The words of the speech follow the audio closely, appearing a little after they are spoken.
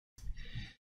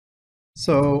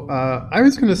I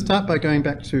was going to start by going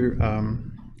back to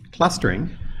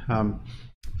clustering.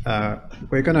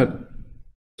 We're going to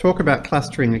talk about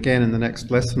clustering again in the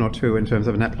next lesson or two in terms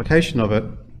of an application of it.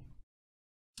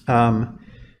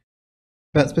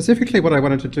 But specifically what I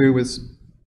wanted to do was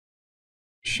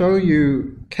show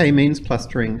you k-means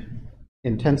clustering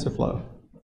in TensorFlow.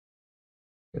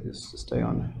 Get this to stay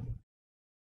on.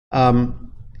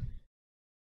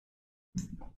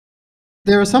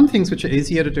 There are some things which are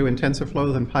easier to do in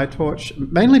TensorFlow than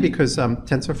PyTorch, mainly because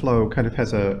TensorFlow kind of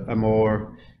has a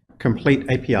more complete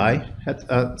API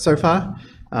so far.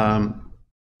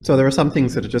 So there are some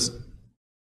things that are just,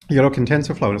 you look in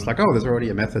TensorFlow and it's like, oh, there's already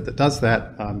a method that does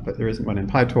that, but there isn't one in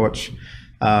PyTorch.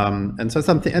 And so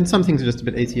some things are just a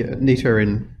bit easier, neater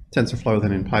in TensorFlow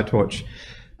than in PyTorch.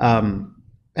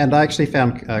 And I actually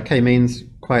found k-means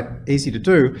quite easy to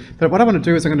do. But what I want to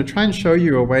do is I'm going to try and show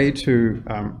you a way to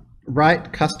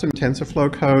write custom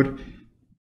TensorFlow code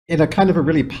in a kind of a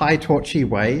really PyTorchy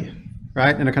way,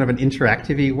 right? In a kind of an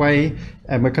interactive way.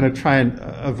 And we're going to try and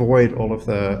avoid all of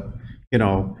the,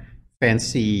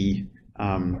 fancy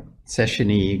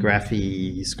session-y,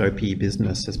 graphy, scopy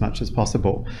business as much as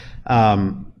possible.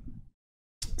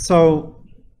 So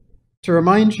to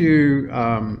remind you,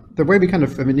 the way we kind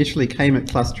of initially came at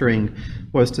clustering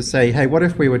was to say, hey, what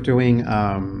if we were doing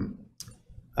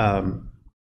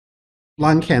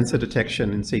lung cancer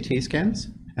detection in CT scans?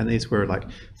 And these were like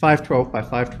 512 by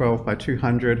 512 by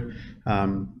 200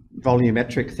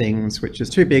 volumetric things, which is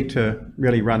too big to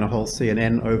really run a whole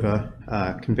CNN over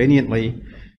conveniently.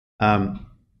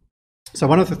 So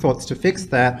one of the thoughts to fix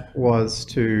that was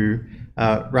to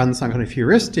run some kind of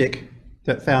heuristic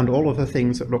that found all of the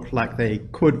things that looked like they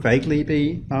could vaguely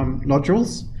be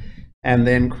nodules, and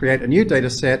then create a new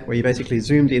data set where you basically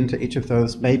zoomed into each of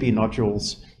those maybe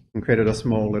nodules and created a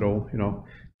small little,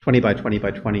 20 by 20 by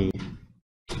 20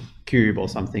 cube or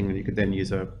something, and you could then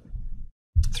use a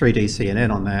 3D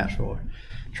CNN on that, or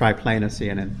triplanar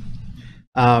CNN.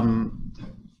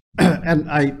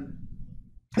 And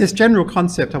this general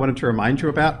concept I wanted to remind you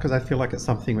about, because I feel like it's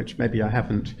something which maybe I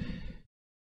haven't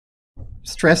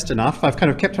stressed enough. I've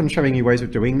kind of kept on showing you ways of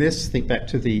doing this. Think back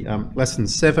to the lesson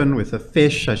 7 with the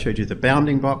fish. I showed you the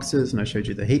bounding boxes and I showed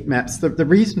you the heat maps. The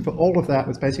reason for all of that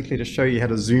was basically to show you how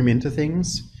to zoom into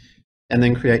things and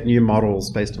then create new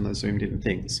models based on those zoomed in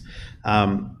things.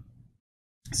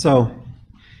 So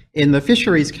in the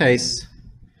fisheries case,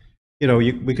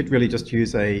 we could really just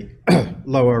use a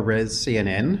lower res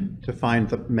CNN to find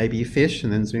the maybe fish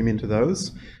and then zoom into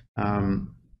those.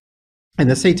 In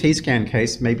the CT scan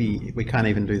case, maybe we can't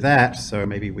even do that, so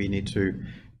maybe we need to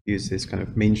use this kind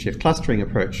of mean shift clustering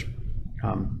approach.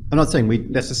 I'm not saying we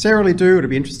necessarily do. It'll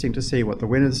be interesting to see what the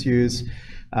winners use,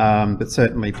 but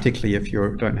certainly, particularly if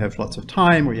you don't have lots of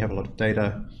time or you have a lot of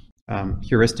data,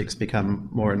 heuristics become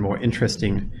more and more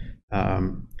interesting.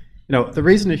 The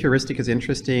reason a heuristic is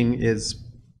interesting is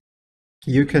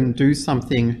you can do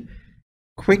something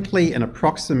quickly and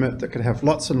approximate that could have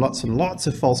lots and lots and lots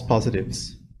of false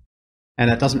positives. And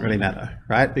that doesn't really matter,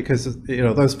 right? Because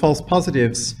those false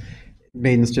positives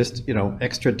means just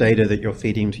extra data that you're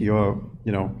feeding to your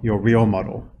your real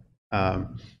model.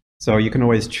 So you can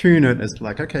always tune it as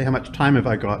like, okay, how much time have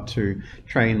I got to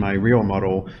train my real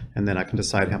model, and then I can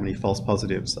decide how many false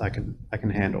positives I can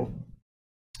handle.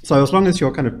 So as long as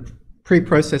your kind of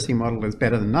pre-processing model is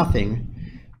better than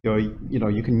nothing,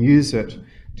 you can use it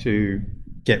to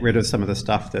get rid of some of the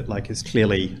stuff that is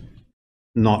clearly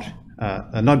not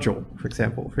a nodule, for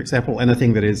example. For example,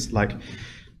 anything that is like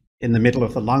in the middle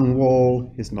of the lung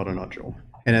wall is not a nodule.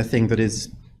 Anything that is,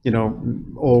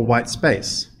 all white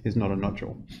space is not a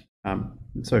nodule, and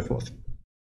so forth.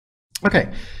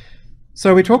 Okay,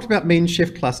 so we talked about mean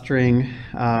shift clustering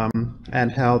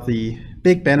and how the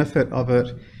big benefit of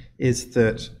it is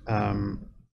that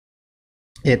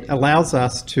it allows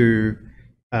us to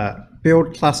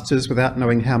build clusters without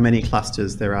knowing how many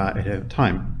clusters there are at a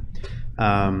time.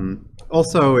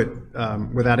 Also,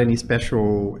 without any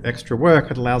special extra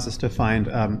work, it allows us to find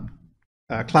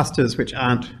clusters which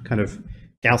aren't kind of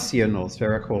Gaussian or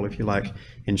spherical, if you like,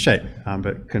 in shape.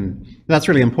 That's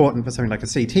really important for something like a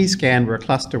CT scan, where a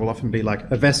cluster will often be like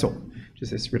a vessel, which is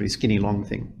this really skinny long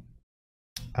thing.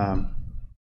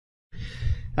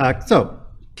 So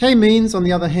k-means, on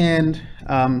the other hand,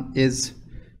 is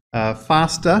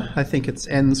faster. I think it's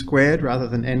n squared rather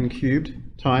than n cubed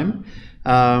time.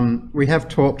 We have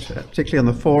talked, particularly on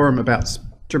the forum, about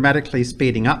dramatically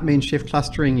speeding up mean shift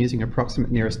clustering using approximate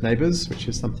nearest neighbors, which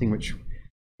is something which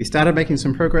we started making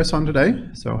some progress on today.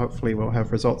 So hopefully we'll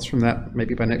have results from that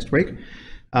maybe by next week.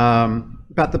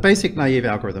 But the basic naive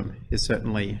algorithm is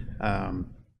certainly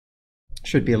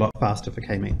should be a lot faster for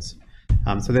k-means.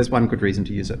 So there's one good reason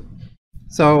to use it.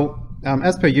 So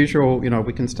as per usual,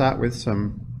 we can start with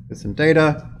some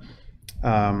data,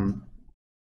 and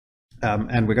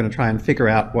we're going to try and figure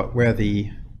out where the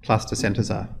cluster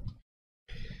centers are.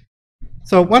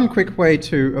 So one quick way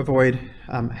to avoid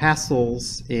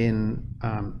hassles in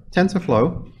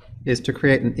TensorFlow is to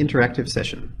create an interactive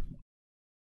session.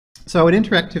 So an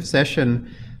interactive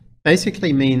session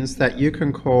basically means that you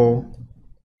can call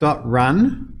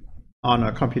 .run on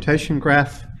a computation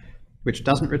graph which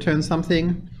doesn't return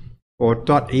something, or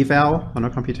 .eval on a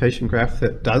computation graph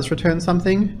that does return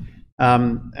something,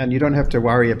 and you don't have to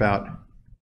worry about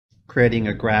creating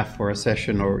a graph or a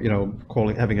session, or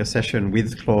having a session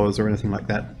with clause or anything like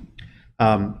that.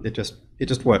 It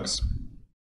just works.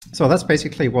 So that's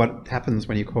basically what happens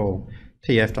when you call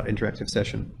tf.interactive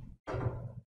session.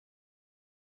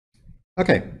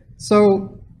 Okay,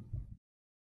 so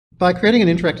by creating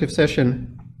an interactive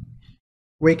session,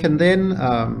 we can then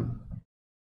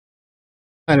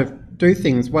kind of do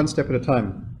things one step at a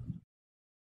time.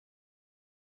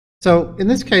 So in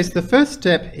this case, the first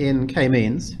step in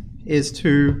k-means is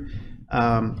to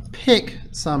pick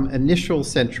some initial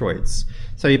centroids.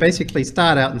 So you basically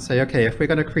start out and say, okay, if we're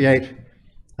going to create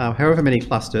however many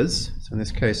clusters, so in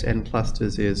this case n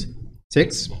clusters is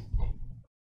 6,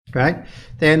 right?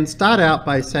 Then start out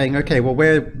by saying, okay, well,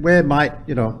 where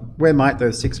might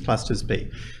those 6 clusters be?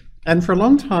 And for a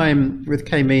long time with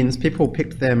k-means, people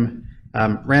picked them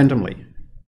randomly.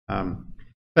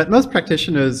 But most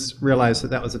practitioners realized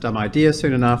that was a dumb idea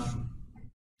soon enough.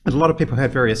 And a lot of people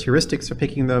had various heuristics for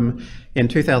picking them. In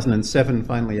 2007,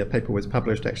 finally, a paper was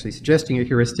published actually suggesting a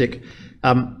heuristic.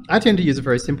 I tend to use a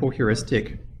very simple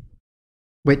heuristic,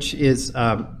 which is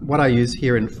what I use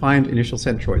here in find initial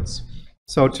centroids.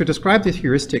 So to describe this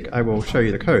heuristic, I will show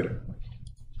you the code.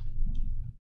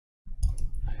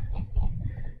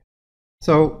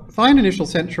 So find initial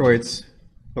centroids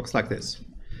looks like this.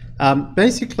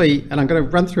 Basically, and I'm going to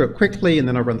run through it quickly and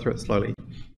then I'll run through it slowly.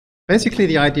 Basically,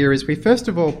 the idea is we first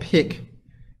of all pick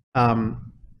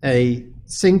a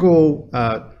single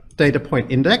data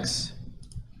point index,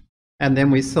 and then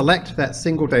we select that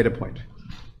single data point.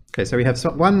 Okay, so we have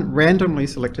one randomly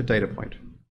selected data point.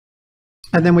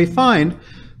 And then we find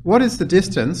what is the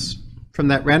distance from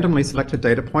that randomly selected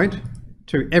data point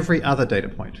to every other data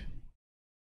point.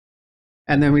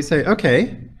 And then we say,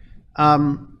 okay,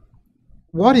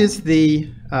 what is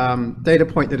the data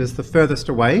point that is the furthest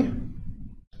away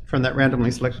from that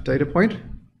randomly selected data point,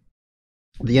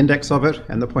 the index of it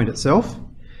and the point itself.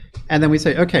 And then we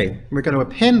say, okay, we're going to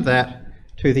append that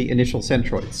to the initial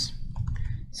centroids.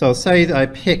 So say that I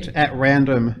picked at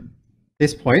random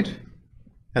this point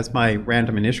as my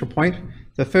random initial point.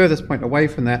 The furthest point away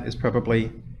from that is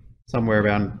probably somewhere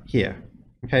around here.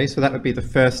 Okay, so that would be the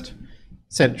first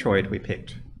centroid we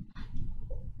picked.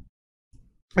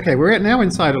 Okay, we're now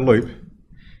inside a loop,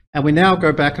 and we now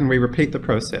go back and we repeat the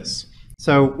process.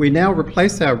 So we now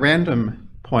replace our random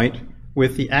point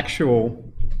with the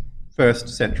actual first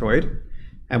centroid,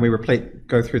 and we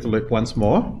go through the loop once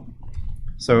more.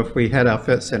 So if we had our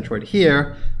first centroid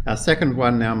here, our second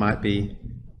one now might be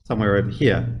somewhere over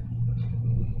here.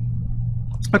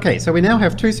 Okay, so we now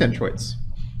have 2 centroids.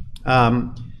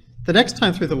 The next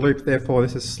time through the loop, therefore,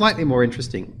 this is slightly more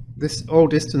interesting. This all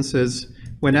distances,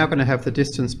 we're now going to have the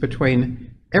distance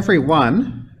between every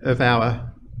one of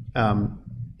our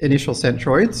initial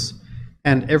centroids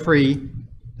and every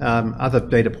other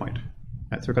data point.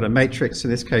 Right, so we've got a matrix.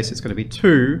 In this case, it's going to be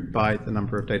 2 by the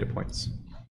number of data points.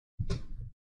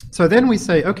 So then we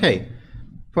say, okay,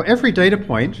 for every data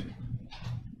point,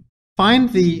 find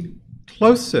the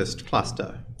closest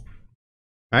cluster.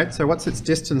 Right, so what's its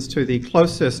distance to the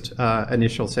closest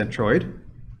initial centroid?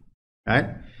 Right,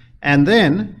 and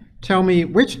then tell me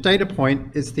which data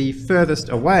point is the furthest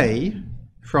away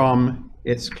from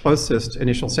its closest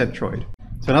initial centroid.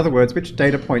 So in other words, which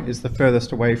data point is the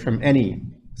furthest away from any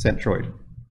centroid?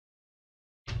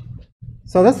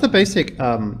 So that's the basic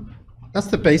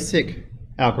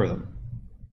algorithm.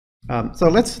 So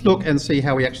let's look and see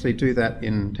how we actually do that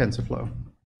in TensorFlow.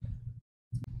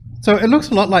 So it looks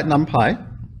a lot like NumPy,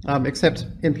 except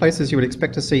in places you would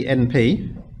expect to see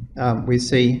NP, we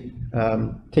see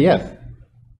TF.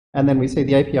 And then we see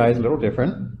the API is a little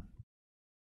different,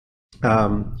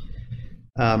 but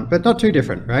not too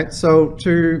different, right? So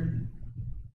to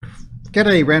get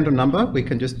a random number, we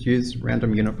can just use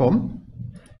random uniform.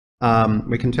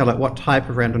 We can tell it what type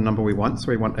of random number we want. So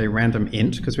we want a random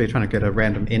int because we're trying to get a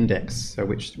random index,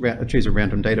 so choose a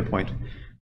random data point.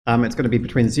 It's going to be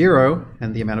between 0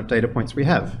 and the amount of data points we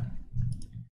have.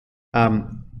 That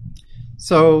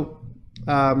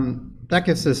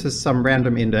gives us some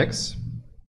random index.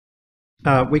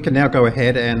 we can now go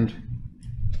ahead and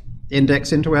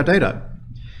index into our data.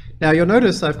 Now you'll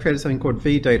notice I've created something called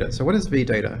vData. So what is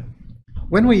vData?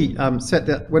 When we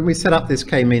set up this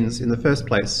k-means in the first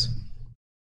place,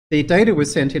 the data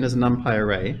was sent in as a NumPy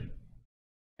array,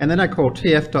 and then I call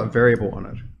tf.variable on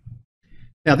it.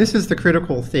 Now this is the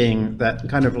critical thing that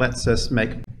kind of lets us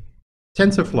make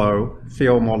TensorFlow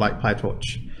feel more like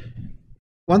PyTorch.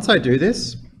 Once I do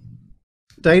this,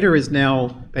 data is now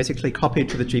basically copied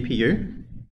to the GPU.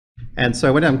 And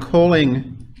so when I'm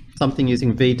calling something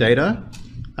using vData,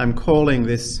 I'm calling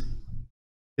this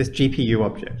GPU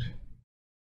object,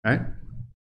 right?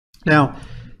 Now,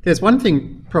 there's one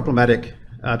thing problematic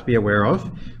to be aware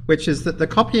of, which is that the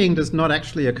copying does not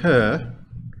actually occur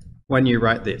when you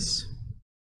write this.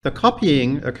 The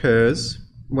copying occurs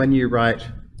when you write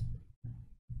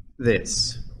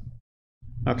this.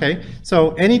 Okay,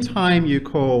 so anytime you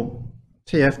call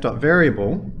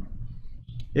tf.variable,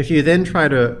 if you then try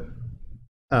to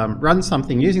run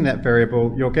something using that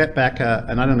variable, you'll get back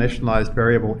an uninitialized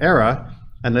variable error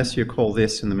unless you call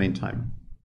this in the meantime.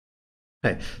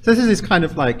 Okay, so this is kind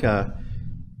of like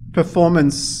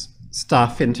performance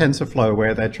stuff in TensorFlow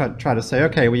where they try to say,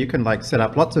 okay, well you can like set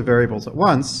up lots of variables at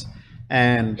once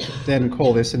and then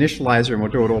call this initializer and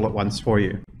we'll do it all at once for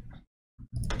you.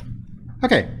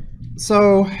 Okay,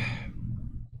 so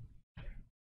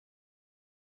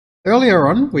earlier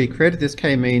on we created this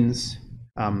k-means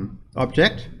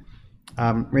object.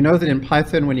 We know that in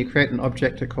Python when you create an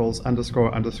object it calls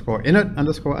underscore underscore init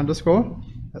underscore underscore.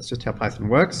 That's just how Python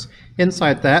works.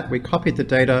 Inside that we copied the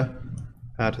data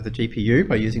to the GPU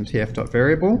by using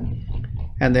tf.variable,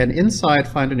 and then inside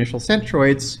find initial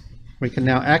centroids we can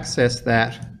now access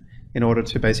that in order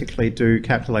to basically do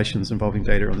calculations involving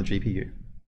data on the GPU.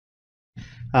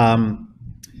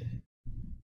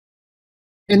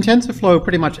 In TensorFlow,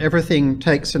 pretty much everything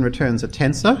takes and returns a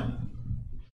tensor,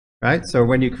 right? So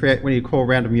when you call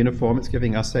random uniform, it's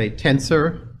giving us a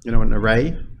tensor, an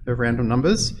array of random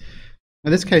numbers.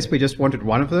 In this case, we just wanted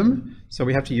one of them, so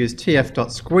we have to use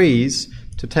tf.squeeze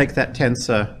to take that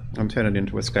tensor and turn it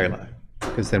into a scalar,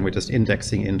 because then we're just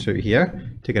indexing into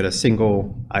here to get a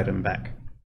single item back.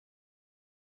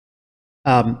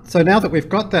 So now that we've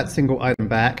got that single item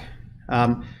back,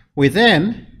 we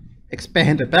then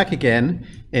expand it back again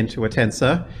into a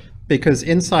tensor, because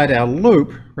inside our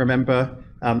loop, remember,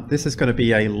 this is going to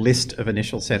be a list of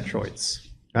initial centroids.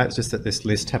 Right? It's just that this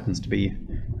list happens to be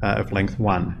of length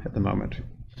 1 at the moment.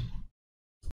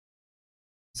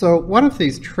 So one of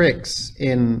these tricks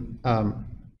in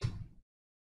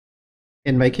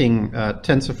making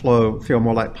TensorFlow feel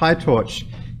more like PyTorch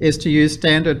is to use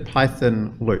standard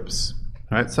Python loops.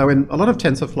 Right? So in a lot of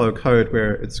TensorFlow code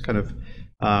where it's kind of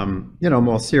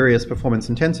more serious performance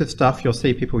intensive stuff, you'll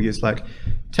see people use like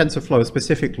TensorFlow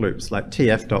specific loops like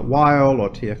tf.while or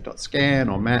tf.scan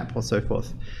or map or so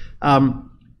forth.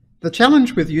 The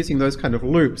challenge with using those kind of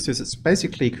loops is it's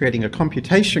basically creating a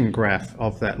computation graph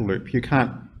of that loop. You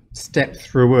can't step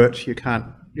through it, you can't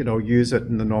use it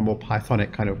in the normal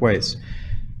Pythonic kind of ways.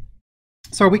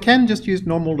 So we can just use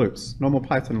normal loops, normal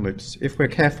Python loops, if we're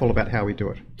careful about how we do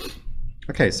it.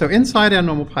 Okay, so inside our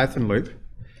normal Python loop,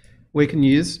 we can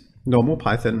use normal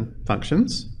Python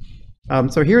functions.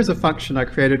 So here is a function I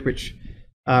created which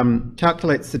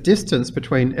calculates the distance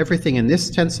between everything in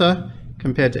this tensor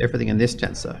compared to everything in this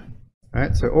tensor.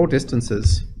 Right? So all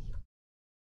distances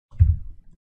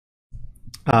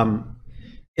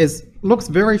looks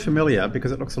very familiar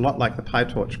because it looks a lot like the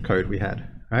PyTorch code we had.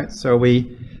 Right? So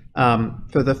we,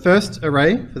 for the first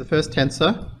array, for the first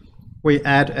tensor, we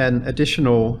add an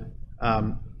additional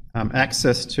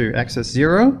axis to axis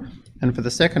 0, and for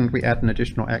the second we add an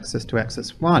additional axis to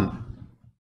axis 1.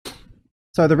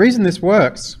 So the reason this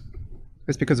works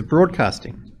is because of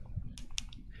broadcasting.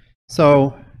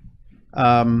 So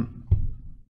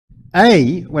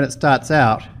A, when it starts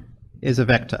out, is a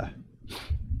vector.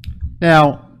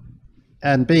 Now,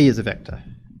 and B is a vector.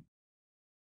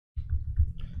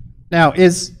 Now,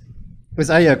 is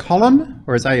A a column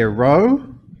or is A a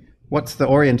row? What's the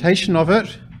orientation of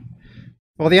it?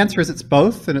 Well, the answer is it's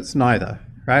both and it's neither,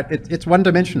 right? It's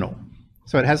one-dimensional,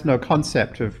 so it has no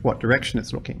concept of what direction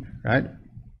it's looking, right?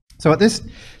 So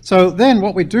then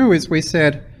what we do is we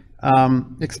said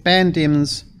expand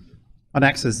dims on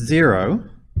axis 0,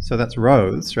 so that's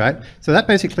rows, right? So that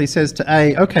basically says to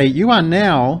A, okay, you are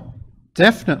now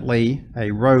definitely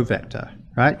a row vector,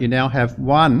 right? You now have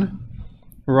one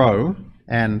row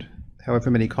and however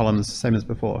many columns, same as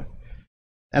before.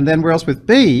 And then whereas with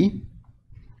B,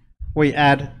 we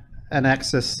add an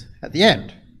axis at the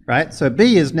end, right? So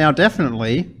B is now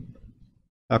definitely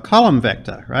a column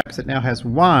vector, right? Because it now has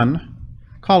one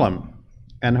column.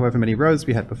 and however many rows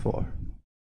we had before.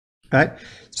 Right?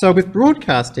 So with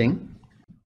broadcasting,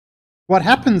 what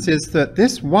happens is that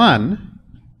this 1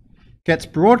 gets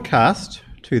broadcast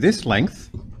to this length,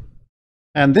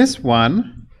 and this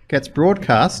 1 gets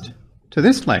broadcast to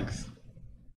this length.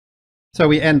 So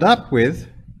we end up with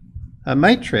a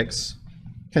matrix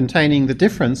containing the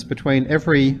difference between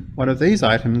every one of these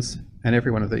items and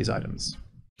every one of these items.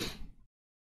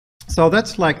 So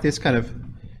that's like this kind of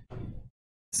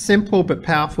simple but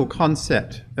powerful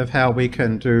concept of how we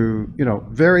can do,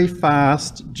 very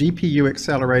fast GPU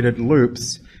accelerated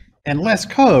loops and less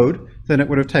code than it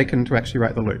would have taken to actually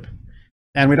write the loop.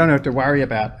 And we don't have to worry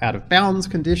about out of bounds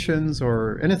conditions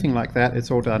or anything like that.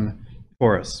 It's all done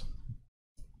for us.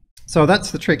 So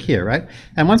that's the trick here, right?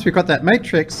 And once we've got that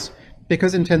matrix,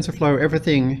 because in TensorFlow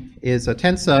everything is a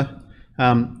tensor,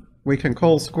 we can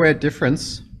call squared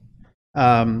difference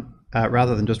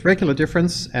rather than just regular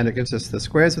difference, and it gives us the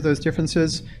squares of those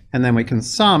differences, and then we can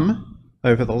sum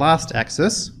over the last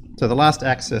axis. So the last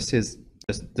axis is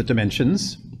just the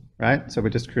dimensions, right? So we're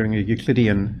just creating a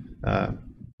Euclidean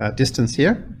distance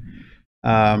here.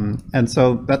 And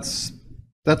so that's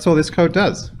all this code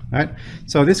does, right?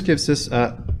 So this gives us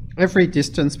every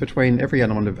distance between every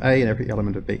element of A and every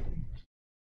element of B.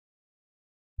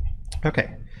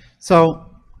 Okay, so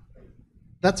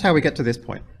that's how we get to this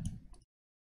point.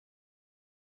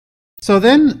 So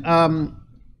then,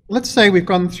 let's say we've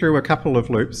gone through a couple of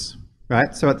loops,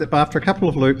 right? So after a couple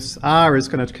of loops, R is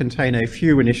going to contain a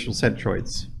few initial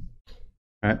centroids,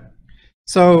 right?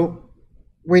 So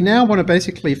we now want to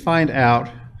basically find out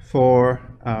for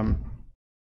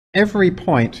every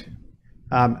point,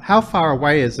 how far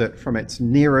away is it from its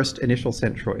nearest initial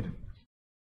centroid?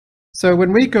 So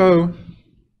when we go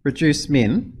reduce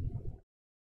min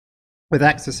with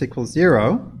axis equals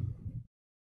 0,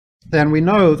 then we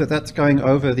know that that's going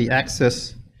over the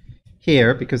axis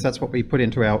here, because that's what we put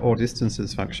into our all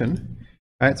distances function,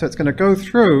 right? So it's going to go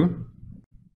through,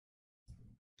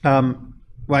 well,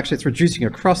 actually it's reducing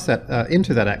across that,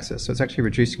 into that axis. So it's actually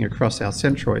reducing across our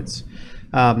centroids.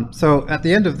 So at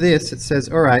the end of this, it says,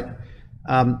 all right,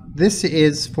 this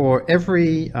is for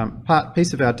every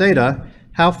piece of our data,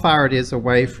 how far it is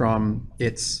away from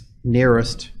its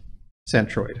nearest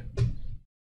centroid.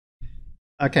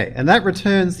 Okay, and that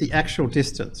returns the actual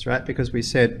distance, right? Because we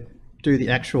said do the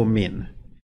actual min.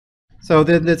 So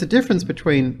there's a difference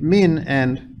between min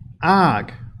and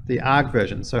arg, the arg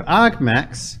version. So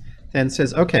argmax then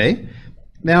says, okay,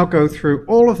 now go through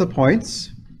all of the points.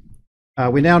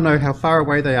 We now know how far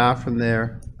away they are from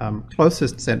their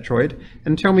closest centroid,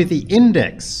 and tell me the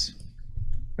index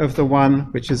of the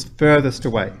one which is furthest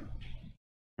away.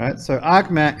 Right? So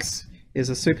argmax is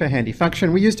a super handy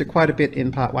function. We used it quite a bit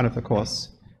in part 1 of the course,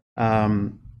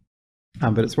 but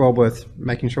it's well worth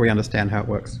making sure we understand how it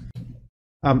works.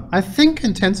 I think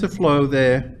in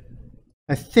TensorFlow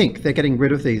I think they're getting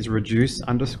rid of these reduce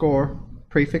underscore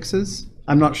prefixes.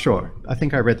 I'm not sure. I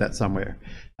think I read that somewhere.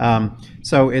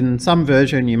 So in some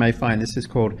version you may find this is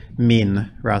called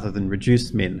min rather than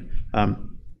reduce min.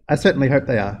 I certainly hope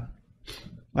they are.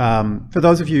 For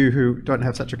those of you who don't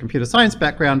have such a computer science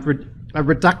background, a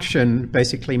reduction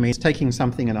basically means taking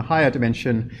something in a higher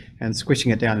dimension and squishing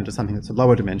it down into something that's a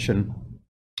lower dimension.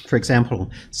 For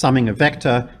example, summing a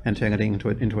vector and turning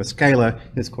it into a scalar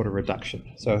is called a reduction.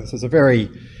 So this is a very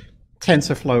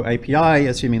TensorFlow API,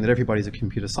 assuming that everybody's a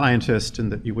computer scientist and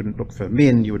that you wouldn't look for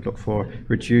min, you would look for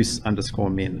reduce underscore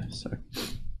min. So,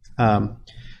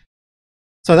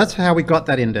 so that's how we got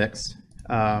that index.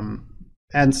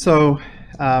 And so,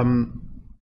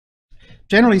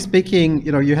 generally speaking,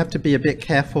 you have to be a bit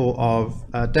careful of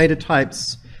data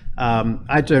types.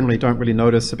 I generally don't really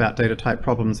notice about data type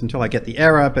problems until I get the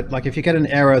error, but like if you get an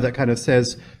error that kind of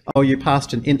says, oh, you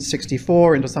passed an int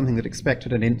 64 into something that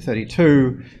expected an int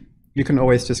 32, you can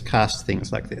always just cast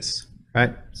things like this,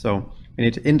 right? So we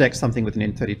need to index something with an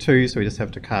int 32, so we just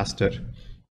have to cast it.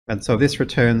 And so this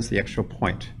returns the actual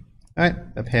point, right?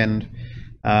 Append,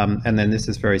 and then this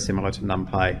is very similar to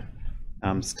NumPy,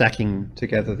 stacking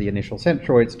together the initial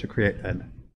centroids to create a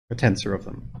tensor of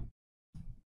them.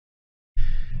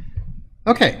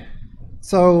 Okay,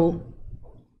 so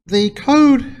the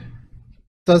code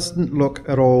doesn't look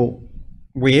at all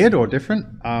weird or different,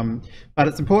 but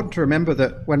it's important to remember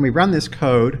that when we run this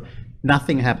code,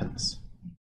 nothing happens,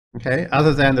 okay,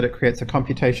 other than that it creates a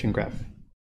computation graph.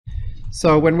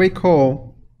 So when we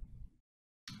call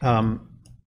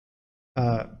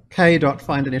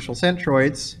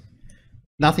k.findInitialCentroids,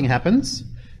 nothing happens,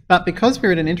 but because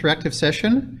we're in an interactive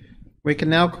session, we can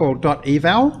now call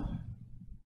 .eval,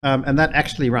 and that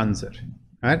actually runs it,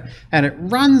 right? And it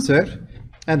runs it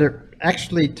and it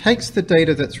actually takes the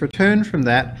data that's returned from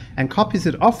that and copies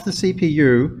it off the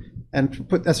CPU and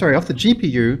off the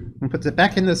GPU and puts it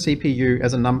back in the CPU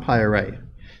as a NumPy array.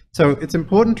 So it's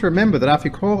important to remember that after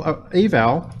you call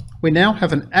eval, we now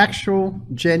have an actual,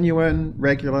 genuine,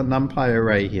 regular NumPy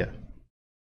array here.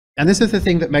 And this is the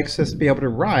thing that makes us be able to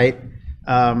write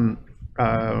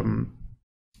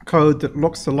code that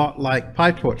looks a lot like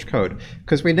PyTorch code,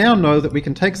 because we now know that we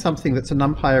can take something that's a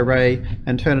NumPy array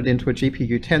and turn it into a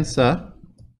GPU tensor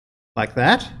like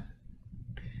that.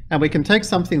 And we can take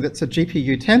something that's a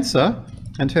GPU tensor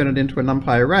and turn it into a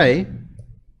NumPy array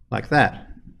like that.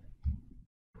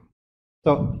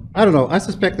 So I don't know, I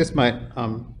suspect this might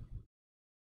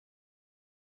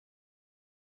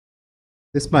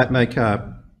make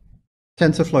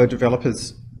TensorFlow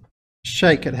developers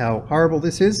shake at how horrible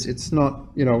this is. It's not,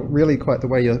 you know, really quite the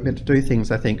way you're meant to do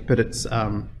things, I think, but it's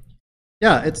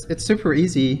yeah, it's super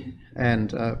easy,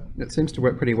 and it seems to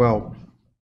work pretty well.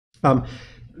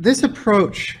 This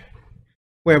approach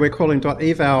where we're calling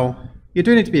 .eval, you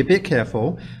do need to be a bit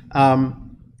careful.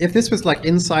 If this was like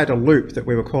inside a loop that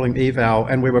we were calling eval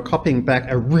and we were copying back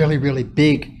a really, really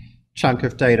big chunk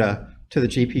of data to the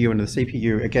GPU and the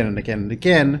CPU again and again and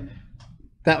again,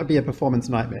 that would be a performance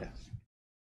nightmare.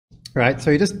 Right,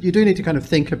 so you do need to kind of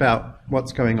think about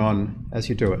what's going on as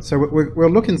you do it. So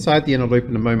we'll look inside the inner loop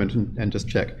in a moment and just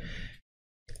check.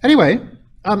 Anyway,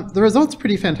 the result's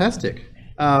pretty fantastic.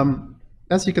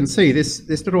 As you can see, this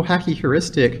little hacky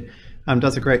heuristic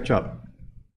does a great job.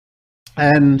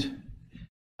 And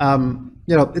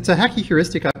you know, it's a hacky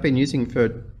heuristic I've been using for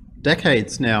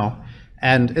decades now,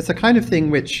 and it's a kind of thing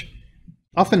which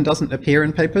often doesn't appear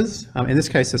in papers. In this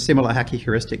case, a similar hacky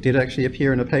heuristic did actually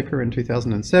appear in a paper in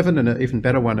 2007, and an even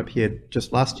better one appeared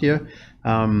just last year.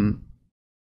 But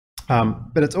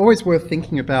it's always worth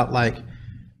thinking about, like,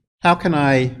 how can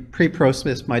I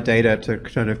pre-process my data to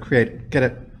kind of get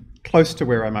it close to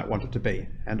where I might want it to be?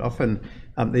 And often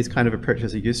these kind of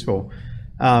approaches are useful.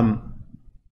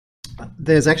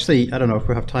 There's actually, I don't know if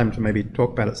we'll have time to maybe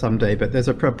talk about it someday, but there's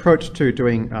an approach to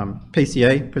doing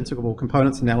PCA, principal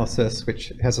components analysis,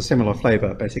 which has a similar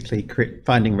flavor, basically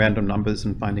finding random numbers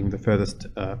and finding the furthest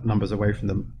numbers away from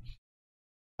them.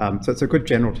 So it's a good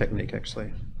general technique,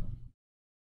 actually.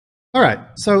 All right,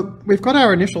 so we've got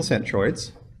our initial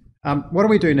centroids. What do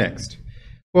we do next?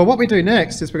 Well, what we do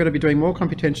next is we're going to be doing more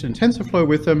computation in TensorFlow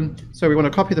with them, so we want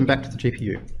to copy them back to the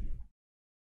GPU.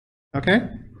 Okay?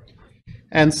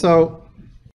 And so,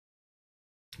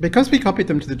 because we copied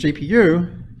them to the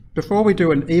GPU, before we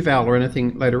do an eval or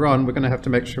anything later on, we're going to have to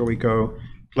make sure we go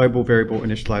global variable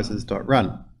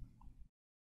initializers.run.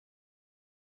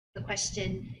 The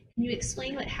question, can you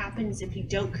explain what happens if you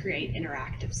don't create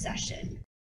interactive session?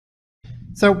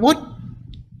 So what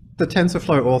the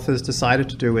TensorFlow authors decided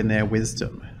to do in their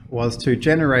wisdom was to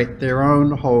generate their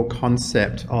own whole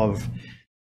concept of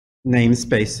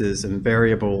namespaces and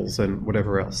variables and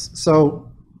whatever else.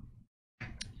 So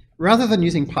rather than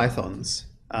using Pythons,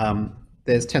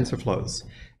 there's TensorFlows.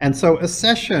 And so a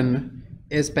session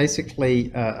is basically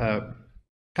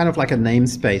kind of like a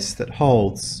namespace that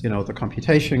holds, you know, the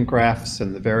computation graphs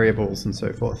and the variables and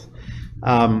so forth.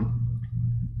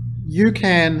 You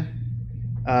can,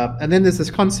 and then there's this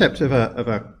concept of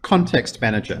a context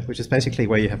manager, which is basically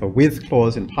where you have a with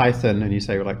clause in Python, and you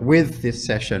say, like, with this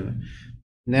session,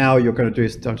 now you're going to do a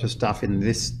bunch of stuff in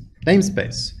this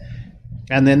namespace.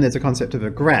 And then there's a concept of a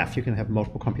graph. You can have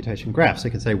multiple computation graphs. You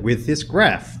can say, with this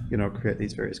graph, you know, create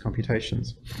these various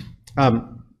computations.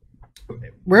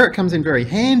 Where it comes in very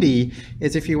handy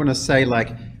is if you want to say, like,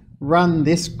 run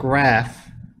this graph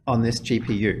on this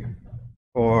GPU,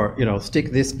 or, you know,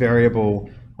 stick this variable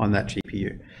on that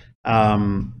GPU.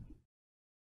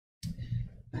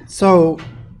 So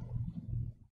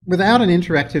without an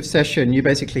interactive session, you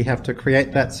basically have to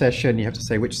create that session. You have to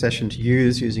say which session to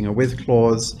use using a with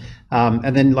clause.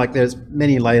 And then, like, there's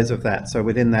many layers of that. So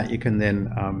within that, you can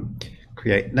then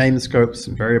create name scopes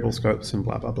and variable scopes and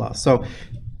blah, blah, blah. So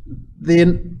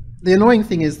the annoying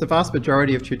thing is the vast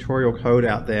majority of tutorial code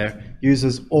out there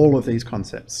uses all of these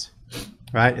concepts,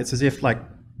 right? It's as if, like,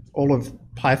 all of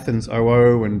Python's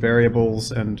OO and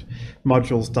variables and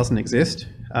modules doesn't exist,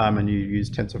 and you use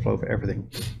TensorFlow for everything.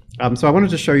 So I wanted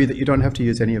to show you that you don't have to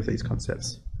use any of these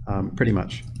concepts, pretty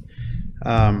much.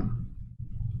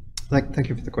 Thank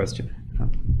you for the question.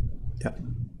 Yeah.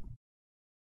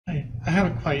 I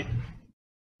haven't quite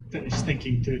finished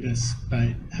thinking through this, but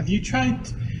have you tried?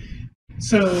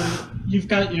 So you've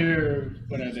got your,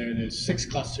 what are there? There's 6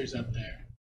 clusters up there,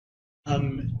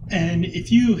 and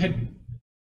if you had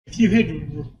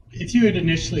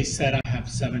initially said I have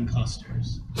 7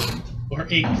 clusters, or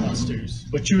 8 clusters.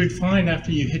 What you would find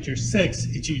after you hit your 6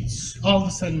 is you'd all of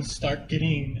a sudden start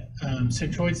getting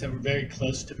centroids that were very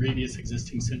close to previous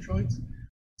existing centroids.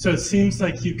 So it seems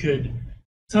like you could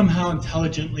somehow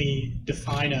intelligently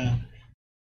define a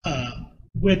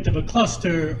width of a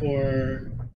cluster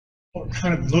or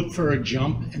kind of look for a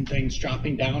jump in things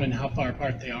dropping down and how far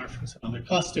apart they are from some other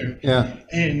cluster. Yeah.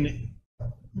 And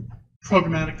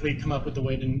programmatically come up with a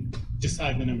way to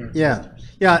decide the number of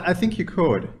clusters. Yeah, I think you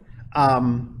could.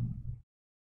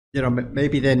 You know,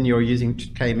 maybe then you're using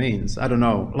k-means. I don't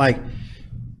know. Like,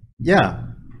 yeah,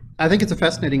 I think it's a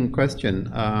fascinating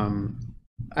question.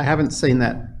 I haven't seen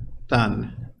that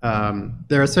done.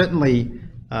 There are certainly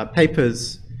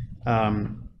papers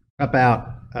about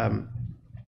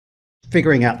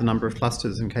figuring out the number of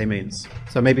clusters in k-means.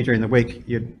 So maybe during the week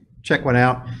you'd check one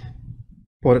out,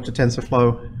 port it to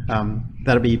TensorFlow.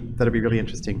 That'd be really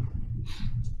interesting.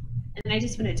 And I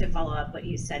just wanted to follow up what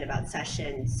you said about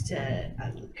sessions to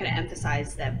kind of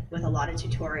emphasize that with a lot of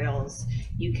tutorials,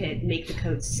 you could make the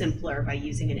code simpler by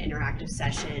using an interactive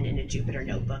session in a Jupyter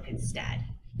notebook instead.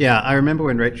 Yeah, I remember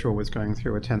when Rachel was going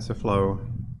through a TensorFlow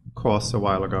course a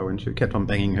while ago, and she kept on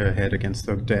banging her head against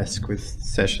the desk with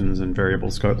sessions and variable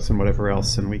scopes and whatever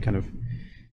else, and we kind of,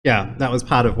 yeah, that was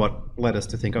part of what led us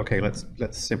to think, okay, let's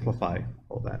simplify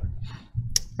all that.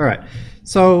 All right,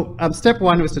 so step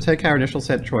one was to take our initial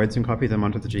centroids and copy them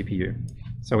onto the GPU.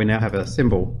 So we now have a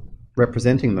symbol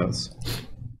representing those.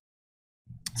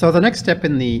 So the next step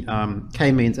in the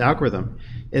k-means algorithm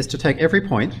is to take every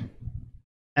point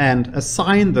and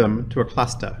assign them to a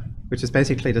cluster, which is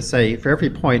basically to say for every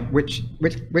point which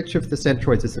of the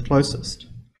centroids is the closest.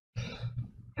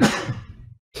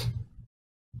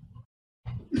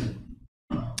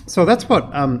 So that's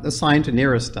what assign to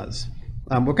nearest does.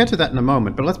 We'll get to that in a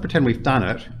moment, but let's pretend we've done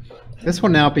it. This will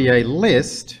now be a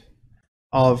list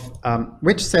of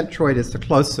which centroid is the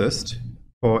closest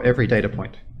for every data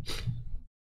point.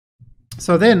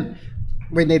 So then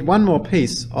we need one more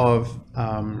piece of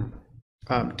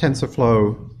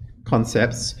TensorFlow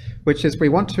concepts, which is we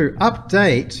want to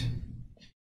update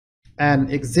an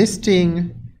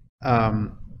existing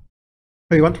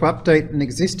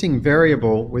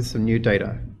variable with some new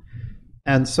data.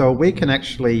 And so we can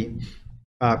actually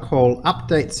call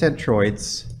update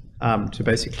centroids to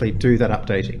basically do that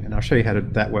updating. And I'll show you how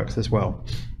that works as well.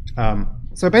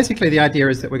 So basically the idea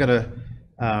is that we're going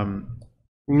to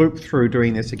loop through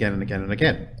doing this again and again and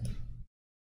again.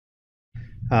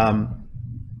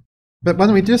 But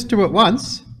when we just do it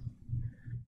once,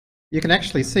 you can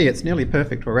actually see it's nearly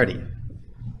perfect already.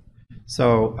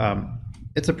 So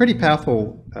it's a pretty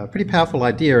powerful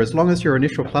idea as long as your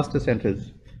initial cluster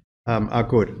centers are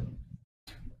good.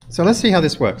 So let's see how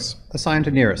this works. Assign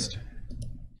to nearest.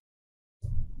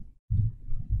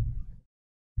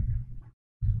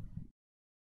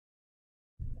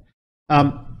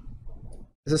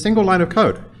 It's a single line of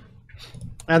code.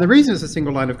 And the reason it's a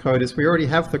single line of code is we already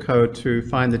have the code to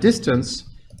find the distance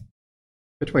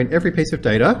between every piece of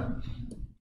data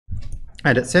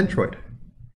and its centroid.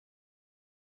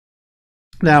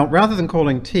 Now, rather than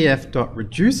calling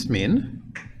tf.reducemin,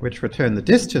 which return the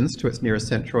distance to its nearest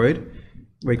centroid,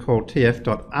 we call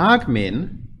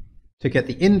tf.argmin to get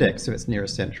the index of its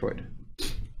nearest centroid.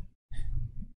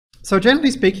 So generally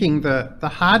speaking, the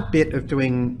hard bit of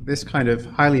doing this kind of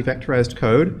highly vectorized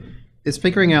code is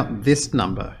figuring out this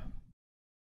number,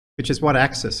 which is what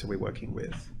axis are we working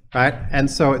with, right? And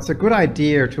so it's a good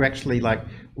idea to actually like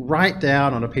write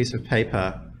down on a piece of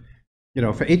paper, you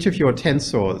know, for each of your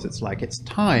tensors, it's like it's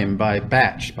time by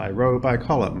batch, by row, by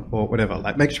column, or whatever.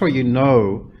 Like make sure you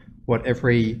know what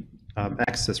every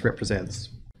axis represents.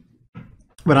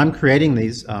 When I'm creating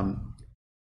these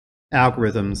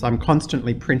algorithms, I'm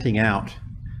constantly printing out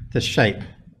the shape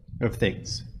of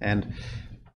things. And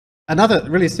another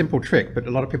really simple trick, but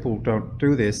a lot of people don't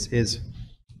do this, is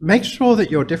make sure that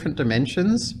your different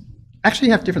dimensions actually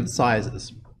have different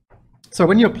sizes. So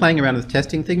when you're playing around with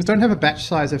testing things, don't have a batch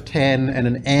size of 10 and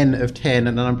an n of 10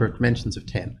 and a number of dimensions of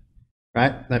 10,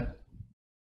 right?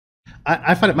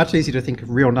 I find it much easier to think of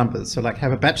real numbers. So like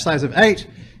have a batch size of 8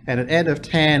 and an n of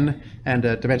 10 and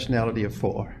a dimensionality of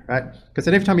 4, right? Because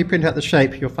then every time you print out the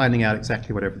shape, you're finding out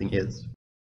exactly what everything is.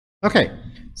 Okay,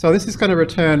 so this is going to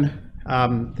return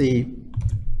the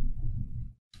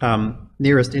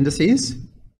nearest indices.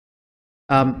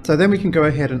 So then we can go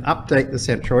ahead and update the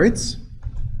centroids.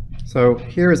 So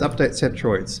here is update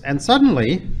centroids. And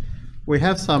suddenly we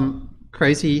have some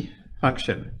crazy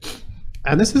function.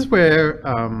 And this is where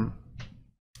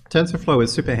TensorFlow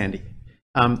is super handy.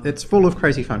 It's full of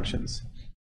crazy functions.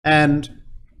 And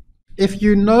if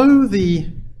you know the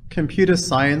computer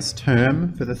science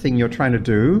term for the thing you're trying to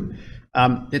do,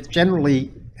 it's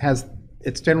generally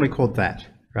called that,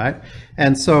 right?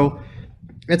 And so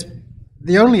it's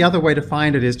the only other way to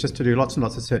find it is just to do lots and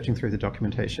lots of searching through the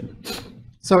documentation.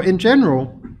 So in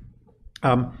general,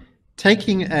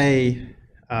 taking a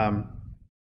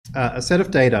set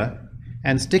of data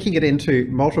and sticking it into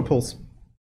multiple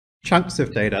chunks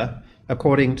of data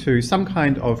according to some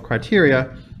kind of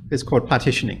criteria is called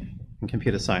partitioning in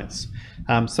computer science.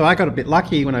 So I got a bit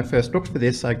lucky when I first looked for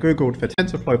this. I Googled for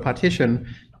TensorFlow partition,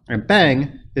 and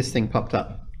bang, this thing popped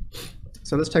up.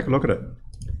 So let's take a look at it.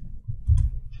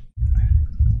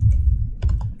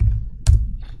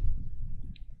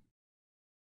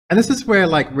 And this is where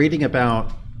like reading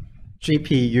about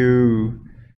GPU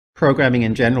programming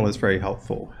in general is very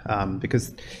helpful,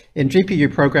 because in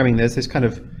GPU programming there's this kind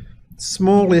of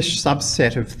smallish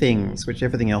subset of things which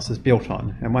everything else is built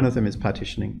on, and one of them is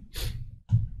partitioning.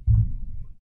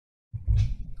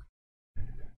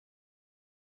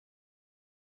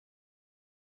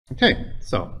 Okay,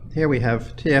 so here we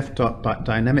have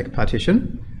tf.dynamic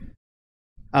partition.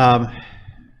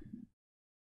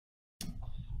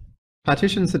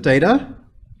 Partitions the data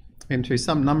into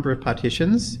some number of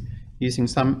partitions using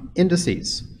some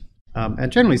indices.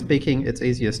 And generally speaking, it's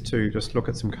easiest to just look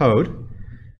at some code.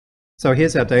 So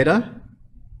here's our data.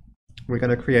 We're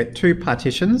going to create two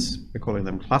partitions. We're calling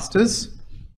them clusters.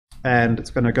 And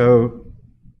it's going to go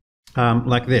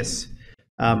like this.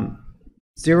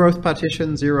 0th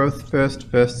partition, 0th,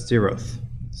 first, 0th.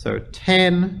 So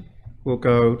 10 will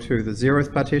go to the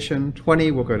 0th partition,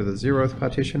 20 will go to the 0th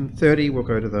partition, 30 will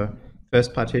go to the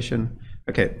first partition.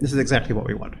 Okay, this is exactly what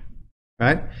we want,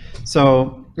 right?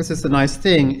 So this is the nice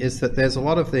thing, is that there's a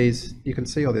lot of these, you can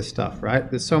see all this stuff, right?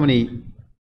 There's so many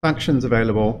functions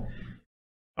available.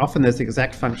 Often there's the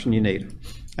exact function you need.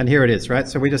 And here it is, right?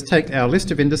 So we just take our list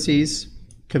of indices,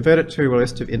 convert it to a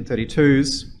list of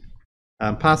int32s,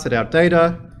 pass it out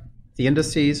data, the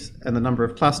indices, and the number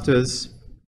of clusters,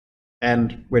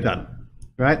 and we're done,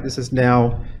 right? This is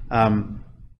now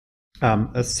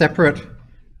a separate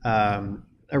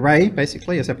array,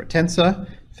 basically, a separate tensor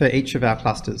for each of our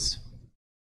clusters.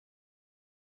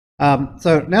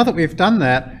 So now that we've done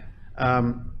that,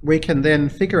 we can then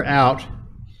figure out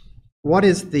what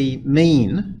is the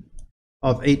mean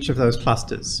of each of those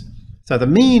clusters. So the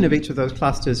mean of each of those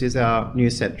clusters is our new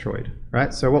centroid,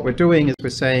 right? So what we're doing is we're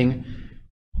saying,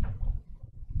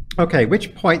 okay,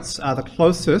 which points are the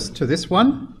closest to this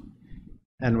one?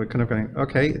 And we're kind of going,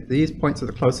 okay, these points are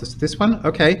the closest to this one.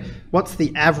 Okay, what's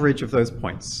the average of those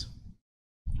points?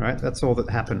 Right, that's all that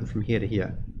happened from here to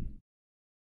here.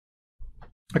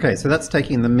 Okay, so that's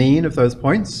taking the mean of those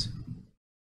points.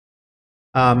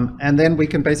 And then we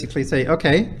can basically say,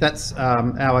 okay, that's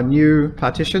our new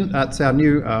partition, that's our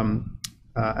new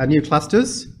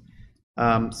clusters.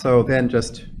 So then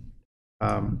just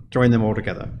join them all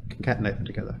together, concatenate them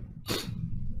together.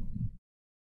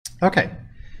 Okay.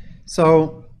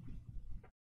 So,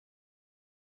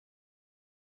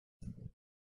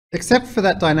 except for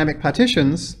that dynamic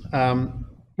partitions, well,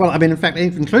 I mean, in fact,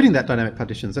 including that dynamic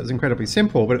partitions, that was incredibly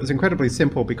simple, but it was incredibly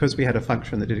simple because we had a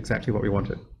function that did exactly what we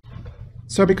wanted.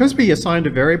 So because we assigned a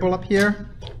variable up here,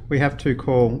 we have to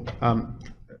call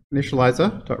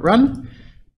initializer.run.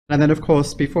 And then, of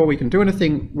course, before we can do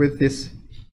anything with this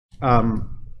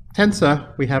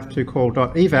tensor, we have to call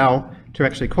 .eval to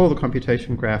actually call the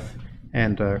computation graph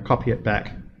and copy it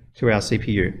back to our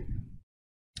CPU.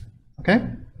 Okay,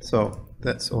 so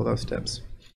that's all those steps.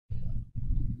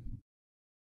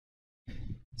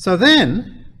 So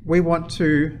then we want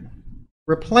to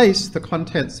replace the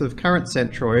contents of current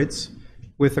centroids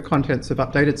with the contents of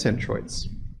updated centroids.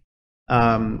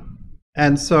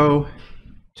 And so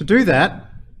to do that,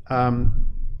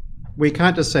 we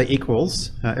can't just say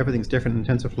equals, everything's different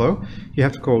in TensorFlow. You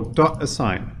have to call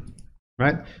 .assign.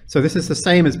 Right? So this is the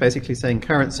same as basically saying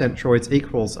current centroids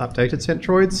equals updated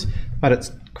centroids, but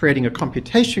it's creating a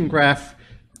computation graph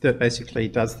that basically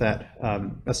does that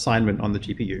assignment on the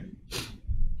GPU.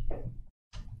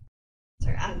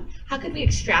 Sorry, how could we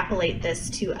extrapolate this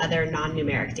to other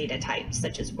non-numeric data types,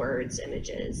 such as words,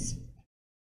 images?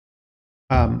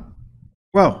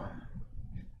 Well,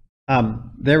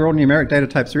 they're all numeric data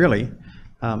types, really.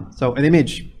 So an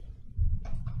image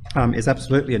is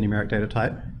absolutely a numeric data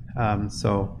type.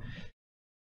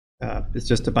 It's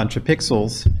just a bunch of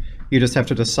pixels. You just have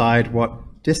to decide what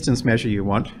distance measure you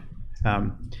want,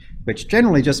 which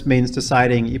generally just means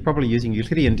deciding, you're probably using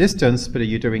Euclidean distance, but are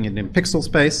you doing it in pixel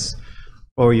space,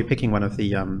 or are you picking one of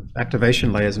the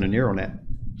activation layers in a neural net?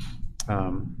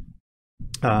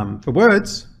 For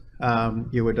words,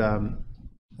 you would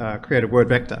create a word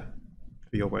vector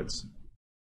for your words.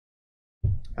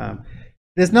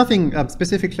 There's nothing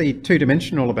specifically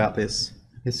two-dimensional about this.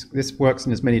 This works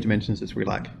in as many dimensions as we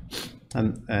like.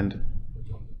 And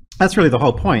that's really the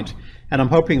whole point. And I'm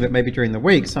hoping that maybe during the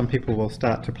week, some people will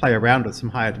start to play around with some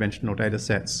higher dimensional data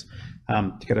sets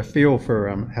to get a feel for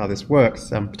how this works,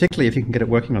 particularly if you can get it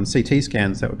working on CT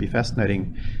scans. That would be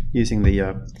fascinating, using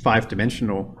the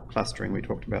five-dimensional clustering we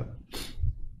talked about.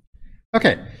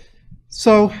 Okay,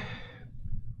 so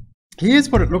here's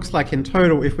what it looks like in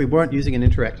total if we weren't using an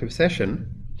interactive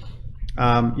session.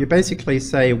 You basically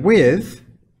say with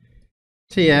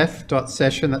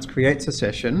tf.session, that creates a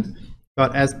session,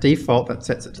 but as default, that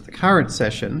sets it to the current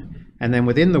session. And then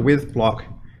within the with block,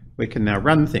 we can now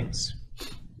run things.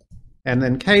 And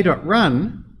then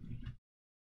k.run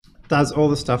does all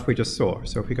the stuff we just saw.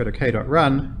 So if we go to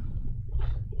k.run,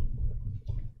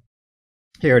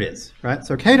 here it is, right?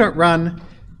 So k.run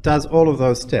does all of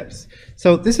those steps.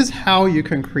 So this is how you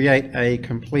can create a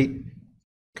complete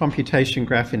computation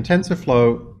graph in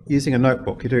TensorFlow using a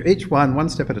notebook. You do each one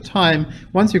step at a time.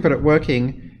 Once you've got it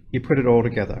working, you put it all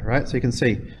together, right? So you can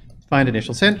see, find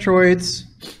initial centroids,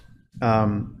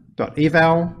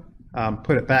 .eval,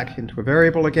 put it back into a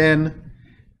variable again,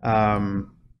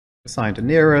 assign to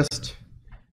nearest,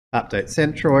 update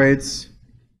centroids.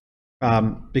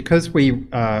 Because we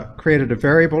created a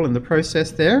variable in the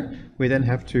process there, we then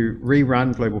have to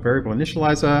rerun global variable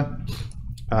initializer.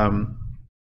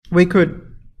 We could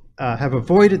have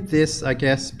avoided this, I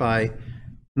guess, by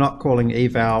not calling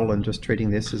eval and just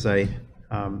treating this as a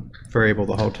variable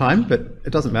the whole time, but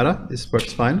it doesn't matter. This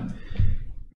works fine.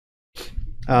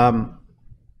 And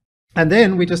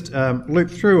then we just loop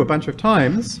through a bunch of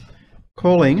times,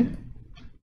 calling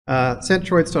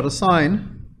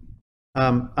centroids.assign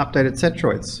updated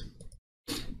centroids.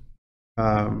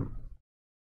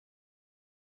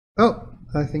 Oh,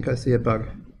 I think I see a bug.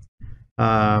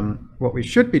 What we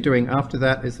should be doing after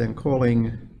that is then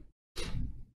calling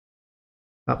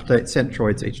update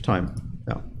centroids each time.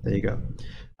 Oh, there you go.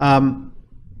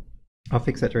 I'll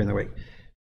fix that during the week.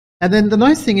 And then the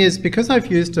nice thing is, because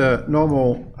I've used a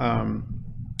normal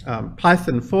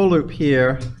Python for loop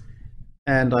here,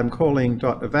 and I'm calling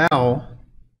 .eval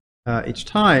each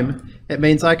time, it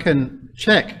means I can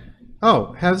check,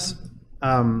 oh, have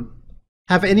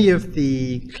any of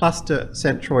the cluster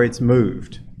centroids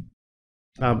moved?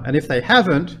 And if they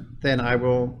haven't, then I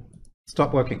will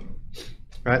stop working,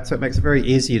 right? So it makes it very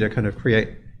easy to kind of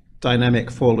create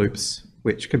dynamic for loops,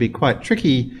 which can be quite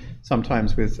tricky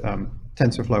sometimes with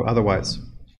TensorFlow otherwise.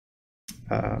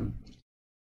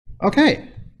 Okay,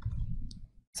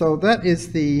 so that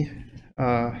is the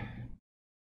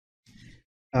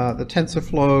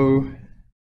TensorFlow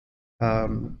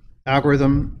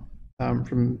algorithm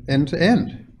from end to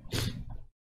end.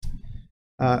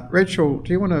 Rachel,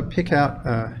 do you want to pick out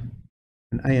an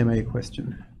AMA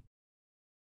question?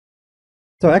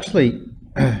 So actually,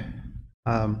 I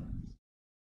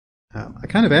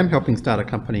kind of am helping start a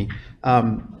company.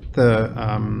 I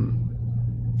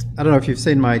don't know if you've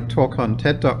seen my talk on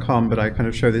TED.com, but I kind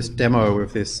of show this demo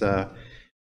of this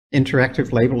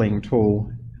interactive labeling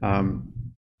tool. A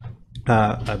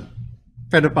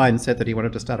friend of mine said that he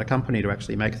wanted to start a company to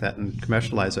actually make that and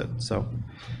commercialize it. So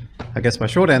I guess my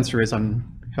short answer is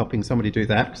I'm helping somebody do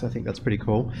that, because I think that's pretty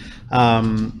cool.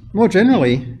 More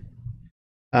generally,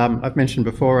 I've mentioned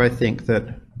before, I think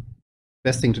that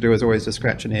best thing to do is always to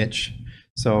scratch an itch.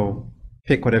 So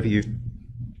pick whatever you've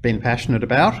been passionate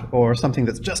about, or something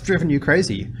that's just driven you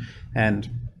crazy, and,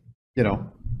 you know,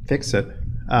 fix it.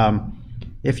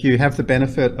 If you have the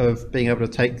benefit of being able to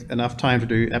take enough time to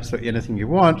do absolutely anything you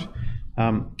want,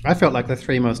 I felt like the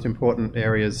three most important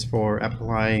areas for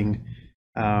applying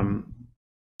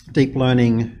deep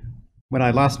learning when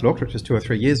I last looked, which was 2 or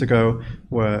 3 years ago,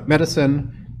 were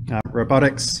medicine,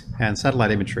 robotics, and satellite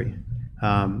imagery.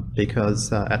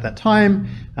 Because at that time,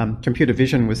 computer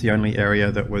vision was the only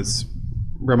area that was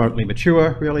remotely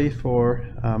mature, really, for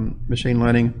machine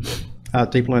learning,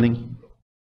 deep learning.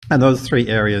 And those 3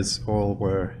 areas all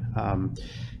were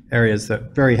areas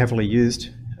that very heavily used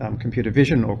computer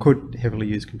vision, or could heavily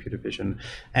use computer vision,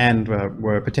 and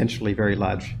were potentially very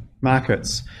large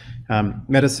markets.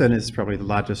 Medicine is probably the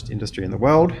largest industry in the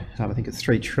world. I think it's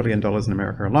 $3 trillion in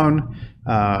America alone.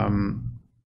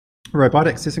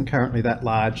 Robotics isn't currently that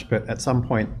large, but at some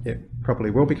point it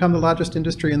probably will become the largest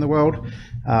industry in the world.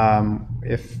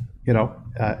 If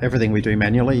everything we do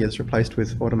manually is replaced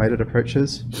with automated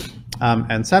approaches.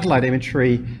 And satellite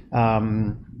imagery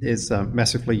is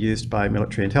massively used by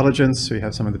military intelligence, who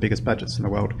have some of the biggest budgets in the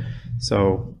world.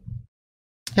 So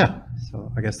yeah,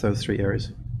 so I guess those 3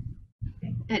 areas.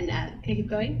 And can I keep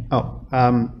going? Oh,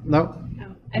 no.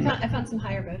 Oh, I found some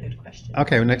higher voted questions.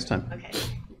 Okay, well, next time. Okay.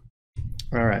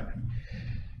 All right.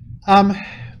 I'm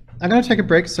going to take a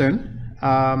break soon.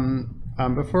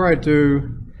 Before I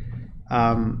do,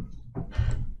 I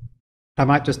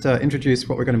might just introduce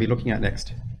what we're going to be looking at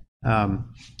next. We're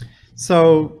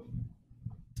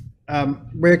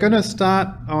going to start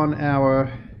on our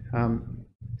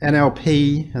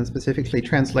NLP and specifically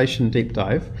translation deep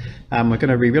dive. We're going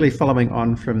to be really following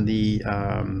on from the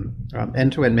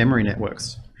end-to-end memory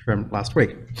networks from last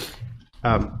week.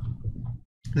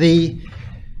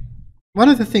 One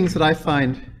of the things that I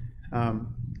find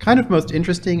kind of most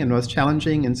interesting and most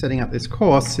challenging in setting up this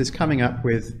course is coming up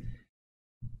with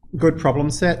good problem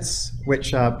sets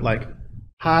which are like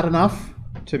hard enough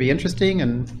to be interesting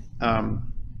and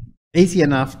easy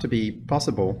enough to be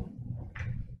possible.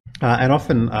 And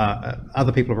often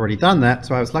other people have already done that,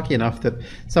 so I was lucky enough that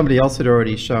somebody else had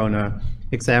already shown an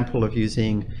example of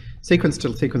using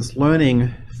sequence-to-sequence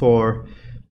learning for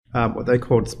what they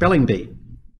called spelling bee.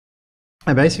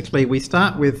 And basically we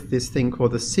start with this thing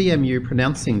called the CMU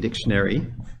Pronouncing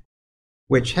Dictionary,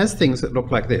 which has things that look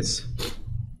like this.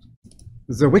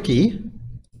 The wiki,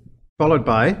 followed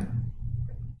by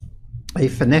a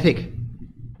phonetic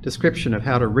description of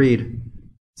how to read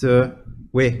the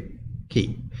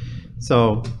wiki.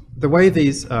 So the way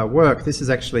these work, this is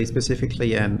actually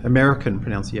specifically an American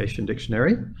pronunciation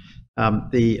dictionary.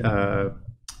 The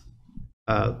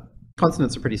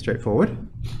consonants are pretty straightforward.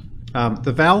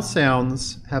 The vowel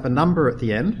sounds have a number at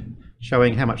the end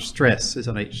showing how much stress is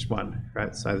on each one,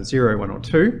 right? So either 0, 1, or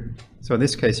 2. So in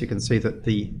this case, you can see that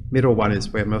the middle one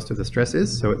is where most of the stress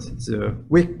is, so it's the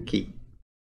wiki.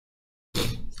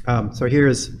 So here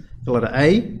is the letter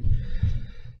A,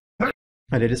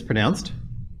 and it is pronounced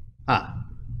ah.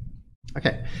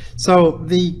 Okay, so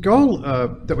the goal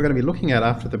that we're going to be looking at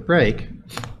after the break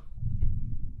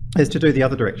is to do the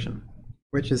other direction,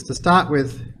 which is to start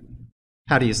with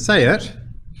how do you say it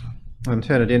and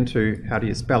turn it into how do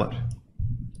you spell it.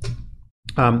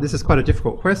 This is quite a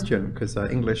difficult question because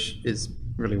English is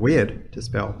really weird to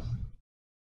spell.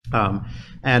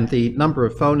 And the number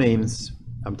of phonemes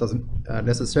doesn't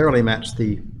necessarily match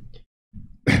the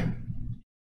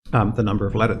number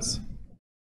of letters.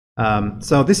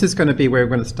 So this is going to be where we're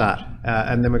going to start,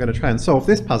 and then we're going to try and solve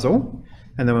this puzzle,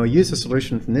 and then we'll use the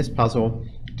solution from this puzzle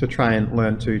to try and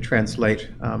learn to translate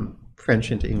French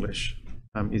into English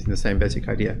using the same basic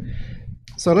idea.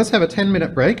 So let's have a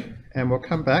 10-minute break, and we'll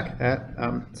come back at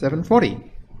 7:40.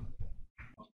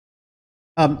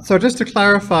 So just to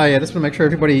clarify, I just want to make sure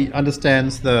everybody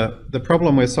understands the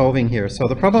problem we're solving here. So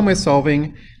the problem we're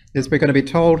solving is we're going to be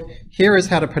told, here is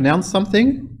how to pronounce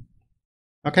something,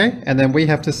 okay? And then we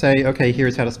have to say, okay,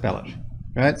 here's how to spell it,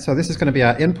 right? So this is going to be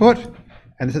our input,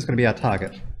 and this is going to be our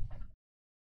target.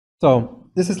 So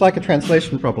this is like a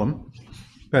translation problem,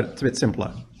 but it's a bit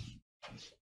simpler.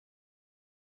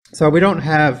 So we don't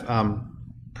have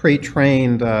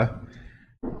pre-trained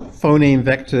phoneme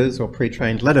vectors or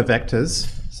pre-trained letter vectors.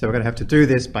 So we're going to have to do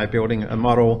this by building a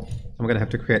model, and we're going to have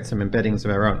to create some embeddings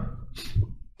of our own.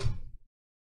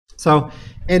 So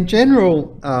in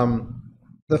general,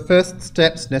 the first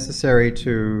steps necessary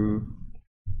to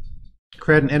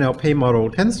create an NLP model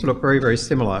tends to look very, very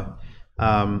similar.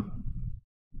 I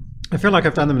feel like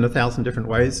I've done them in 1,000 different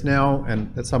ways now,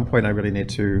 and at some point I really need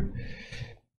to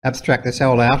abstract this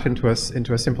all out into a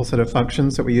simple set of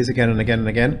functions that we use again and again and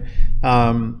again.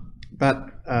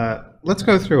 Let's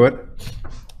go through it.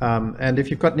 And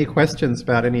if you've got any questions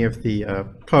about any of the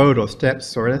code or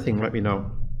steps or anything, let me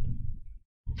know.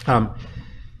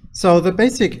 So the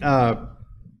basic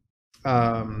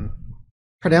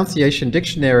pronunciation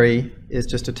dictionary is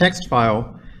just a text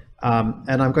file,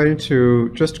 and I'm going to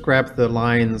just grab the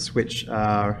lines which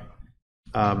are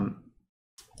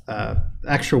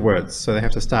actual words, so they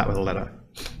have to start with a letter.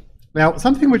 Now,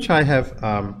 something which I have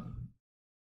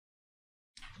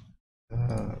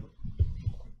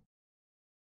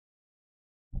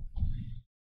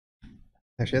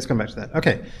actually, let's come back to that.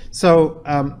 Okay, so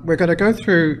we're going to go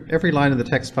through every line in the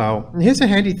text file. And here's a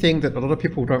handy thing that a lot of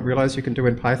people don't realize you can do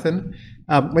in Python.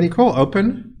 When you call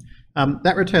open,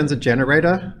 that returns a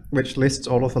generator which lists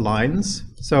all of the lines.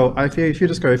 So if you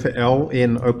just go for L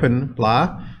in open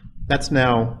blah, that's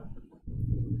now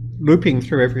looping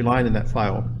through every line in that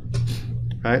file,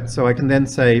 right? So I can then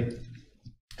say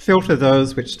filter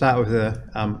those which start with a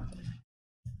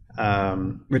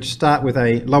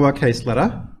lowercase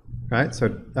letter, right?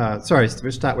 So sorry,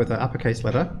 which start with an uppercase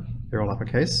letter. They're all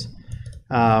uppercase,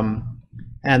 and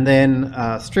then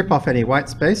strip off any white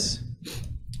space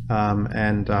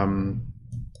and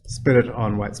split it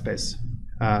on white space.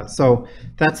 So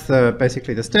that's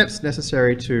basically the steps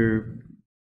necessary to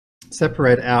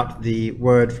separate out the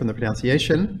word from the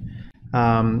pronunciation.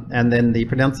 And then the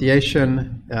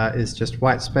pronunciation is just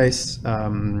white space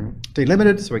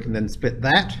delimited, so we can then split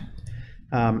that.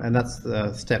 And that's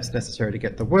the steps necessary to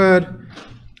get the word,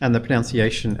 and the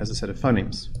pronunciation as a set of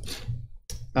phonemes.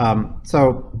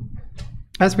 So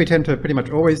as we tend to pretty much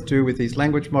always do with these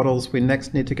language models, we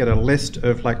next need to get a list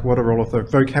of like what are all of the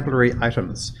vocabulary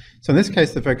items. So in this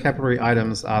case, the vocabulary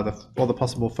items are all the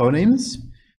possible phonemes.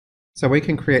 So we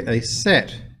can create a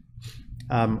set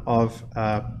of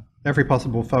every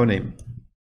possible phoneme.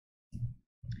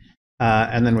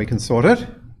 And then we can sort it.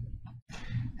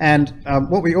 And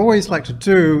what we always like to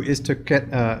do is to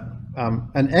get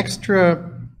an extra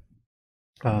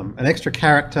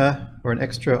character or an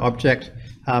extra object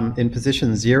in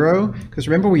position 0, because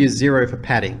remember we use 0 for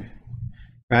padding,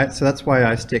 right? So that's why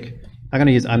I'm going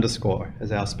to use underscore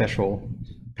as our special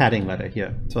padding letter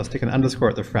here. So I'll stick an underscore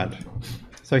at the front.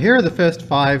 So here are the first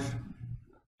 5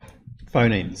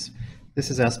 phonemes. This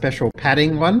is our special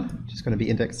padding one, which is going to be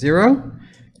index 0,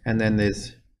 and then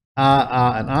there's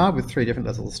R, and R with 3 different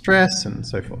levels of stress and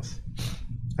so forth.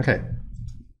 Okay.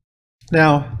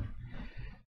 Now,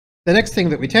 the next thing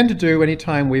that we tend to do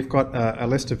anytime we've got a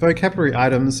list of vocabulary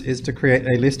items is to create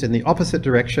a list in the opposite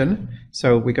direction.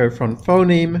 So we go from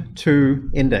phoneme to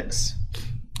index,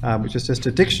 which is just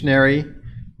a dictionary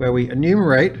where we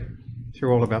enumerate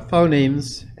through all of our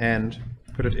phonemes and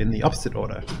put it in the opposite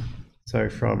order. So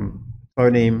from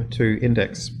phoneme to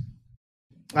index.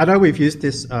 I know we've used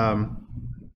this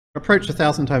approach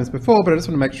 1,000 times before, but I just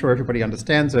want to make sure everybody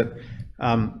understands it.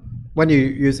 When you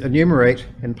use enumerate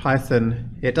in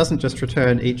Python, it doesn't just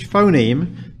return each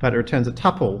phoneme, but it returns a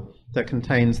tuple that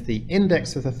contains the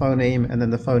index of the phoneme and then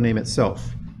the phoneme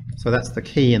itself. So that's the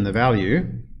key and the value.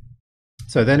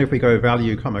 So then if we go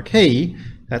value comma key,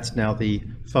 that's now the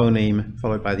phoneme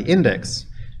followed by the index.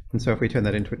 And so if we turn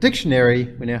that into a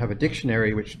dictionary, we now have a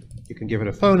dictionary which you can give it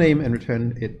a phoneme and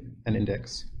return it an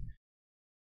index.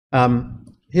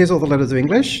 Here's all the letters of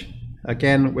English,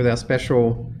 again with our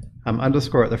special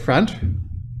underscore at the front.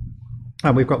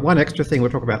 We've got one extra thing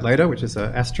we'll talk about later, which is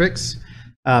an asterisk.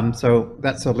 So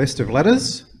that's a list of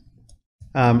letters.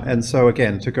 And so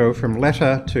again, to go from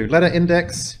letter to letter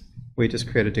index, we just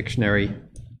create a dictionary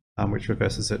which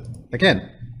reverses it again.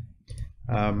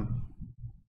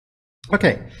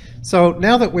 Okay, so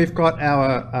now that we've got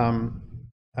our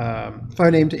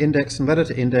phoneme to index and letter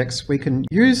to index, we can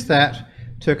use that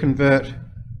to convert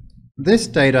this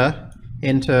data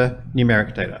into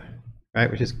numeric data, right?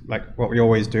 Which is like what we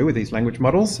always do with these language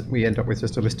models. We end up with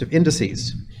just a list of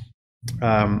indices.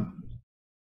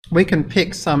 We can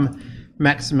pick some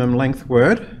maximum length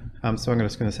word. So I'm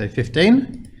just going to say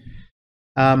 15.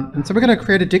 And so we're going to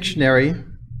create a dictionary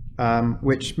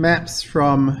which maps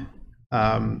from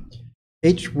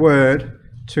each word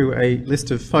to a list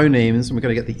of phonemes, and we're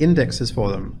going to get the indexes for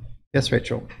them. Yes,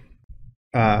 Rachel?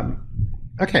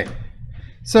 Okay.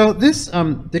 So this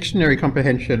dictionary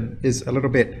comprehension is a little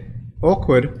bit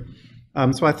awkward,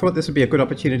 so I thought this would be a good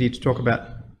opportunity to talk about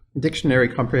dictionary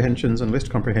comprehensions and list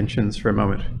comprehensions for a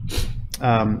moment.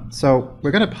 So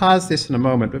we're going to parse this in a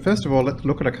moment, but first of all, let's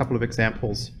look at a couple of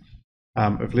examples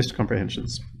of list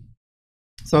comprehensions.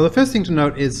 So the first thing to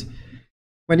note is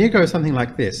when you go something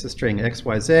like this, a string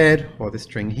XYZ or this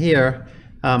string here,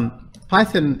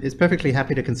 Python is perfectly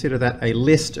happy to consider that a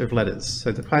list of letters.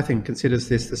 So the Python considers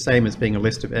this the same as being a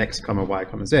list of X,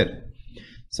 Y, Z.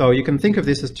 So you can think of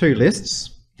this as 2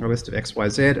 lists, a list of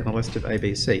XYZ and a list of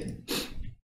ABC.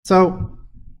 So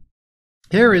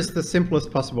here is the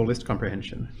simplest possible list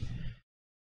comprehension.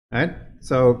 Right?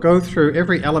 So go through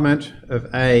every element of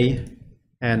A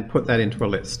and put that into a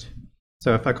list.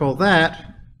 So if I call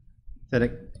that, then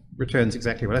it returns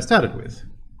exactly what I started with.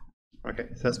 Okay,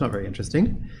 so that's not very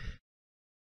interesting.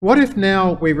 What if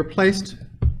now we replaced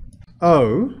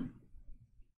O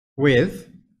with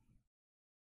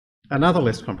another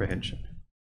list comprehension?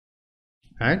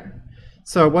 Right?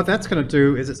 So what that's going to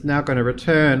do is it's now going to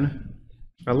return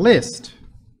a list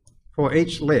for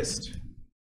each list.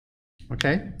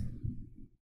 Okay?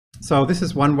 So this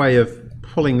is one way of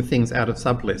pulling things out of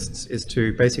sublists, is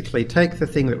to basically take the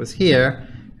thing that was here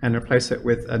and replace it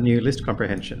with a new list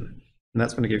comprehension. And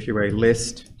that's going to give you a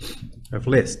list of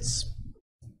lists.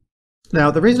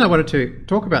 Now, the reason I wanted to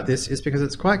talk about this is because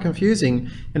it's quite confusing.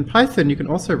 In Python, you can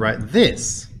also write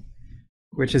this,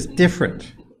 which is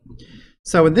different.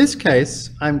 So in this case,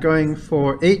 I'm going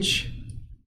for each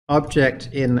object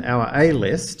in our A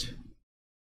list,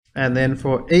 and then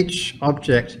for each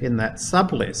object in that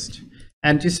sublist.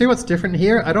 And do you see what's different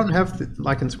here? I don't have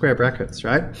like in square brackets,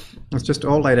 right? It's just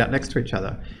all laid out next to each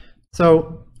other.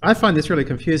 So I find this really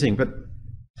confusing, but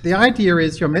the idea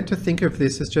is you're meant to think of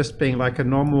this as just being like a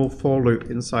normal for loop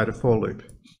inside a for loop,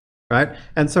 right?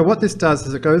 And so what this does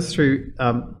is it goes through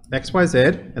x, y, z,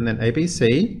 and then a, b,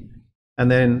 c, and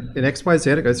then in x, y,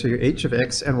 z, it goes through each of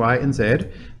x and y and z.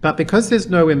 But because there's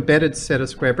no embedded set of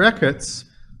square brackets,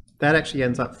 that actually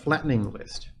ends up flattening the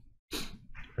list,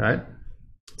 right?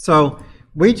 So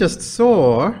we just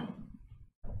saw,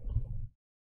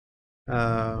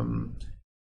 I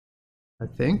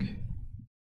think,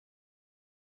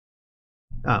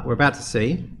 we're about to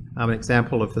see an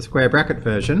example of the square bracket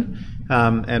version,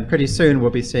 and pretty soon we'll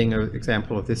be seeing an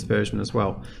example of this version as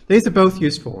well. These are both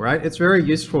useful, right? It's very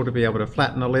useful to be able to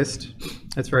flatten a list.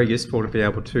 It's very useful to be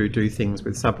able to do things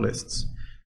with sublists.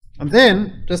 And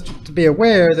then, just to be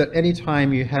aware that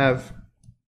anytime you have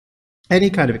any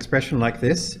kind of expression like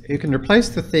this, you can replace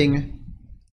the thing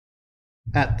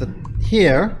at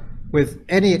here with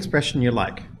any expression you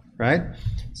like, right?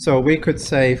 So we could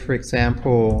say, for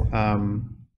example,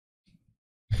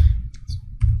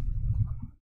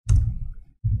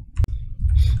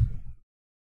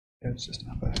 it's just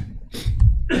upper.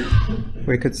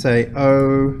 We could say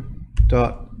O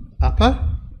dot upper,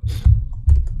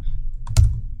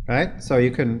 right? So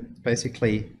you can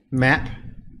basically map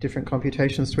different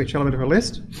computations to each element of a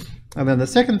list. And then the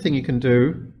second thing you can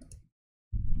do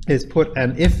is put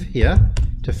an if here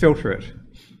to filter it.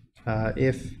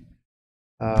 If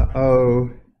O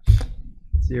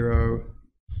 0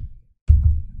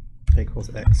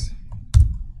 equals X.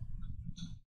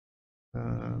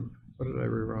 What did I do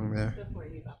wrong there?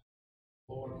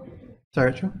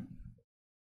 Sorry, Rachel?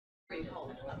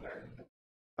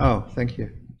 Oh, thank you.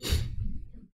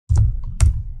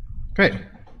 Great.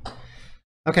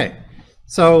 Okay,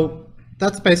 so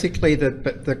that's basically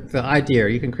the idea.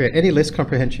 You can create any list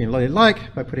comprehension you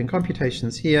like by putting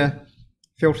computations here,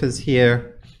 filters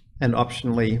here, and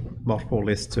optionally multiple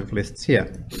lists of lists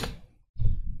here.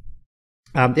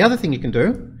 The other thing you can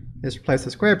do is replace the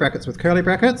square brackets with curly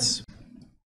brackets,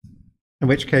 in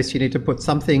which case you need to put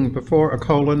something before a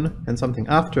colon and something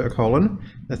after a colon.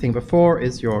 The thing before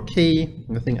is your key,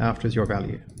 and the thing after is your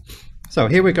value. So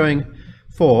here we're going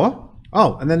for,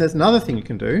 oh, and then there's another thing you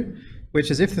can do, which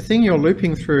is if the thing you're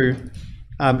looping through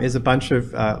is a bunch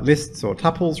of lists or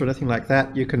tuples or anything like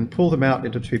that, you can pull them out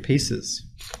into two pieces,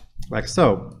 like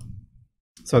so.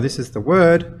 So this is the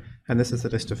word, and this is the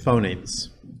list of phonemes.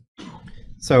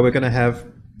 So we're going to have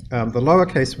the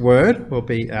lowercase word will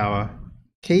be our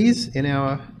keys in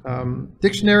our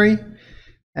dictionary,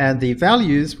 and the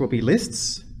values will be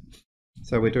lists.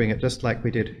 So we're doing it just like we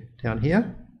did down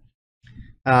here.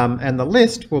 And the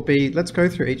list will be, let's go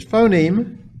through each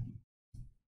phoneme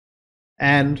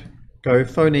and go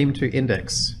phoneme to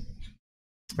index.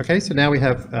 Okay, so now we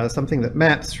have something that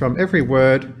maps from every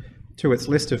word to its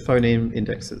list of phoneme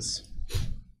indexes.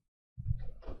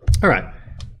 All right,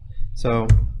 so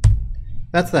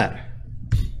that's that.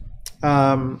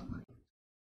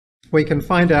 We can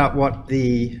find out what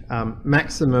the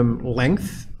maximum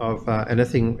length of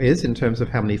anything is in terms of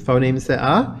how many phonemes there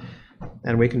are.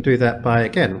 And we can do that by,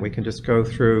 again, we can just go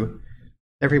through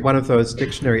every one of those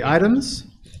dictionary items,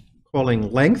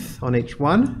 calling length on each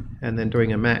one, and then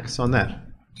doing a max on that.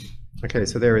 Okay,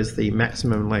 so there is the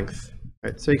maximum length.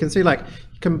 Right, so you can see, like,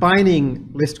 combining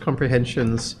list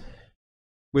comprehensions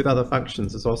with other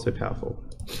functions is also powerful.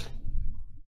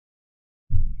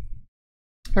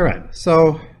 All right,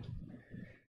 so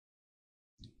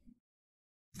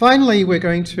finally, we're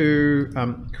going to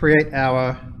create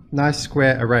our nice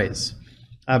square arrays.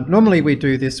 Normally we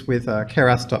do this with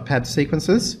keras.pad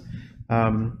sequences.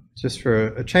 Just for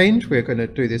a change, we're going to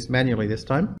do this manually this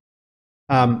time.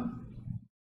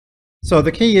 So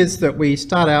the key is that we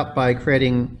start out by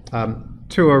creating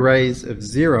two arrays of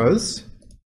zeros,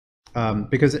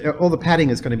 because all the padding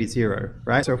is going to be 0,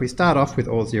 right? So if we start off with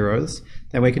all zeros,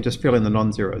 then we can just fill in the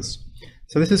non-zeros.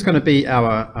 So this is going to be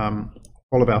our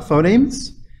all of our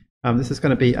phonemes. This is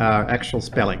going to be our actual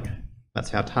spelling.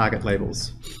 That's our target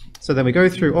labels. So then we go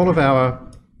through all of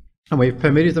our, and we've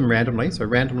permitted them randomly, so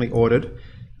randomly ordered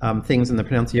things in the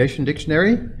pronunciation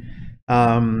dictionary.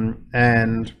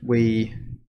 And we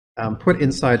put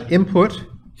inside input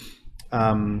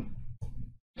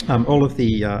all of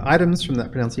the items from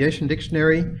that pronunciation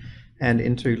dictionary, and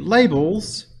into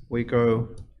labels, we go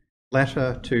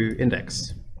letter to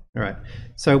index. All right,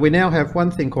 so we now have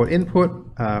one thing called input,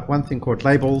 one thing called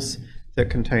labels that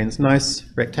contains nice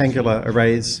rectangular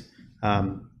arrays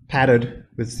padded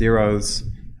with zeros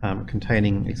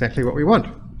containing exactly what we want.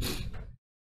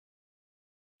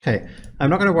 Okay, I'm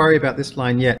not going to worry about this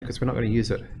line yet because we're not going to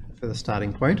use it for the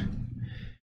starting point.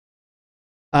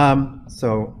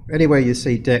 So anywhere you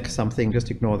see dec something, just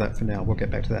ignore that for now. We'll get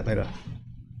back to that later.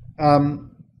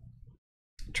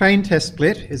 train test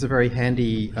split is a very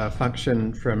handy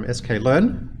function from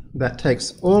sklearn that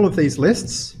takes all of these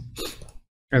lists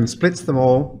and splits them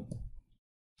all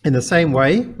in the same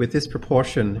way with this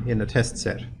proportion in the test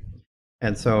set.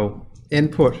 And so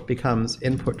input becomes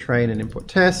input train and input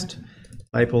test,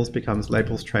 labels becomes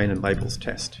labels train and labels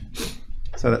test.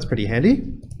 So that's pretty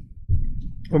handy.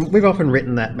 We've often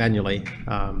written that manually,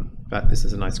 but this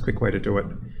is a nice quick way to do it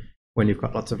when you've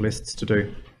got lots of lists to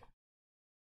do.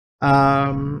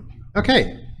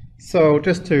 Okay, so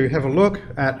just to have a look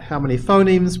at how many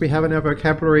phonemes we have in our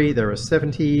vocabulary, there are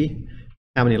 70.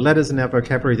 How many letters in our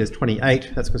vocabulary? There's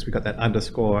 28. That's because we got that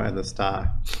underscore and the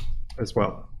star as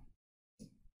well.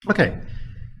 Okay,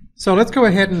 so let's go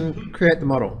ahead and create the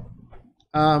model.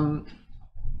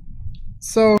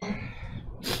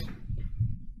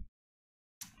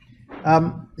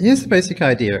 Here's the basic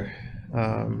idea.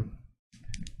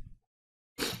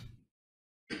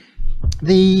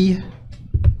 The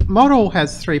model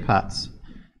has three parts.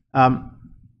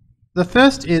 The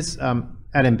first is an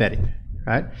embedding,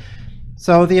 right?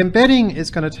 So the embedding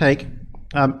is going to take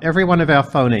every one of our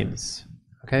phonemes.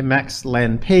 Okay, max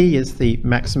len p is the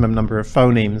maximum number of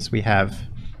phonemes we have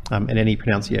in any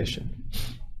pronunciation.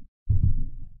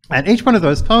 And each one of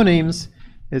those phonemes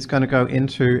is going to go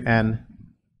into an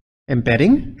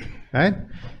embedding, right?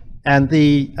 And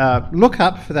the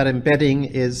lookup for that embedding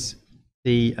is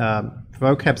the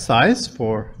vocab size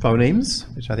for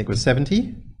phonemes, which I think was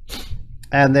 70.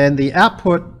 And then the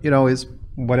output, is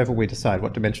whatever we decide,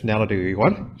 what dimensionality we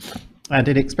want. And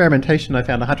in experimentation, I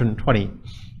found 120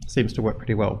 seems to work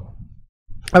pretty well.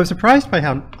 I was surprised by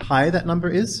how high that number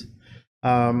is,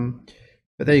 but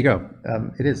there you go,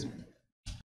 it is.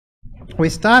 We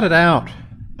started out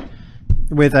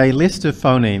with a list of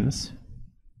phonemes,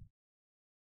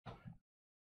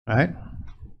 right?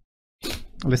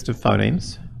 A list of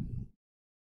phonemes.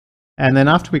 And then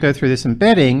after we go through this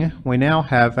embedding, we now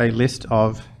have a list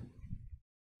of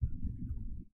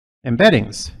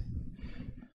embeddings.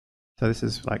 So this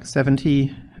is like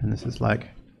 70, and this is like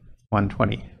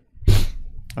 120.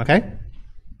 Okay?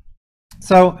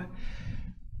 So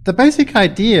the basic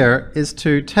idea is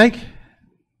to take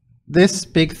this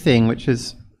big thing, which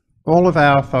is all of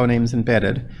our phonemes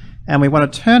embedded, and we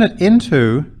want to turn it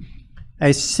into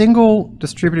a single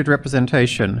distributed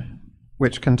representation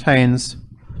which contains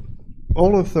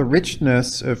all of the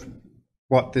richness of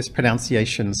what this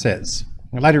pronunciation says.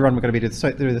 And later on we're going to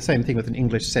be doing the same thing with an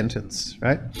English sentence,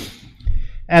 right?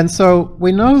 And so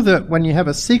we know that when you have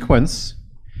a sequence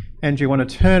and you want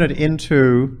to turn it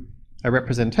into a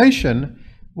representation,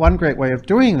 one great way of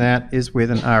doing that is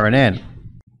with an RNN.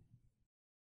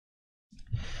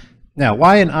 Now,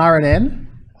 why an RNN?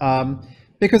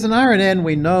 Because an RNN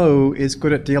we know is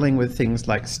good at dealing with things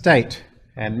like state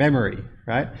and memory,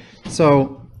 right?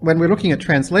 So when we're looking at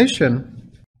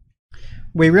translation,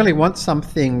 we really want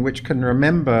something which can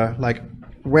remember, like,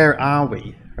 where are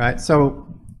we, right? So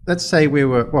let's say we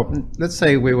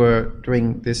were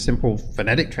doing this simple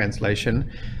phonetic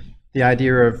translation. The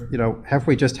idea of, have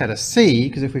we just had a C?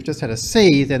 Because if we've just had a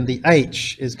C, then the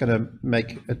H is going to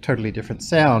make a totally different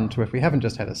sound to if we haven't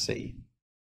just had a C,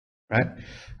 right?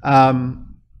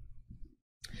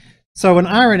 So an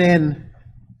RNN,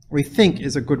 we think,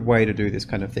 is a good way to do this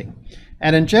kind of thing.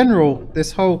 And in general,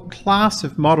 this whole class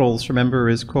of models, remember,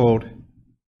 is called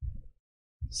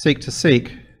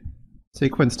seek-to-seek,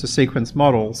 sequence-to-sequence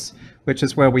models, which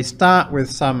is where we start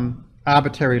with some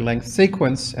arbitrary length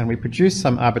sequence and we produce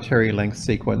some arbitrary length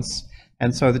sequence.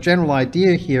 And so the general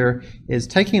idea here is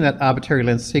taking that arbitrary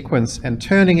length sequence and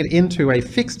turning it into a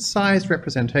fixed size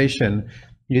representation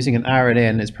using an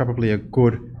RNN is probably a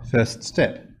good first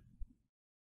step.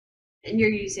 And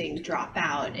you're using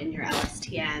dropout in your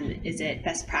LSTM. Is it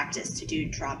best practice to do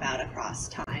dropout across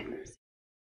time?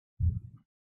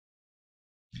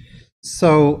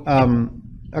 So,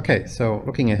 okay, so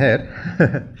looking ahead,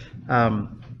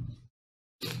 I'm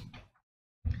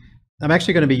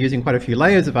actually going to be using quite a few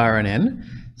layers of RNN.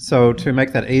 So to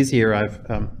make that easier, I've,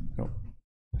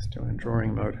 let's do it in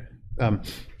drawing mode.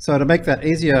 So to make that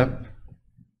easier,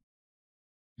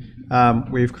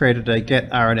 we've created a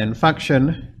getRNN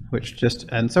function, which just,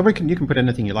 and so you can put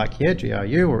anything you like here,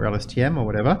 GRU or LSTM or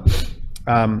whatever.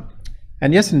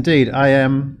 And yes, indeed, I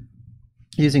am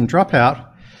using dropout.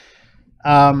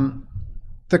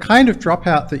 The kind of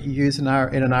dropout that you use in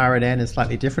an RNN is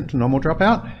slightly different to normal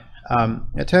dropout.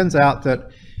 It turns out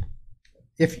that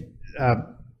if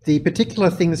the particular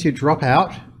things you drop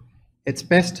out, it's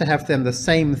best to have them the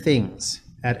same things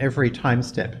at every time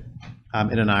step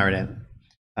in an RNN.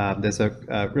 There's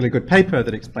a really good paper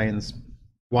that explains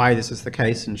why this is the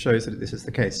case and shows that this is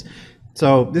the case.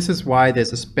 So this is why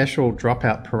there's a special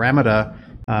dropout parameter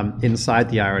inside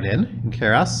the RNN in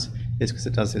Keras, is because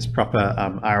it does this proper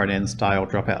RNN style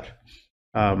dropout.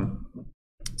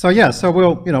 So yeah, so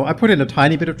we'll, I put in a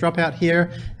tiny bit of dropout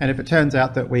here, and if it turns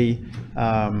out that we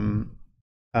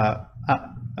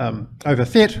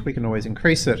overfit, we can always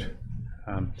increase it.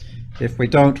 If we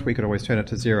don't, we could always turn it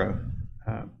to 0.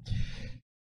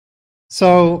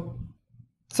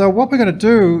 So what we're going to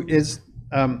do is,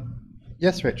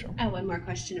 yes, Rachel? Oh, one more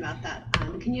question about that.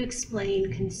 Can you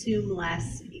explain consume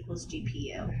less equals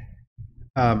GPU?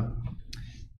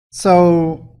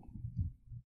 So,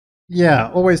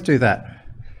 yeah, always do that,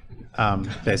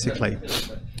 basically.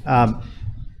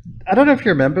 I don't know if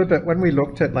you remember, but when we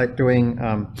looked at like doing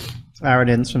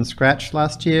RNNs from scratch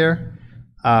last year,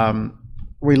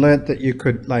 we learned that you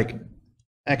could like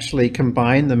actually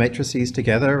combine the matrices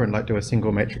together and like do a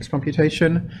single matrix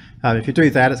computation. If you do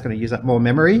that, it's going to use up more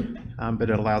memory, but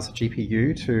it allows the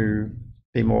GPU to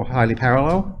be more highly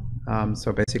parallel.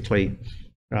 So basically,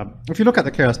 if you look at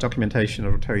the Keras documentation,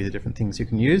 it'll tell you the different things you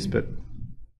can use, but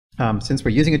since we're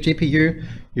using a GPU,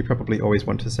 you probably always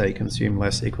want to say consume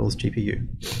less equals GPU.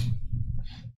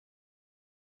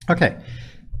 Okay,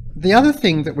 the other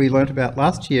thing that we learned about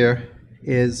last year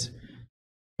is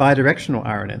bidirectional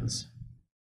RNNs.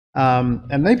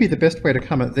 And maybe the best way to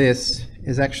come at this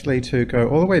is actually to go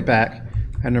all the way back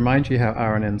and remind you how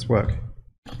RNNs work.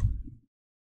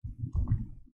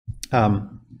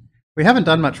 We haven't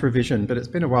done much revision, but it's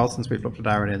been a while since we've looked at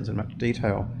RNNs in much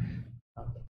detail.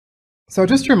 So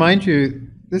just to remind you,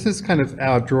 this is kind of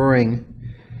our drawing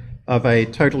of a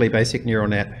totally basic neural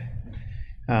net.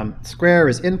 Square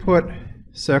is input,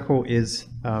 circle is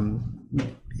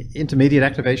intermediate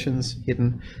activations,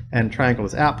 hidden, and triangle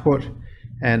is output,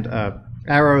 and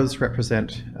arrows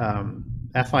represent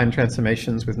affine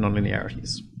transformations with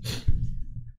nonlinearities.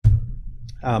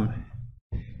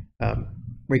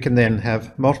 We can then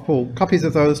have multiple copies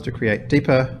of those to create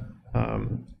deeper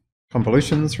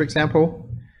convolutions, for example.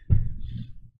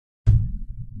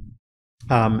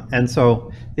 And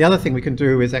so the other thing we can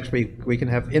do is actually we can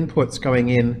have inputs going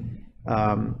in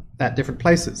at different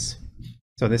places.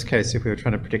 So in this case, if we were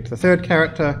trying to predict the third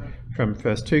character from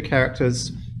first 2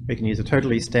 characters, we can use a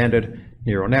totally standard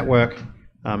neural network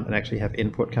and actually have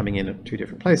input coming in at 2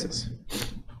 different places.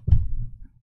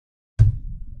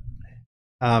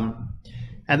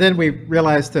 And then we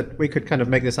realized that we could kind of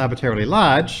make this arbitrarily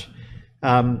large,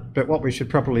 but what we should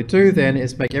probably do then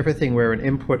is make everything where an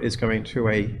input is going to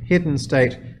a hidden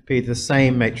state be the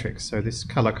same matrix. So this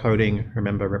color coding,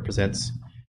 remember, represents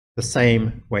the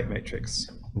same weight matrix.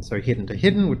 And so hidden to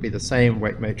hidden would be the same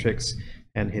weight matrix,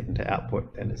 and hidden to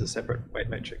output then is a separate weight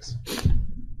matrix.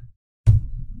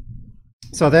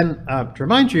 So then, to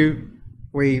remind you,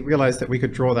 we realized that we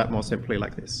could draw that more simply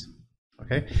like this.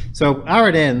 Okay, so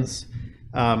RNNs,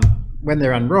 when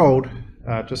they're unrolled,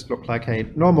 just look like a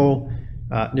normal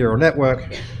neural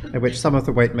network in which some of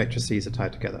the weight matrices are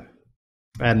tied together.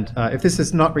 And if this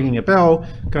is not ringing a bell,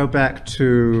 go back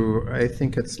to, I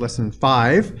think it's lesson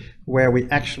 5, where we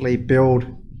actually build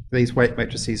these weight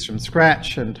matrices from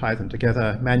scratch and tie them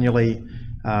together manually.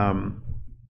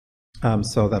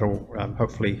 So that'll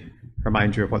hopefully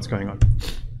remind you of what's going on.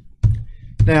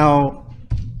 Now,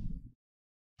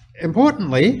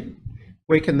 importantly,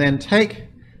 we can then take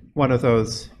one of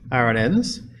those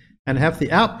RNNs and have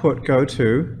the output go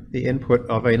to the input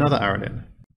of another RNN.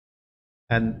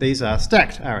 And these are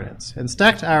stacked RNNs. And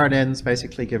stacked RNNs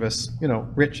basically give us,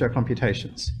 richer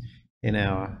computations in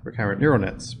our recurrent neural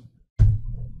nets.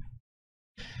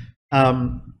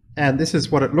 And this is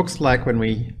what it looks like when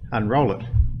we unroll it.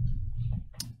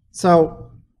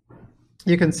 So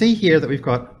you can see here that we've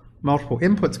got multiple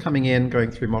inputs coming in,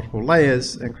 going through multiple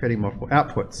layers and creating multiple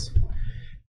outputs.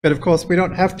 But of course, we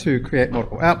don't have to create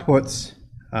multiple outputs.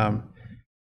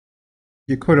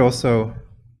 You could also,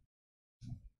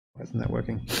 why isn't that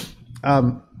working?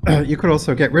 You could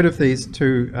also get rid of these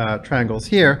 2 triangles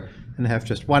here and have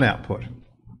just one output.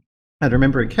 And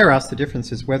remember, in Keras, the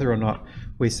difference is whether or not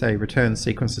we say return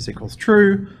sequences equals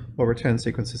true or return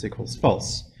sequences equals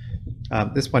false.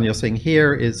 This one you're seeing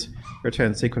here is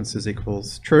return sequences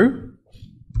equals true.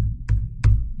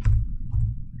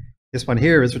 This one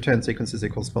here is return sequences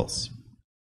equals false.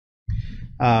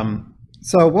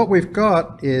 So what we've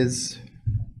got is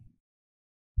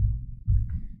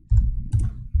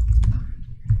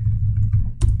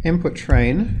input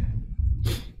train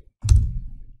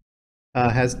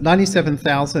has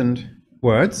 97,000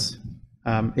 words.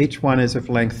 Each one is of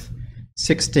length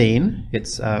 16.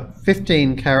 It's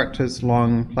 15 characters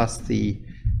long plus the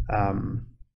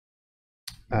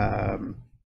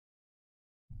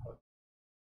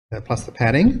plus the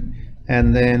padding,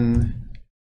 and then,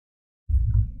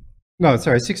 no,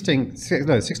 sorry, 16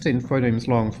 phonemes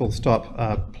long, full stop,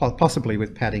 possibly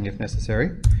with padding if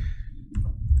necessary.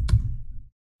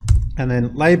 And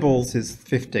then labels is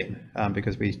 15,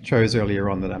 because we chose earlier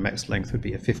on that our max length would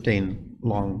be a 15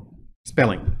 long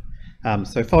spelling.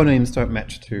 So phonemes don't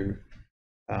match to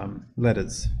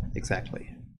letters exactly.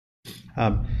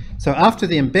 So after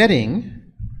the embedding,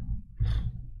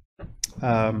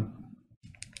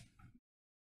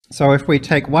 so if we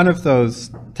take one of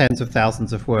those tens of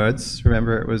thousands of words,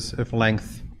 remember it was of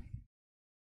length,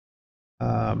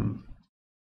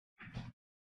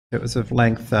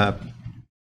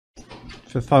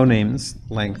 for phonemes,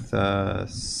 length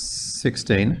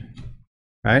 16,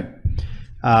 right?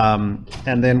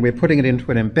 And then we're putting it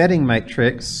into an embedding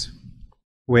matrix,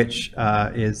 which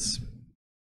is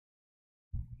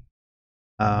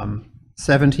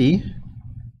 70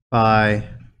 by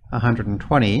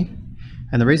 120.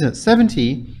 And the reason it's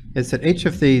 70 is that each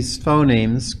of these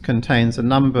phonemes contains a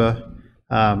number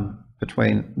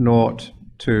between 0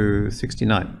 to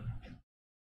 69,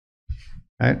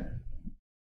 right?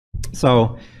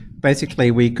 So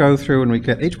basically we go through and we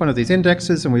get each one of these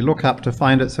indexes and we look up to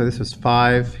find it. So this is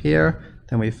 5 here,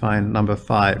 then we find number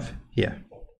 5 here,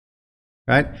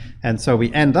 right? And so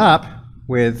we end up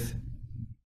with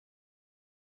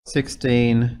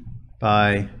 16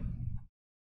 by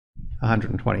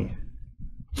 120.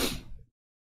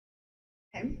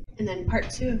 Okay. And then part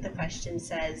 2 of the question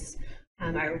says,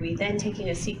 are we then taking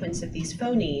a sequence of these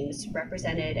phonemes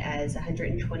represented as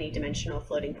 120 dimensional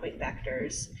floating point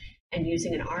vectors and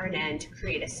using an RNN to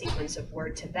create a sequence of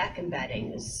word-to-vec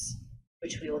embeddings,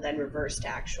 which we will then reverse to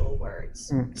actual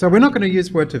words? So we're not going to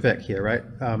use word-to-vec here, right?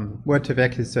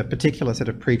 Word-to-vec is a particular set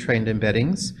of pre-trained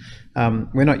embeddings.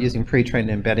 We're not using pre-trained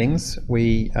embeddings.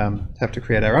 We have to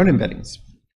create our own embeddings.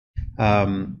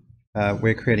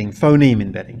 We're creating phoneme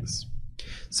embeddings.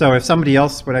 So if somebody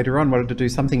else later on wanted to do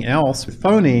something else with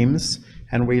phonemes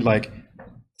and we like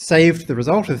saved the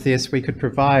result of this, we could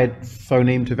provide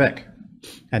phoneme to vec,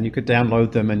 and you could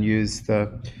download them and use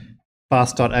the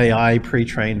fast.ai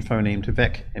pre-trained phoneme to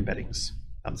vec embeddings.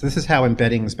 So this is how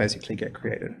embeddings basically get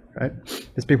created, right?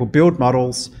 Is people build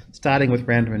models starting with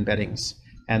random embeddings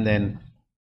and then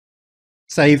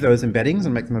save those embeddings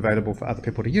and make them available for other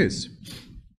people to use.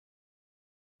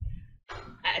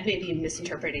 I may be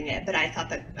misinterpreting it, but I thought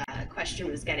the question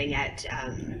was getting at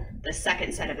the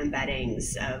second set of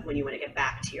embeddings when you want to get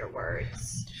back to your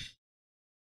words.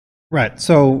 Right,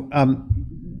 so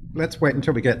let's wait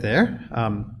until we get there,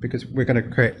 because we're going to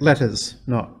create letters,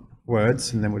 not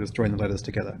words, and then we'll just join the letters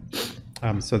together.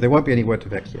 So there won't be any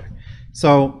word-to-vec here.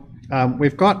 So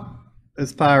we've got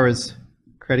as far as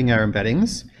creating our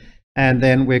embeddings, and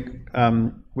then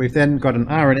we've then got an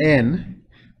RNN,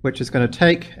 which is going to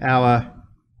take our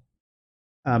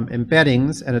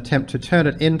embeddings and attempt to turn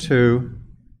it into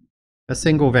a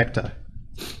single vector.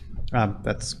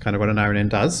 That's kind of what an RNN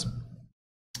does.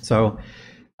 So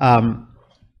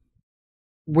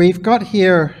we've got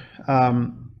here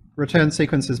return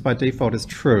sequences by default is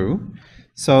true.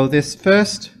 So this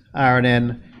first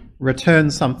RNN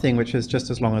returns something which is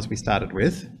just as long as we started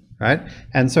with, right?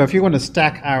 And so if you want to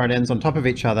stack RNNs on top of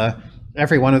each other,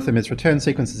 every one of them is return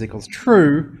sequences equals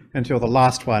true until the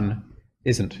last one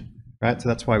isn't, right? So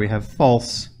that's why we have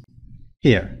false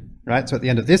here, right? So at the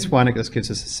end of this one, it just gives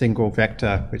us a single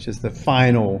vector, which is the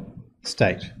final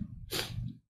state.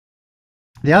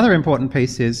 The other important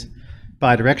piece is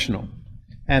bidirectional.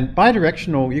 And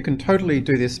bidirectional, you can totally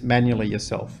do this manually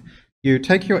yourself. You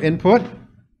take your input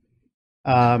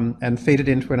and feed it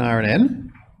into an RNN,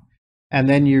 and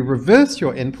then you reverse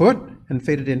your input and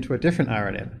feed it into a different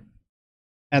RNN,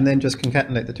 and then just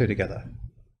concatenate the two together.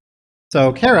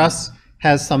 So Keras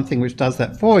has something which does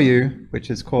that for you,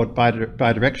 which is called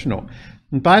bidirectional.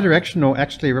 And bidirectional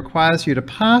actually requires you to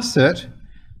pass it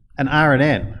an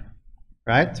RNN,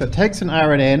 right? So it takes an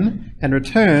RNN and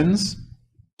returns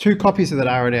two copies of that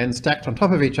RNN stacked on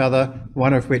top of each other,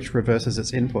 one of which reverses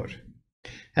its input.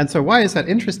 And so why is that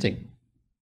interesting?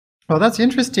 Well, that's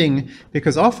interesting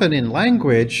because often in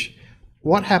language,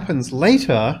 what happens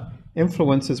later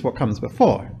influences what comes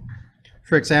before.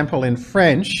 For example, in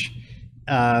French,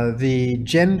 the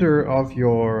gender of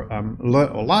your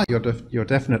your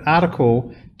definite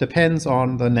article depends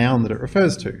on the noun that it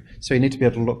refers to. So you need to be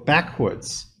able to look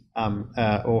backwards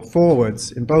or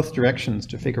forwards in both directions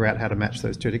to figure out how to match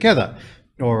those two together.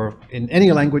 Or in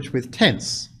any language with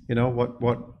tense, you know,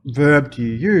 what verb do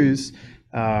you use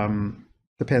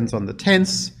depends on the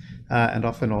tense and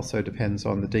often also depends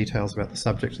on the details about the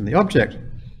subject and the object.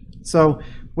 So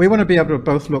we want to be able to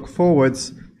both look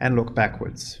forwards and look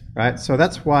backwards, right? So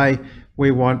that's why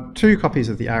we want 2 copies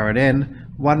of the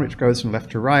RNN, one which goes from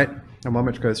left to right and one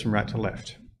which goes from right to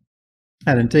left.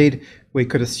 And indeed, we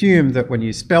could assume that when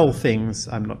you spell things,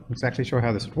 I'm not exactly sure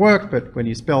how this would work, but when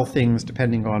you spell things,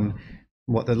 depending on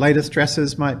what the later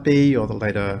stresses might be or the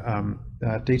later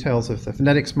details of the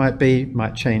phonetics might be,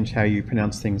 might change how you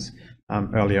pronounce things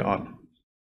earlier on.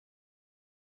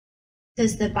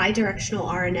 Does the bidirectional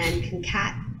RNN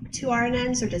concat 2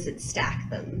 RNNs, or does it stack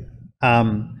them?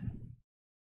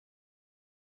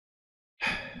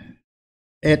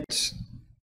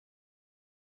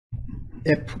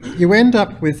 You end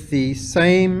up with the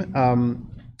same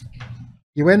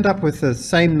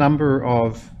number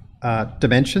of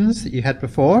dimensions that you had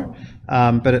before,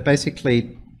 but it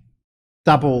basically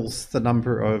doubles the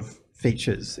number of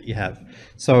features that you have.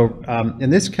 So in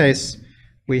this case,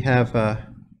 we have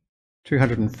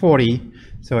 240,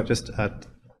 so it just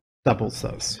doubles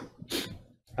those.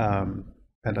 And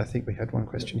I think we had one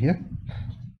question here.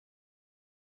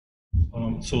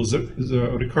 So the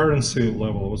recurrency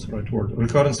level, what's the right word?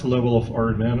 Recurrency level of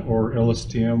RNN or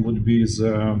LSTM would be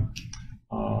the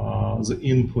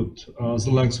input,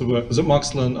 the length of the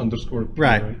max_len underscore p,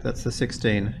 right? That's the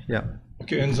 16. Yeah.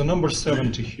 Okay, and the number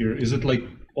 70 here, is it like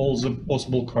all the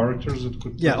possible characters that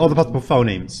could? Yeah, all the possible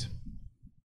phonemes.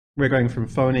 We're going from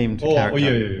phoneme to character. Oh,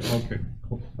 yeah. Okay,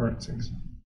 cool. All right, thanks.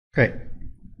 Great.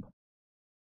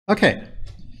 Okay,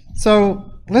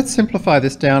 so let's simplify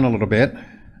this down a little bit.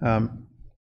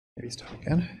 Maybe start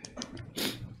again.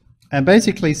 And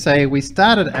basically say we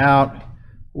started out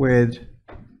with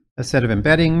a set of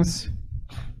embeddings,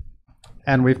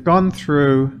 and we've gone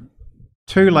through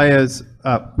 2 layers.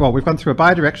 Well, we've gone through a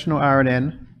bidirectional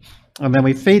RNN, and then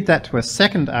we feed that to a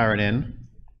second RNN,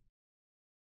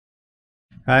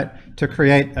 right, to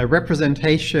create a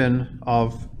representation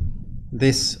of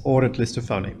this ordered list of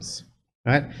phonemes,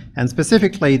 right? And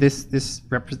specifically, this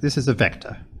is a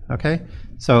vector. Okay,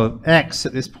 so X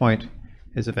at this point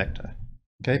is a vector,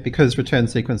 okay, because return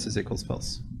sequence is equals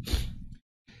false.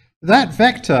 That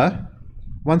vector,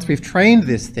 once we've trained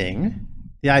this thing,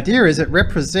 the idea is it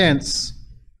represents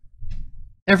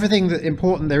everything that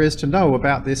important there is to know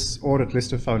about this ordered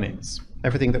list of phonemes,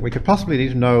 everything that we could possibly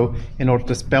need to know in order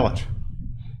to spell it,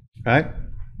 right?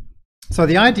 So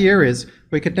the idea is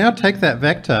we could now take that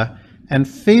vector and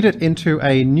feed it into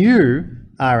a new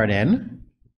RNN,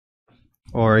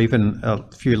 or even a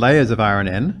few layers of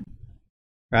RNN,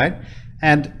 right?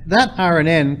 And that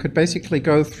RNN could basically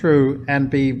go through and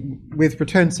be with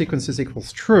return sequences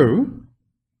equals true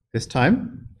this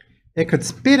time. It could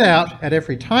spit out at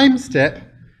every time step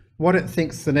what it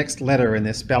thinks the next letter in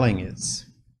their spelling is,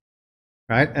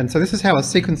 right? And so this is how a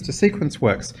sequence to sequence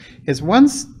works, is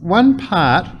one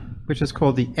part, which is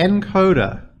called the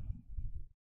encoder,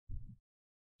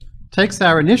 takes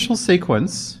our initial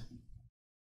sequence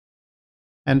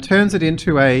and turns it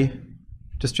into a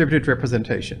distributed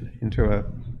representation, into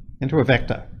a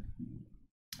vector,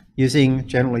 using,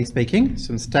 generally speaking,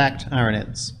 some stacked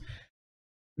RNNs.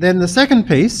 Then the second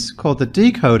piece, called the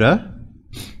decoder,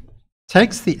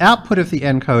 takes the output of the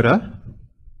encoder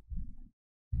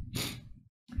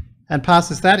and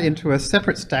passes that into a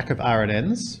separate stack of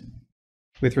RNNs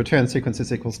with return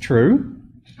sequences equals true.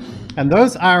 And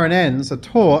those RNNs are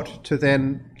taught to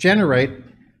then generate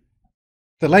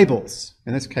the labels,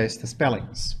 in this case the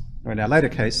spellings, or in our later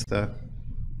case the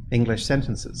English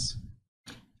sentences.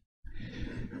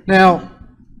 Now,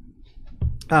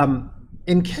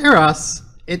 in Keras,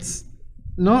 it's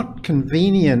not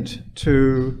convenient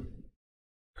to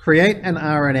create an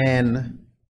RNN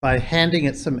by handing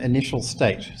it some initial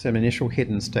state, some initial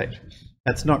hidden state.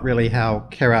 That's not really how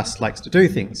Keras likes to do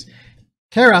things.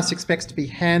 Keras expects to be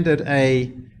handed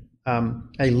a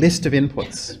list of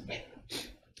inputs.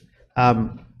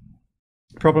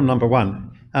 Problem number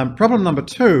 1. Problem number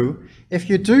 2, if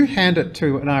you do hand it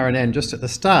to an RNN just at the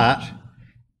start,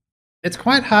 it's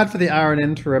quite hard for the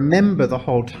RNN to remember the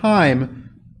whole time,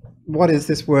 what is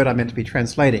this word I'm meant to be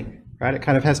translating, right? It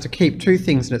kind of has to keep 2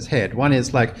 things in its head. One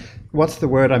is like, what's the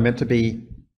word I'm meant to be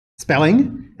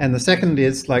spelling? And the second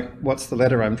is like, what's the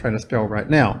letter I'm trying to spell right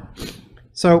now?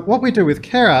 So what we do with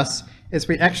Keras is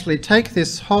we actually take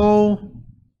this whole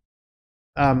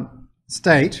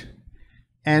state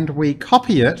and we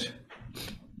copy it.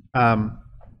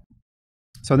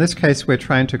 So in this case, we're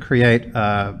trying to create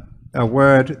a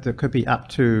word that could be up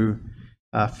to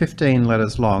 15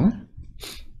 letters long.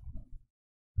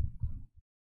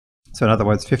 So in other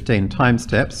words, 15 time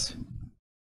steps.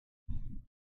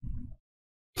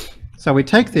 So we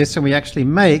take this and we actually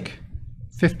make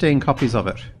 15 copies of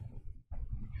it.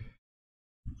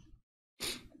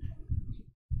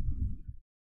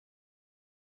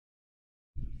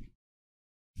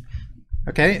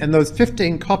 Okay, and those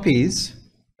 15 copies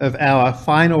of our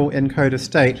final encoder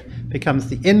state becomes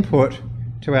the input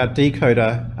to our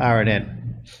decoder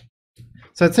RNN.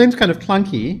 So it seems kind of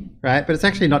clunky, right? But it's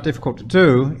actually not difficult to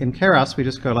do. In Keras, we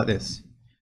just go like this.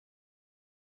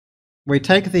 We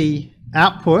take the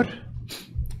output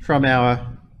from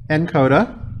our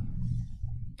encoder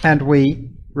and we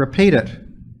repeat it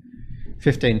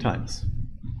 15 times.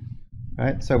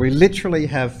 Right? So we literally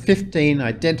have 15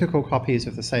 identical copies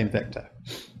of the same vector.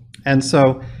 And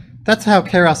so that's how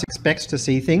Keras expects to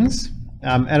see things.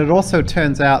 And it also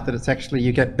turns out that it's actually,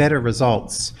 you get better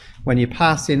results when you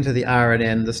pass into the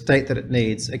RNN the state that it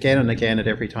needs again and again at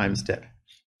every time step.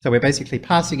 So we're basically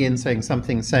passing in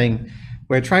saying,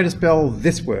 we're trying to spell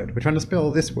this word, we're trying to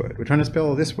spell this word, we're trying to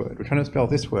spell this word, we're trying to spell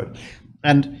this word.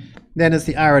 And then as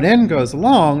the RNN goes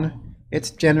along,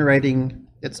 it's generating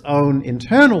its own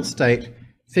internal state,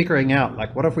 figuring out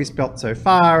like, what have we spelt so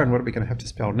far and what are we going to have to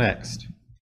spell next?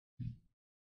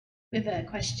 We have a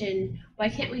question. Why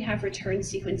can't we have return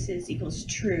sequences equals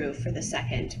true for the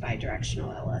second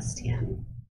bidirectional LSTM?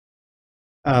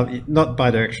 Not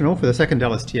bidirectional, for the second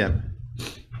LSTM.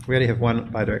 We already have one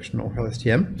bidirectional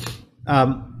LSTM.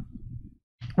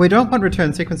 We don't want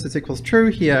return sequences equals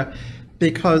true here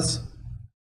because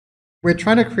we're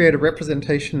trying to create a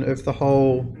representation of the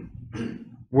whole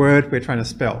word we're trying to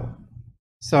spell.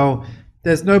 So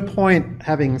there's no point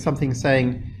having something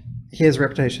saying, here's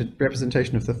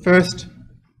representation of the first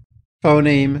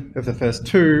phoneme, of the first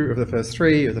two, of the first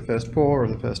three, of the first four,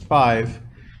 of the first five,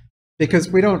 because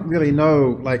we don't really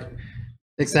know like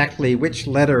exactly which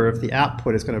letter of the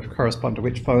output is going to correspond to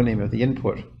which phoneme of the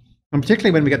input. And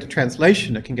particularly when we get to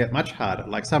translation, it can get much harder.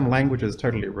 Like some languages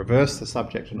totally reverse the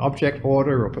subject and object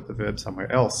order or put the verb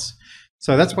somewhere else.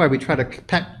 So that's why we try to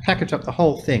package up the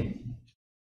whole thing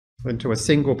into a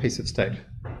single piece of state,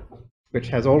 which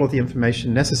has all of the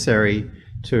information necessary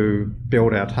to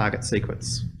build our target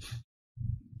sequence.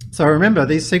 So remember,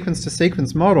 these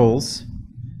sequence-to-sequence models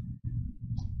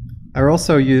are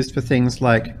also used for things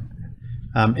like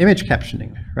image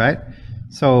captioning, right?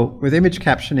 So with image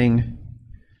captioning,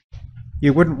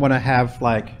 you wouldn't want to have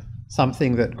like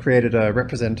something that created a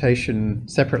representation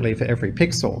separately for every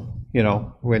pixel. You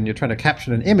know, when you're trying to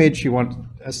caption an image, you want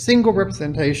a single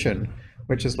representation,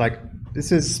 which is like,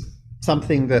 this is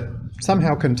something that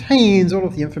somehow contains all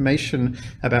of the information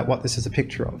about what this is a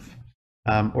picture of.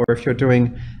 Or if you're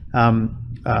doing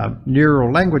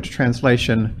neural language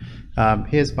translation,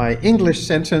 here's my English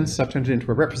sentence, I've turned it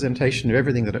into a representation of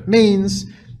everything that it means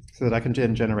so that I can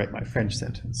then generate my French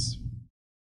sentence.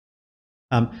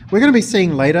 We're going to be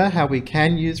seeing later how we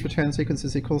can use return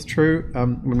sequences equals true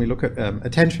when we look at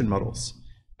attention models.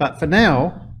 But for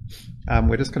now,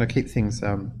 we're just going to keep things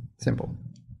simple.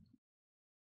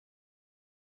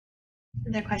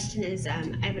 The question is, I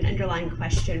have an underlying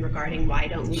question regarding why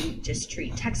don't we just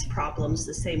treat text problems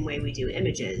the same way we do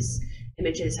images?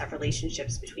 Images have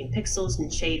relationships between pixels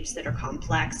and shapes that are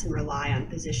complex and rely on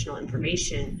positional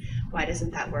information. Why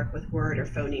doesn't that work with word or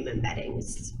phoneme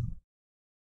embeddings?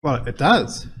 Well, it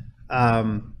does.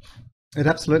 It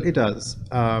absolutely does.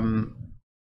 And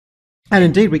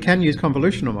indeed, we can use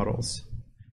convolutional models.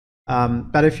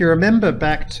 But if you remember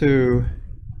back to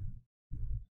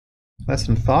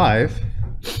lesson 5,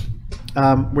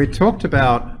 we talked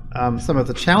about some of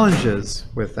the challenges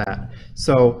with that.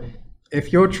 So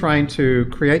if you're trying to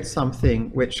create something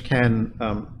which can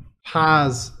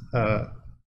parse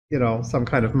you know, some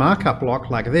kind of markup block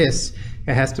like this,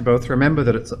 it has to both remember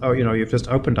that it's, oh, you know, you've just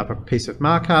opened up a piece of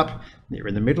markup, and you're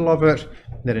in the middle of it.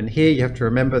 And then in here, you have to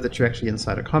remember that you're actually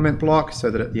inside a comment block so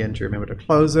that at the end you remember to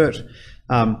close it.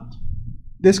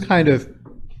 This kind of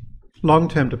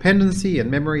long-term dependency and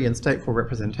memory and stateful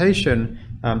representation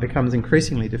becomes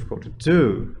increasingly difficult to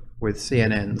do with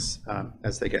CNNs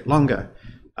as they get longer.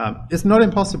 It's not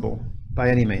impossible by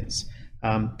any means,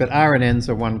 but RNNs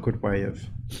are one good way of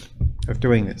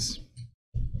doing this.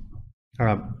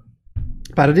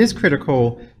 But it is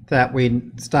critical that we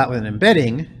start with an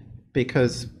embedding,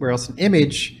 because whereas an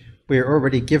image, we're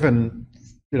already given,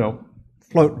 you know,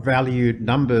 float valued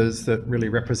numbers that really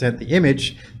represent the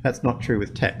image. That's not true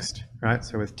with text, right?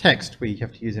 So with text, we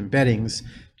have to use embeddings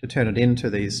to turn it into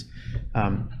these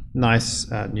nice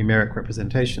numeric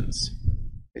representations.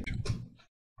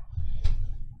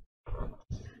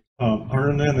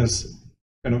 RNN is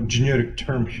kind of generic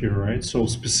term here, right? So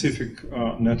specific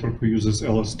network who uses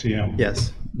LSTM.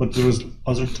 Yes. But there is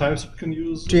other types we can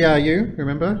use. GRU,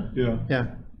 remember? Yeah. Yeah.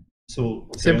 So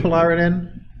okay. Simple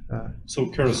RNN. So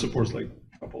Keras supports like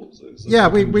couples. Yeah,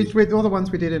 we all the ones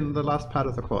we did in the last part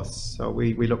of the course. So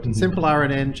we looked at simple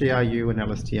RNN, GRU, and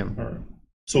LSTM. All right.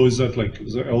 So is that like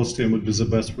the LSTM would be the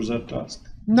best for that task?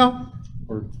 No,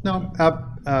 Or no, not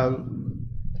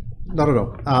at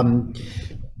all.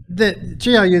 The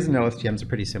GRUs and LSTMs are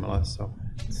pretty similar, so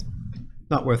it's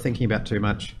not worth thinking about too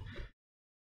much.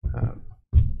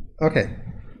 Okay.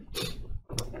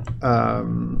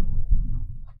 All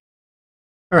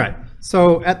right,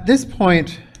 so at this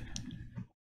point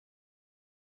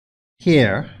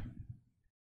here,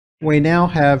 we now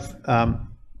have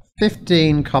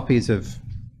 15 copies of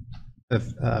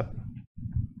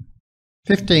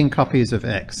 15 copies of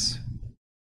X,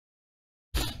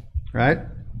 right?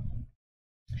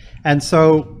 And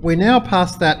so we now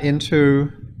pass that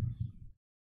into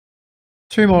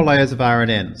 2 more layers of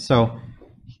RNN. So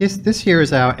this here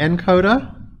is our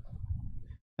encoder,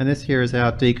 and this here is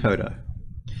our decoder.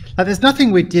 Now, there's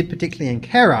nothing we did particularly in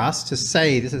Keras to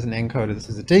say this is an encoder, this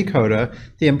is a decoder.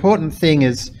 The important thing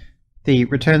is the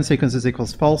return sequences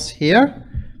equals false here,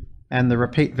 and the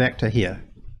repeat vector here,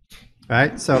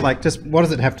 right? So like, just what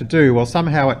does it have to do? Well,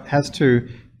 somehow it has to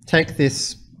take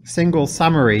this single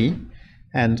summary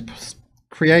and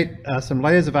create some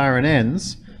layers of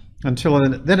RNNs until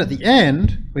then at the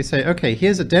end we say, okay,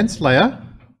 here's a dense layer,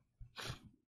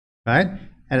 right?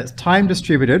 And it's time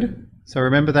distributed. So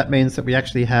remember, that means that we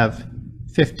actually have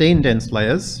 15 dense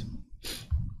layers.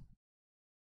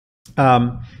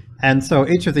 And so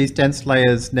each of these dense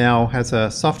layers now has a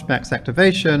softmax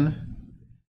activation,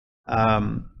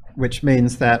 which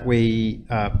means that we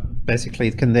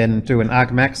basically can then do an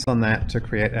argmax on that to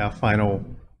create our final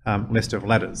list of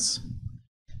letters.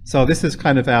 So this is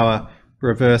kind of our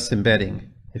reverse embedding,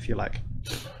 if you like.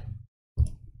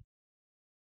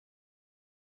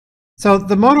 So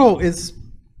the model is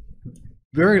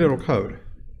very little code,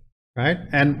 right?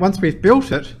 And once we've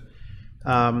built it,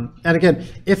 and again,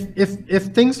 if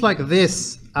things like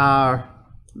this are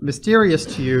mysterious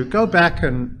to you, go back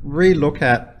and re-look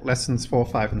at lessons 4,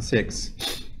 5, and 6.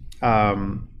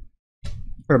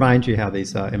 Remind you how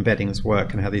these embeddings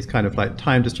work and how these kind of like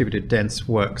time-distributed dense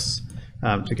works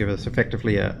to give us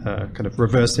effectively a kind of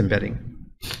reverse embedding.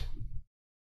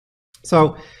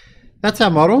 So that's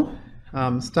our model.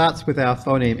 Starts with our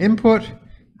phoneme input,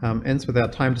 ends with our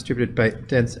time-distributed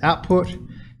dense output.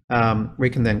 We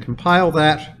can then compile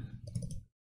that.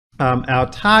 Our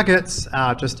targets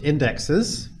are just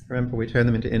indexes. Remember, we turn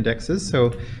them into indexes.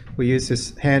 So we use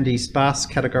this handy sparse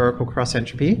categorical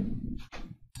cross-entropy.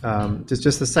 It's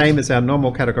just the same as our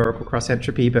normal categorical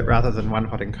cross-entropy, but rather than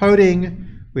one-hot encoding,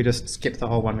 we just skip the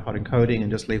whole one-hot encoding and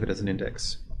just leave it as an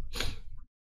index.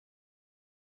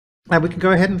 And we can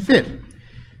go ahead and fit,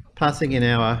 passing in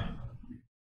our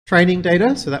training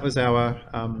data. So that was our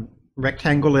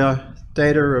rectangular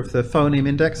data of the phoneme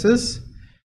indexes,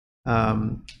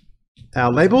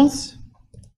 our labels,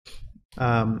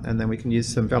 and then we can use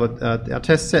some valid our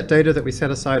test set data that we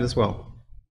set aside as well.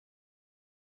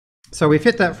 So we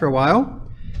fit that for a while.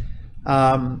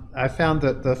 I found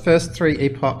that the first 3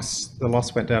 epochs, the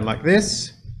loss went down like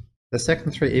this. The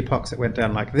second 3 epochs, it went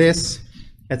down like this.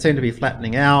 It seemed to be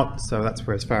flattening out, so that's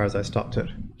where as far as I stopped it.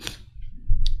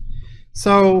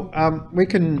 So we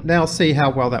can now see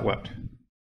how well that worked.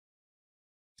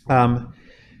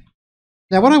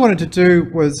 Now what I wanted to do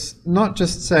was not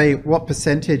just say what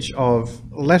percentage of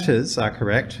letters are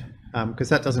correct, because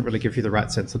that doesn't really give you the right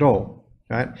sense at all,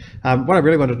 right? What I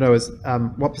really wanted to know is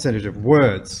what percentage of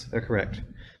words are correct.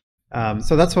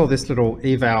 So that's all this little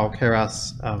eval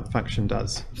Keras function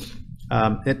does.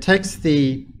 It takes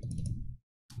the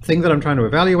thing that I'm trying to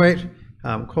evaluate,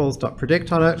 calls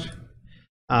 .predict on it.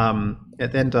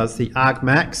 It then does the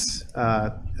argmax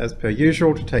as per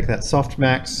usual to take that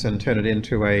softmax and turn it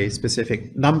into a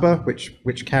specific number,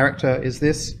 which character is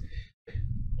this.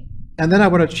 And then I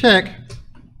want to check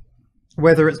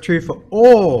whether it's true for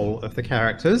all of the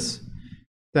characters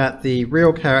that the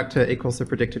real character equals the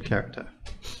predicted character.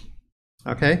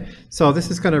 Okay, so this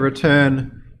is going to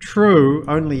return true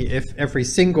only if every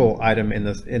single item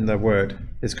in the word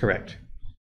is correct.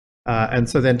 And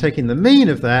so then taking the mean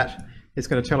of that, it's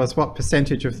going to tell us what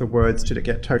percentage of the words did it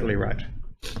get totally right.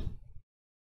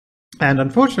 And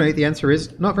unfortunately, the answer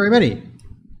is not very many,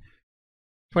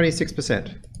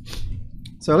 26%.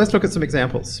 So let's look at some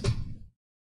examples.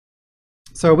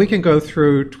 So we can go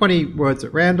through 20 words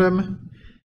at random,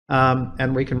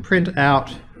 and we can print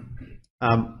out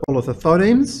all of the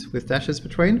phonemes with dashes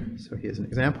between. So here's an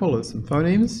example of some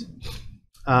phonemes.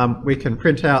 We can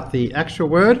print out the actual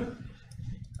word,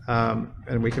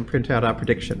 and we can print out our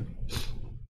prediction.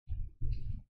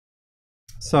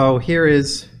 So here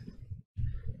is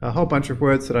a whole bunch of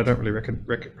words that I don't really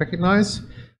recognize.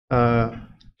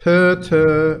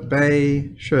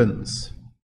 Perturbations.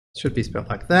 Should be spelled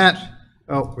like that.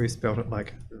 Oh, we spelled it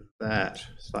like that,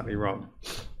 slightly wrong.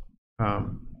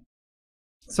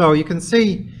 So you can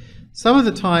see some of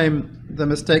the time the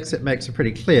mistakes it makes are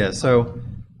pretty clear. So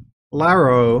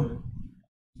Laro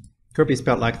could be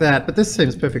spelled like that, but this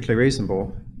seems perfectly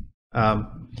reasonable.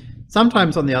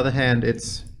 Sometimes, on the other hand,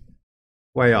 it's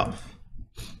way off.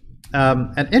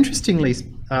 And interestingly,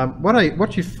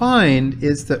 what you find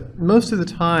is that most of the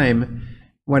time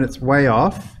when it's way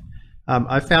off,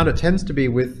 I found it tends to be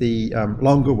with the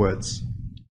longer words.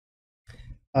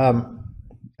 And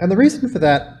the reason for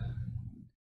that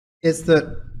is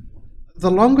that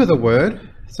the longer the word,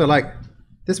 so like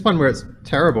this one where it's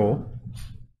terrible,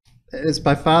 is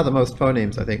by far the most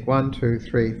phonemes, I think. 1, 2,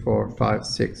 3, 4, 5,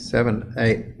 6, 7,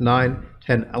 8, 9,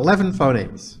 10, 11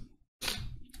 phonemes.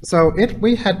 So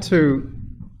we had to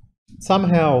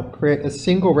somehow create a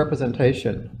single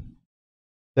representation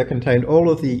that contained all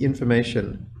of the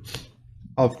information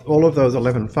of all of those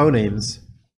 11 phonemes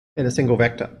in a single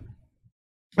vector.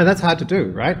 And that's hard to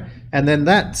do, right? And then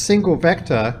that single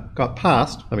vector got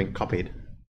passed, I mean copied,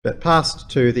 but passed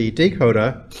to the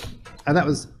decoder, and that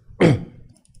was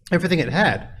everything it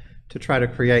had to try to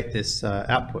create this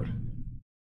output.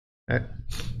 Okay?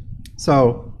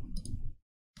 So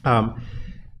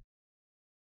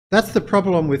that's the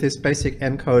problem with this basic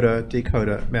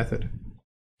encoder-decoder method.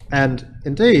 And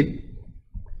indeed,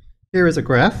 here is a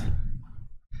graph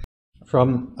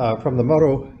from the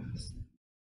model,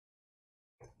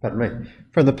 pardon me,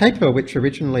 from the paper which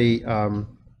originally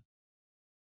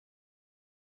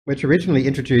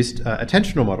introduced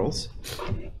attentional models.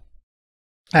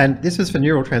 And this is for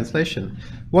neural translation.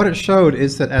 What it showed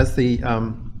is that as the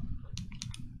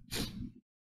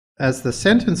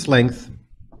sentence length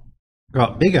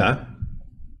got bigger,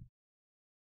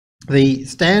 the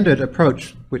standard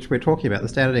approach, which we're talking about, the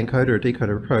standard encoder or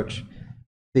decoder approach,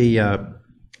 the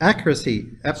accuracy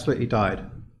absolutely died.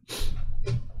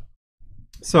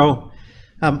 So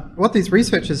what these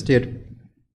researchers did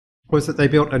was that they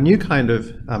built a new kind of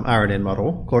RNN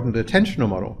model called an attentional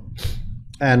model.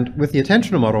 And with the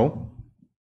attentional model,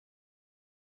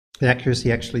 the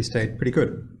accuracy actually stayed pretty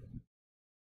good.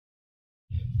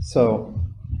 So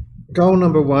goal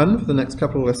number 1 for the next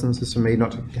couple of lessons is for me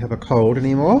not to have a cold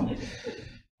anymore.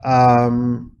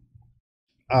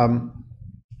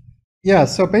 Yeah,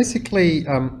 so basically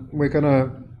we're going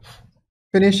to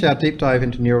finish our deep dive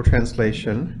into neural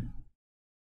translation,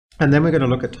 and then we're going to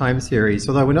look at time series,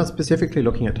 although we're not specifically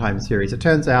looking at time series. It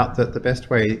turns out that the best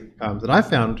way that I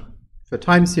found for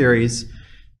time series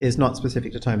is not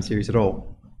specific to time series at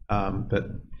all, but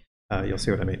you'll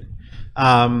see what I mean.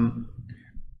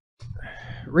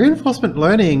 Reinforcement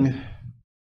learning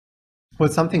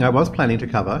was something I was planning to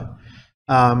cover,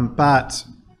 but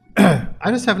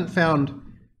I just haven't found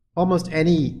almost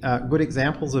any good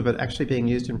examples of it actually being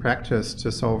used in practice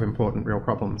to solve important real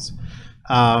problems.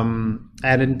 And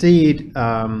indeed,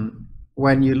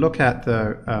 when you look at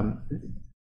the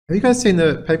have you guys seen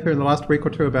the paper in the last week or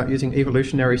two about using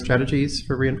evolutionary strategies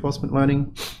for reinforcement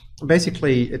learning?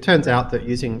 Basically, it turns out that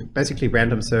using basically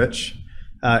random search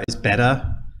is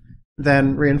better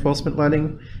than reinforcement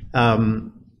learning.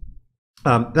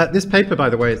 This paper, by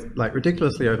the way, is like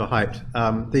ridiculously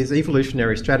overhyped. These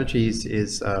evolutionary strategies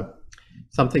is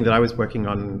something that I was working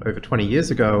on over 20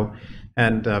 years ago,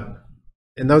 and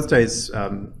in those days,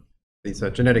 these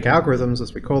genetic algorithms,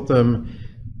 as we called them,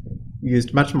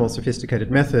 used much more sophisticated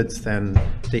methods than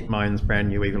DeepMind's brand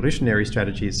new evolutionary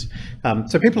strategies.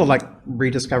 So people are like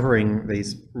rediscovering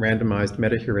these randomized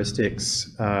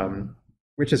meta-heuristics,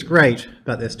 which is great,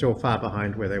 but they're still far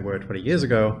behind where they were 20 years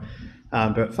ago,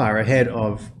 but far ahead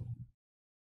of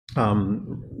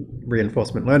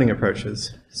reinforcement learning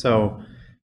approaches. So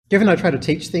given I try to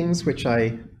teach things which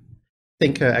I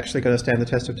think are actually going to stand the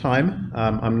test of time,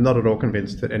 I'm not at all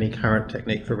convinced that any current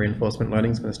technique for reinforcement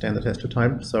learning is going to stand the test of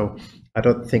time, so I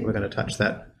don't think we're going to touch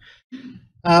that.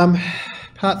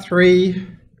 Part 3,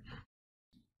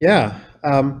 yeah.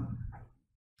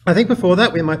 I think before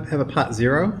that we might have a part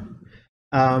 0,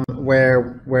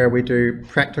 where we do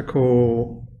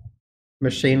practical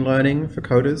machine learning for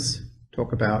coders,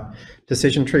 talk about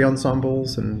decision tree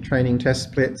ensembles and training test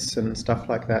splits and stuff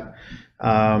like that.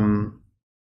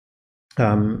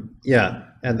 Yeah,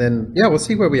 and then, yeah, we'll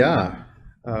see where we are.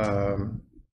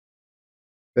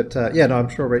 Yeah, no, I'm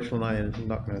sure Rachel and I are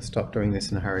not going to stop doing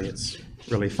this in a hurry. It's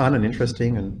really fun and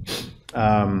interesting, and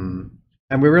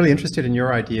we're really interested in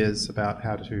your ideas about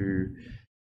how to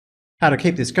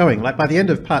keep this going. Like by the end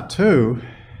of part 2,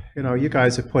 you know, you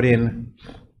guys have put in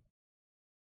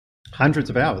hundreds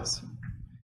of hours,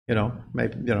 you know,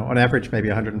 maybe, you know, on average, maybe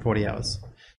 140 hours.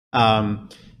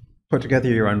 Put together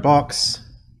your own box,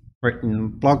 written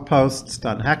blog posts,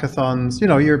 done hackathons. You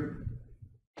know, you're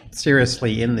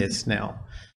seriously in this now.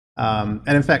 And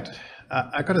in fact,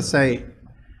 I got to say,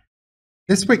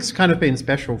 this week's kind of been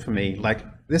special for me. Like,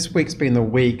 this week's been the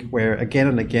week where again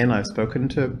and again I've spoken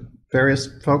to various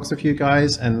folks of you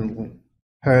guys and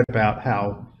heard about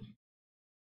how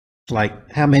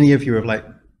many of you have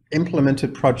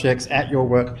implemented projects at your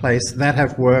workplace that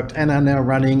have worked and are now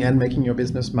running and making your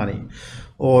business money,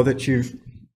 or that you've,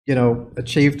 you know,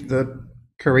 achieved the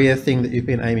career thing that you've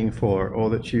been aiming for, or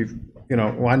that you've, you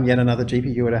know, won yet another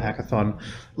GPU at a hackathon.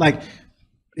 Like,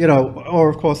 you know, or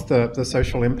of course the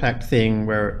social impact thing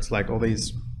where it's like all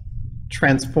these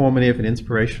transformative and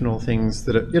inspirational things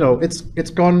that are, you know, it's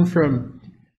gone from,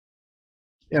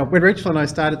 you know, when Rachel and I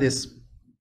started this,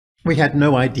 we had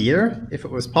no idea if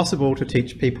it was possible to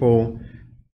teach people,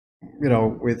 you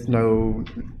know, with no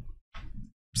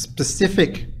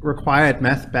specific required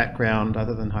math background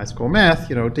other than high school math,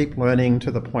 you know, deep learning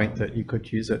to the point that you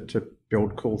could use it to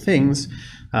build cool things.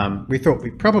 We thought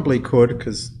we probably could,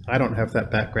 because I don't have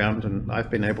that background and I've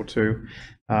been able to.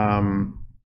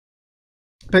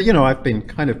 But, you know, I've been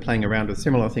kind of playing around with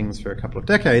similar things for a couple of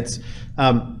decades.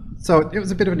 So it was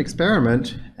a bit of an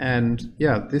experiment. And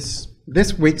yeah, this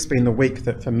week's been the week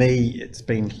that for me, it's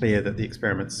been clear that the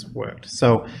experiments worked.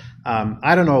 So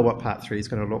I don't know what part 3 is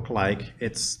going to look like.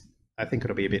 I think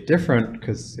it'll be a bit different,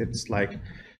 because it's like,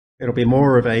 it'll be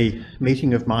more of a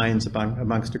meeting of minds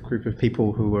amongst a group of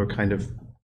people who are kind of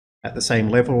at the same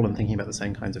level and thinking about the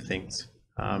same kinds of things.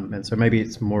 And so maybe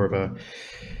it's more of a,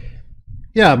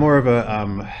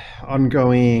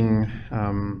 ongoing,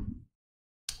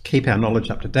 keep our knowledge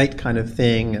up to date kind of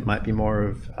thing. It might be more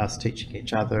of us teaching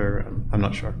each other. I'm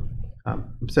not sure. I'd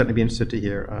certainly be interested to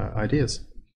hear ideas.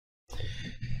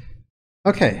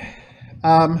 Okay.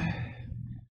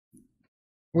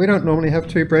 We don't normally have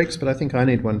 2 breaks, but I think I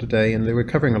need one today, and we're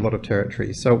covering a lot of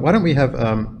territory. So why don't we have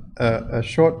a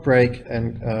short break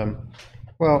and,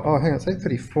 well, oh, hang on, it's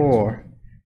 8:34.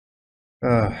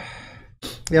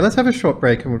 Yeah, let's have a short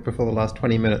break and before the last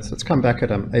 20 minutes. Let's come back at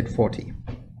 8:40.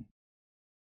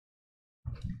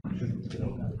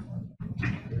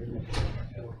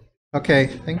 Okay,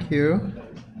 thank you.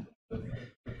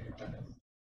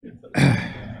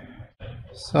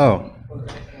 So,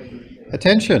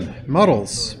 attention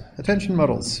models.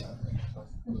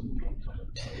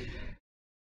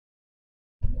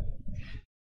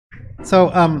 So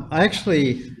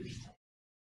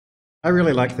I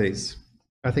really like these.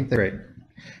 I think they're great.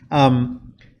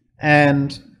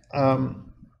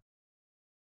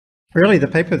 Really the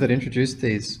paper that introduced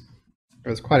these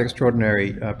was quite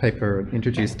extraordinary. Paper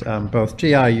introduced both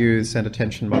GRUs and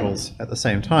attention models at the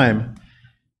same time.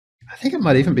 I think it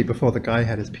might even be before the guy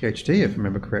had his PhD, if I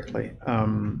remember correctly.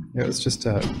 It was just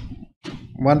a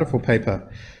wonderful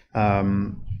paper,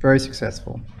 very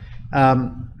successful.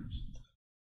 And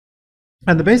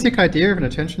the basic idea of an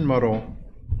attention model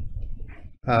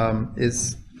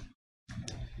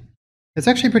it's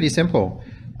actually pretty simple.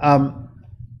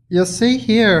 You'll see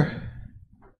here,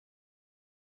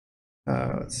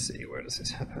 let's see, where does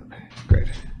this happen? Great.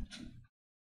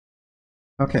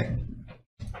 Okay.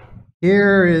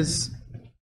 Here's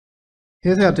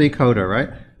our decoder, right?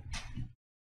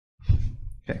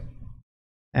 Okay.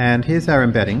 And here's our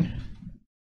embedding.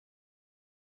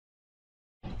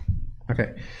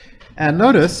 Okay. And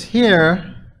notice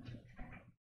here,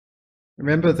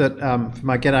 remember that for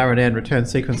my get RNN, return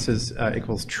sequences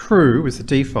equals true is the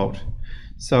default.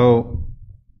 So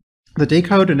the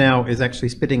decoder now is actually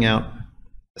spitting out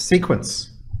a sequence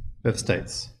of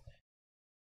states.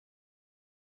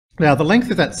 Now the length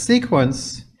of that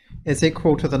sequence is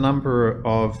equal to the number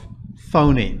of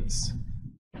phonemes,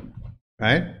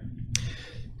 right?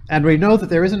 And we know that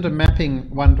there isn't a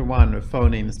mapping one-to-one of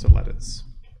phonemes to letters.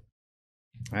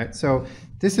 Right, so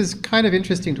this is kind of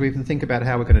interesting to even think about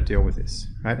how we're going to deal with this.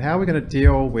 Right, how are we going to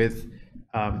deal with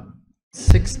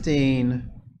 16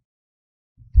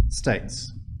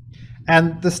 states?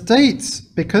 And the states,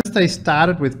 because they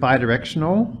started with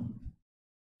bidirectional,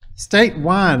 state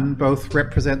 1 both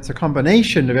represents a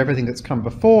combination of everything that's come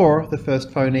before the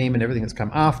first phoneme and everything that's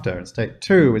come after. And state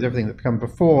 2 is everything that's come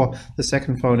before the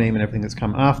second phoneme and everything that's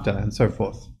come after, and so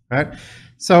forth. Right,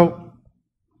 so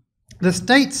the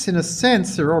states, in a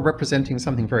sense, are all representing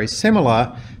something very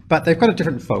similar, but they've got a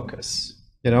different focus.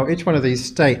 You know, each one of these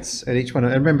states, and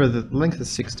remember the length is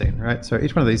 16, right? So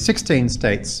each one of these 16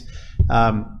 states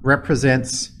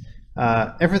represents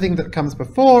everything that comes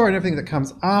before and everything that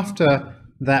comes after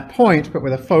that point, but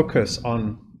with a focus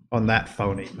on that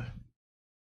phoneme.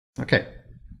 Okay,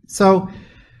 so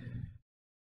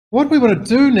what we want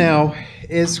to do now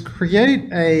is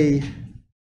create an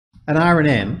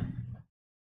RNN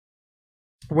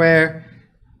where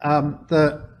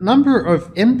the number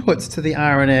of inputs to the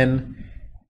RNN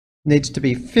needs to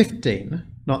be 15,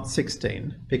 not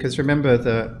 16, because remember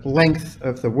the length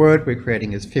of the word we're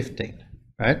creating is 15,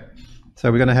 right?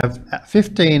 So we're going to have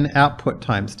 15 output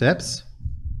time steps.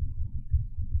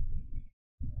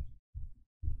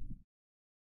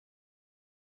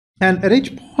 And at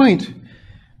each point,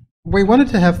 we wanted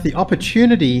to have the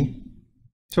opportunity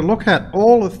to look at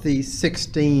all of these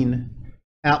 16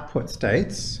 output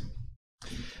states,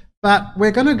 but we're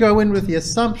going to go in with the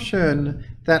assumption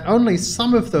that only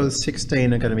some of those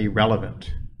 16 are going to be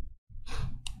relevant.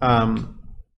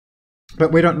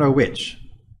 But we don't know which,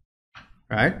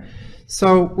 right?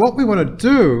 So what we want to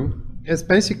do is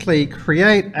basically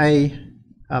create a,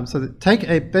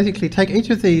 basically take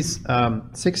each of these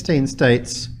 16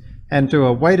 states and do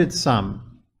a weighted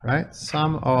sum, right?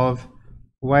 Sum of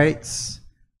weights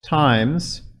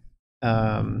times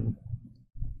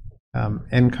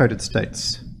encoded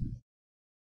states,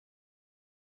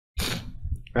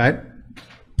 right?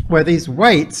 Where these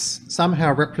weights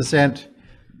somehow represent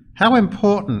how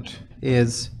important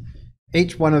is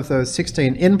each one of those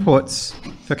 16 inputs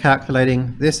for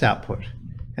calculating this output,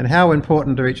 and how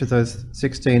important are each of those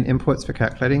 16 inputs for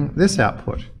calculating this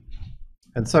output,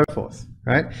 and so forth,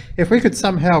 right? If we could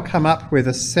somehow come up with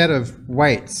a set of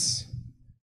weights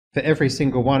for every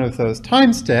single one of those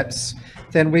time steps,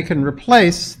 then we can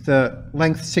replace the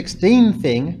length 16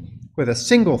 thing with a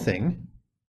single thing,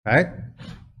 right?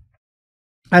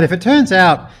 And if it turns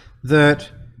out that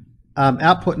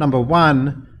output number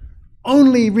 1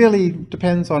 only really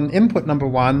depends on input number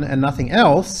 1 and nothing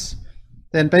else,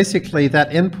 then basically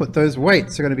that input, those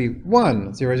weights are going to be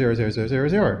 1, 0, 0, 0, 0, 0,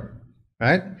 0,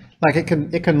 right? Like it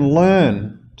can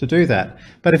learn to do that.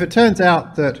 But if it turns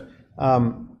out that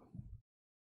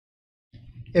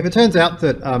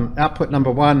output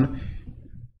number 1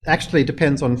 actually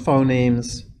depends on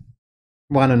phonemes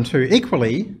 1 and 2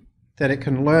 equally, then it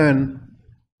can learn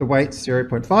the weights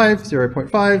 0.5,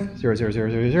 0.5, 0, 0,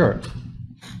 0, 0, 0.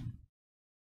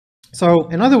 So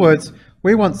in other words,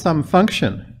 we want some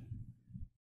function,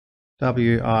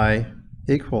 wi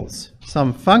equals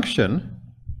some function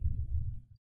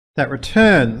that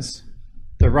returns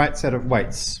the right set of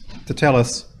weights to tell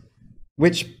us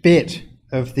which bit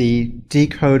of the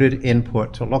decoded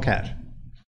input to look at.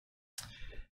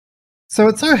 So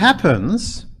it so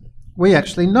happens we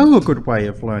actually know a good way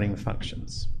of learning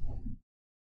functions.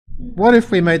 What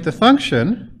if we made the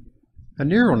function a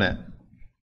neural net?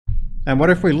 And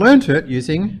what if we learnt it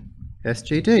using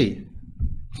SGD?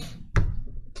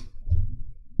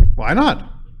 Why not?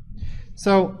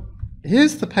 So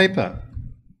here's the paper.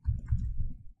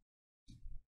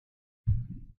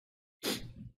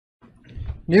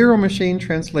 Neural Machine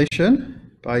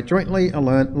Translation by Jointly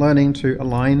Learning to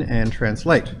Align and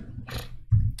Translate.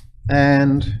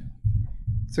 And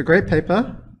it's a great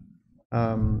paper.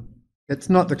 It's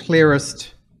not the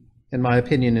clearest, in my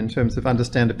opinion, in terms of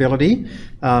understandability,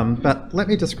 but let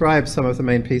me describe some of the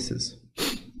main pieces.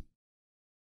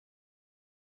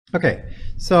 Okay,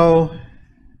 so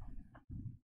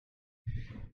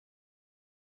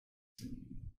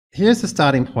here's the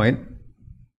starting point.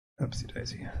 Oopsie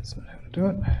daisy, that's not how to do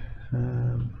it.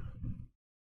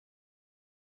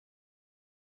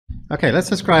 Okay, let's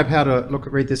describe how to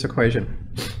read this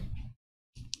equation.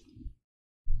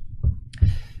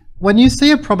 When you see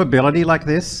a probability like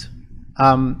this,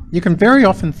 you can very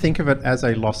often think of it as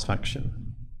a loss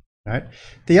function, right?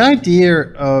 The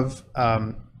idea of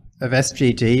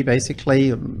SGD,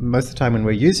 basically, most of the time when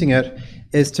we're using it,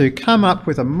 is to come up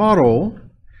with a model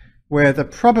where the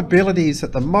probabilities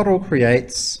that the model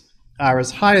creates are as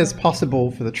high as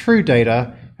possible for the true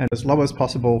data and as low as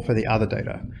possible for the other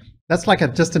data. That's like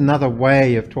just another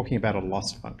way of talking about a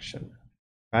loss function,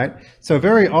 right? So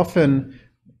very often,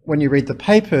 when you read the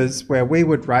papers where we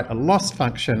would write a loss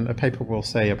function, a paper will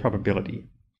say a probability.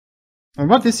 And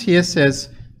what this here says,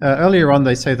 earlier on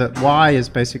they say that y is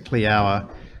basically our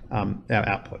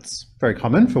outputs. Very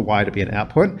common for y to be an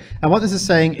output. And what this is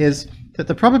saying is that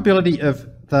the probability of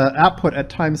the output at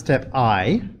time step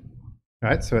I,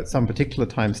 right, so at some particular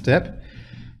time step,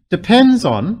 depends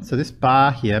on, so this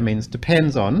bar here means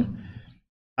depends on,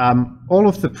 all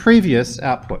of the previous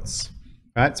outputs,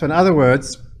 right? So in other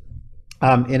words,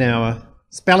 in our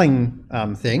spelling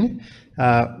thing,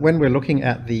 when we're looking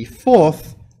at the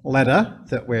fourth letter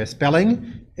that we're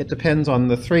spelling, it depends on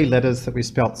the 3 letters that we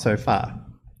spelt so far.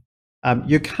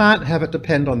 You can't have it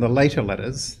depend on the later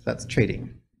letters. That's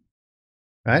cheating,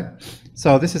 right?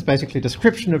 So this is basically a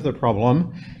description of the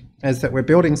problem, is that we're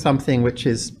building something which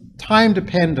is time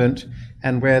dependent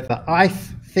and where the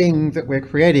ith thing that we're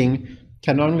creating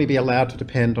can only be allowed to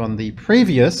depend on the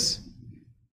previous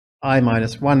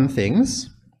I-1 things,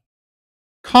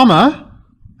 comma,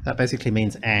 that basically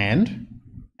means and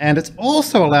it's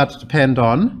also allowed to depend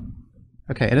on,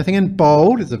 okay, anything in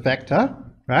bold is a vector,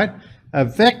 right? A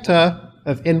vector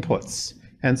of inputs.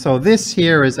 And so this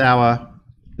here is our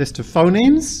list of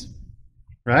phonemes,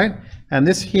 right? And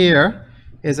this here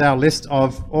is our list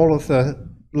of all of the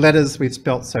letters we've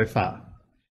spelt so far.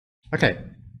 Okay,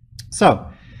 so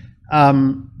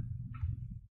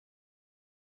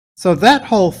so that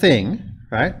whole thing,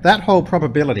 right, that whole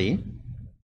probability,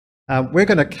 we're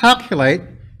going to calculate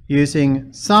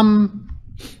using some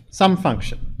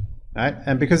function, right?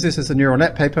 And because this is a neural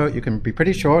net paper, you can be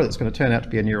pretty sure it's going to turn out to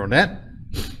be a neural net.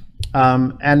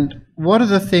 And what are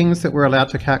the things that we're allowed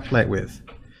to calculate with?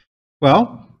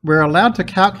 Well, we're allowed to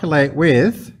calculate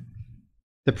with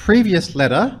the previous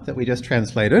letter that we just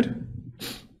translated.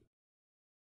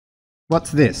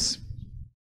 What's this?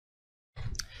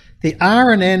 The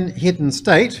R and N hidden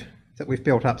state that we've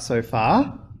built up so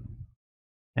far.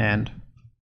 And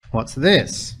what's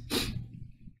this?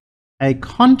 A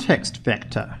context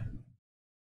vector.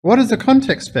 What is a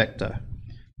context vector?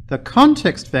 The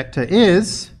context vector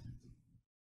is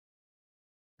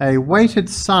a weighted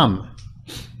sum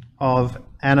of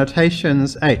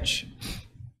annotations H.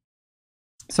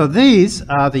 So these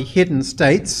are the hidden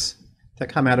states that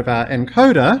come out of our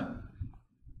encoder,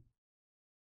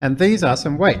 and these are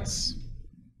some weights.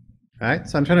 Right?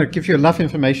 So I'm trying to give you enough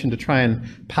information to try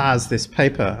and parse this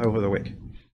paper over the week.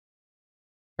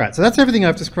 Right, so that's everything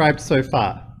I've described so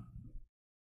far.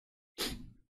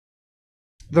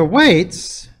 The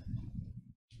weights,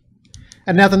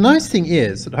 and now the nice thing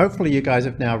is that hopefully you guys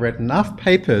have now read enough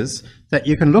papers that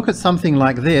you can look at something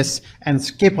like this and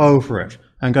skip over it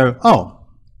and go, oh,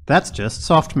 that's just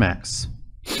softmax.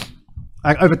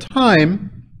 Like over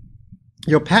time,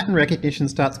 your pattern recognition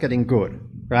starts getting good,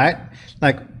 right?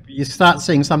 Like you start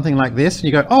seeing something like this and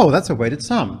you go, oh, that's a weighted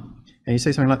sum. And you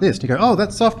see something like this and you go, oh,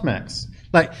 that's softmax.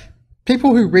 Like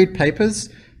people who read papers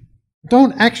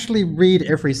don't actually read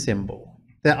every symbol.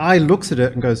 Their eye looks at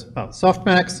it and goes, oh,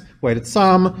 softmax, weighted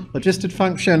sum, logistic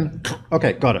function,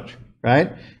 okay, got it,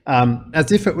 right?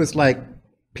 As if it was like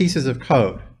pieces of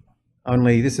code.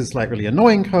 Only this is like really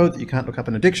annoying code that you can't look up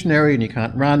in a dictionary and you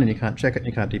can't run and you can't check it and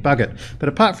you can't debug it. But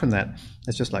apart from that,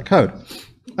 it's just like code.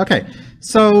 Okay,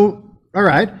 so, all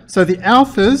right, so the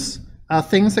alphas are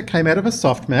things that came out of a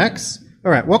softmax.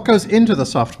 All right, what goes into the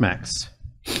softmax?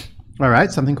 All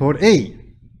right, something called E.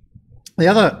 The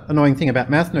other annoying thing about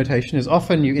math notation is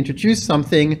often you introduce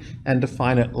something and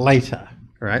define it later.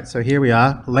 All right, so here we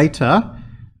are, later,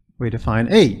 we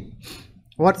define E.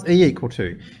 What's E equal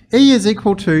to? E is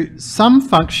equal to some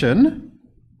function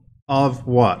of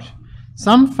what?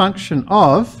 Some function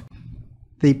of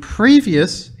the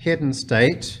previous hidden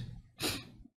state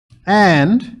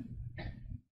and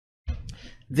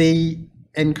the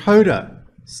encoder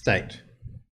state.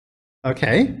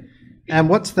 Okay, and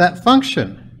what's that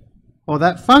function? Well,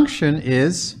 that function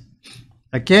is,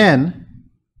 again,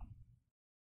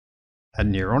 a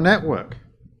neural network.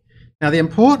 Now, the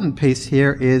important piece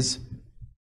here is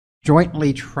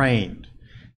jointly trained.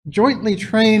 Jointly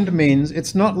trained means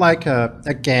it's not like a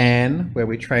GAN where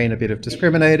we train a bit of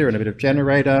discriminator and a bit of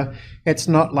generator. It's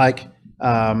not like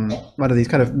one of these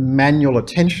kind of manual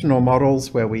attentional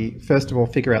models where we first of all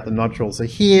figure out the nodules are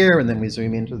here and then we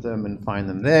zoom into them and find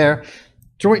them there.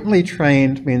 Jointly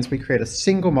trained means we create a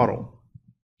single model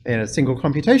in a single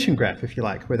computation graph, if you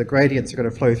like, where the gradients are going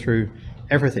to flow through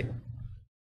everything.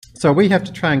 So we have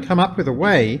to try and come up with a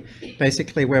way,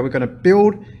 basically, where we're going to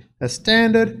build a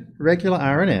standard regular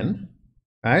RNN,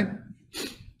 right?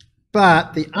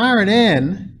 But the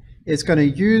RNN is going to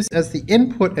use as the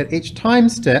input at each time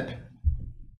step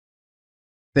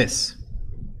this,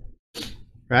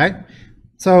 right?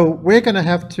 So we're going to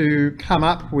have to come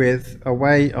up with a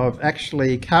way of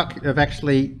actually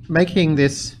making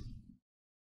this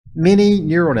mini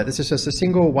neural net. This is just a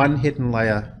single one hidden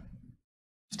layer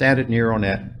standard neural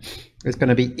net. It's going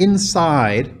to be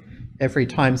inside every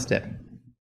time step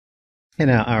in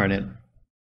our RNN.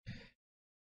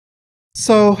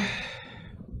 So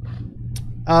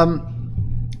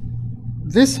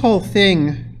this whole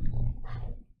thing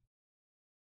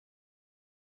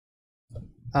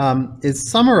is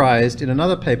summarized in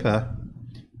another paper.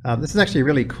 This is actually a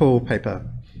really cool paper,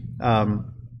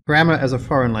 Grammar as a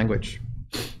Foreign Language.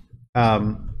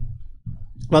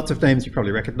 Lots of names you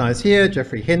probably recognize here.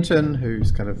 Geoffrey Hinton,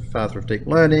 who's kind of father of deep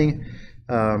learning.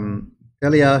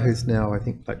 Elia, who's now, I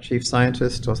think, like chief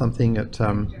scientist or something at,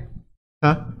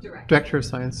 Director of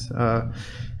Science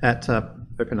at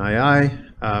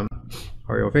OpenAI.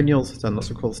 Oriol Vignals has done lots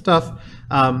of cool stuff.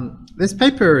 This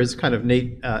paper is kind of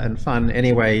neat and fun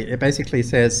anyway. It basically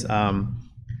says,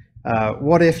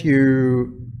 what if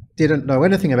you didn't know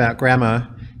anything about grammar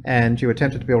and you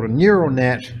attempted to build a neural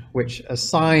net which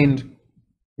assigned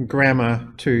grammar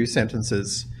to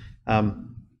sentences?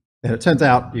 And it turns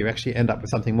out you actually end up with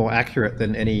something more accurate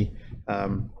than any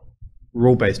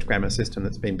rule-based grammar system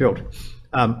that's been built.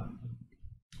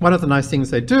 One of the nice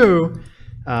things they do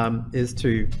is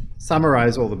to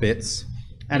summarize all the bits.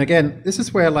 And again, this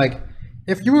is where, like,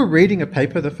 if you were reading a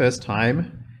paper the first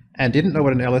time and didn't know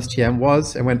what an LSTM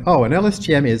was and went, oh, an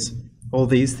LSTM is all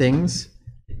these things,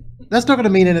 that's not going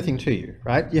to mean anything to you,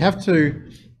 right? You have to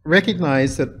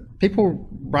recognize that people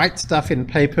write stuff in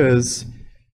papers.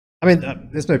 I mean,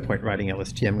 there's no point writing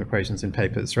LSTM equations in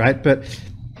papers, right? But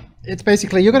it's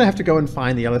basically, you're going to have to go and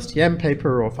find the LSTM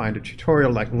paper or find a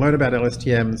tutorial, like learn about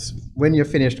LSTMs. When you're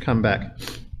finished, come back.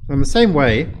 In the same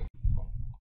way,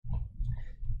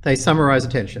 they summarize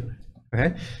attention.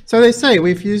 Okay, so they say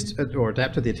we've used or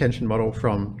adapted the attention model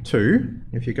from 2.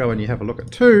 If you go and you have a look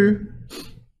at 2,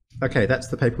 okay, that's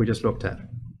the paper we just looked at.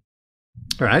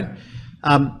 All right,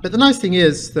 but the nice thing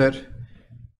is that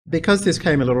because this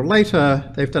came a little later,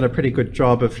 they've done a pretty good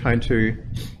job of trying to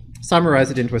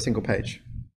summarize it into a single page.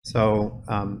 So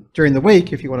during the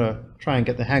week, if you want to try and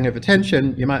get the hang of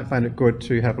attention, you might find it good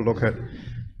to have a look at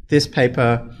this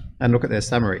paper and look at their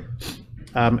summary.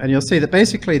 And you'll see that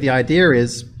basically the idea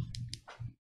is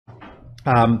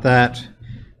that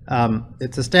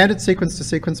it's a standard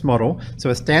sequence-to-sequence model. So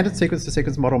a standard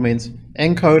sequence-to-sequence model means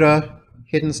encoder,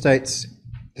 hidden states,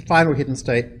 final hidden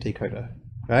state, decoder,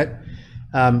 right?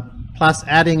 Plus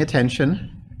adding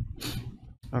attention,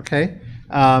 okay?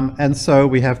 And so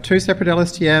we have 2 separate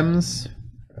LSTMs,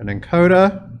 an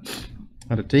encoder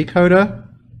and a decoder.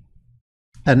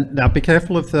 And now be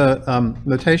careful of the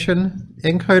notation.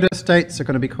 Encoder states are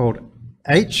going to be called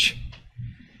H.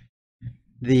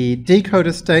 The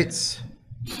decoder states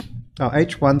are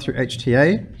H1 through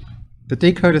HTA. The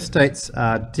decoder states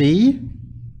are D,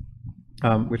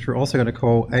 which we're also going to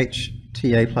call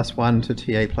HTA plus 1 to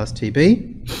TA plus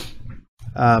TB.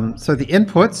 So the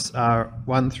inputs are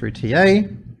 1 through TA,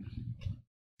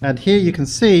 and here you can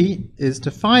see is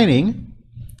defining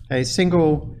a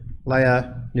single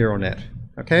layer neural net.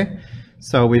 Okay,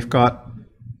 so we've got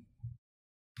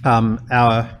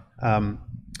our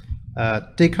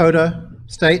decoder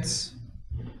states,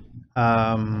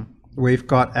 we've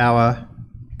got our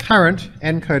current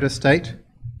encoder state,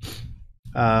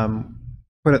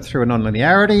 put it through a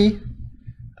nonlinearity,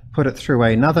 put it through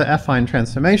another affine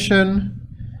transformation,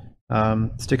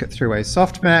 stick it through a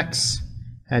softmax,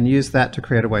 and use that to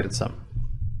create a weighted sum.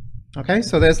 Okay,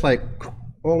 so there's like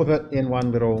all of it in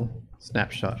one little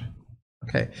snapshot.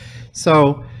 Okay,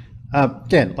 so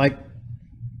again, like,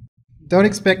 don't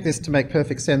expect this to make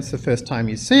perfect sense the first time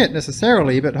you see it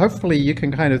necessarily, but hopefully you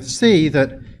can kind of see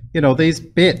that, you know, these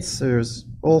bits are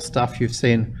all stuff you've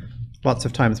seen lots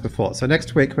of times before. So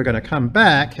next week we're going to come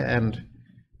back and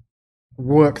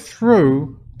work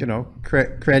through, you know,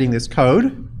 creating this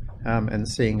code and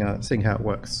seeing how it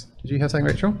works. Did you have something,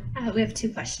 Rachel? We have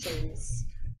 2 questions.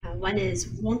 One is,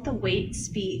 won't the weightings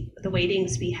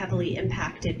be heavily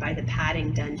impacted by the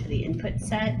padding done to the input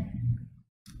set?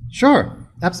 Sure,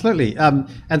 absolutely.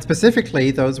 And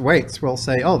specifically, those weights will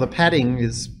say, oh, the padding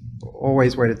is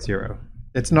always weighted 0.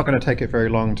 It's not going to take it very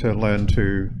long to learn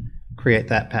to create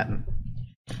that pattern.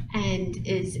 And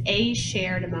is A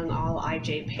shared among all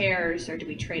IJ pairs, or do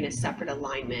we train a separate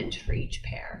alignment for each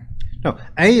pair? No,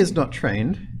 A is not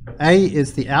trained. A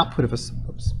is the output of a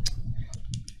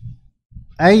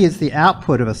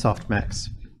softmax.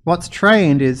 What's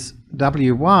trained is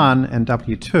W1 and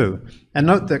W2. And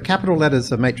note that capital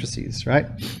letters are matrices, right?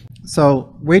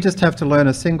 So we just have to learn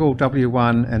a single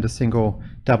W1 and a single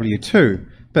W2.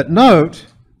 But note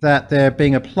that they're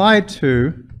being applied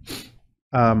to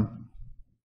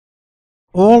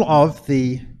all of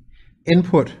the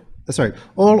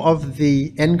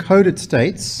encoded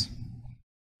states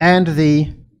and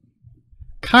the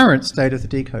current state of the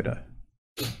decoder,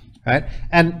 right?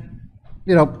 And,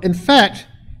 you know, in fact,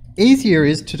 easier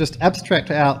is to just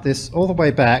abstract out this all the way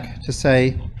back to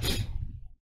say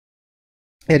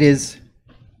it is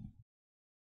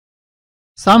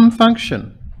some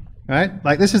function, right?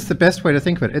 Like, this is the best way to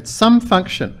think of it. It's some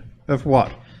function of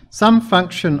what? Some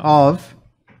function of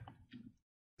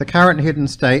the current hidden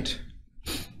state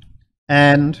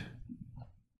and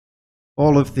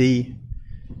all of the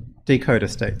decoder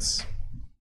states,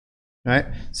 right?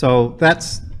 So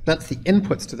that's the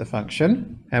inputs to the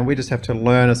function, and we just have to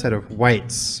learn a set of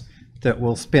weights that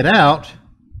will spit out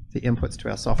the inputs to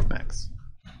our softmax.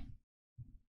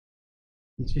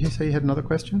 Did you say you had another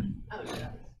question?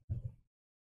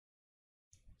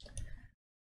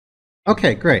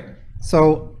 Okay, great.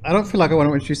 So I don't feel like I want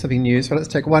to introduce something new, so let's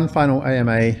take one final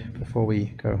AMA before we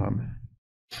go home.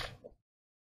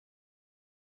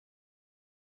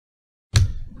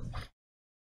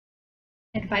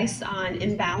 Advice on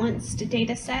imbalanced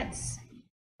data sets.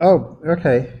 Oh,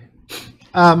 okay.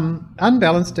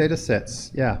 Unbalanced data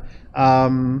sets, yeah.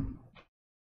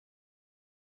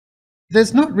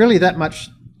 There's not really that much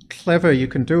clever you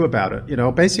can do about it. You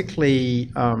know, basically,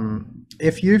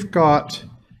 if you've got,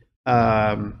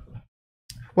 well,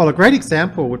 a great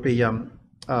example would be one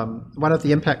of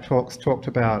the impact talks talked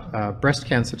about breast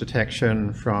cancer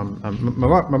detection from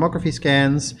mammography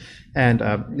scans, and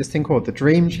this thing called the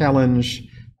DREAM Challenge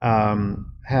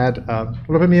had,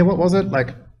 Lubomir, what was it?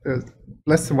 Like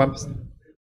less than 1%?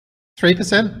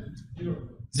 3%?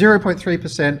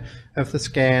 0.3% of the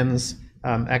scans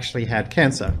actually had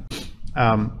cancer.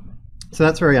 So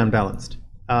that's very unbalanced.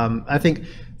 I think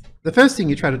the first thing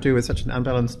you try to do with such an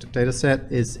unbalanced data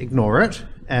set is ignore it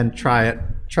and try it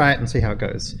and see how it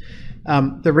goes.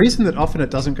 The reason that often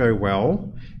it doesn't go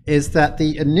well is that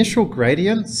the initial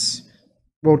gradients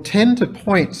will tend to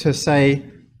point to say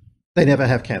they never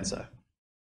have cancer,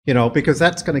 you know, because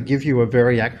that's going to give you a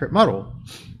very accurate model.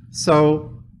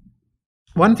 So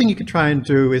one thing you could try and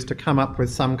do is to come up with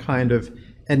some kind of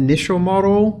initial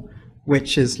model,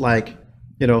 which is like,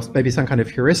 you know, maybe some kind of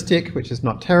heuristic, which is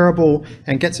not terrible,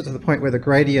 and gets it to the point where the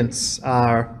gradients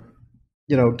are,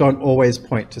 you know, don't always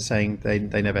point to saying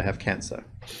they never have cancer.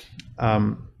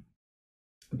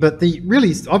 But the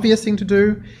really obvious thing to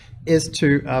do is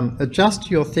to adjust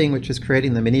your thing, which is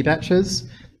creating the mini batches,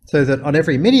 so that on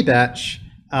every mini batch,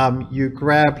 you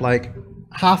grab like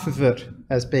half of it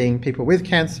as being people with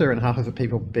cancer and half of it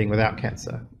people being without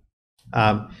cancer.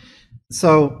 That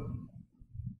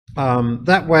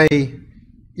way,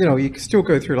 you know, you can still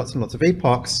go through lots and lots of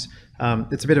epochs.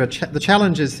 It's a bit of the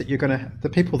challenge is that you're going to, the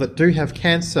people that do have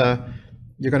cancer,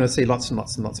 you're going to see lots and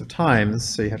lots and lots of times,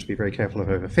 so you have to be very careful of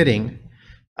overfitting.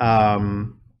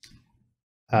 And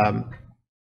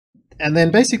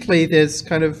then basically there's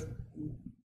kind of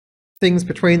things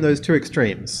between those two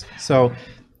extremes. So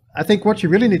I think what you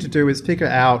really need to do is figure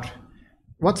out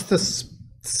what's the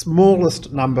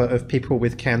smallest number of people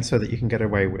with cancer that you can get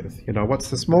away with. You know,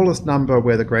 what's the smallest number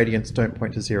where the gradients don't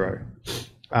point to 0?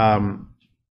 And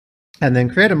then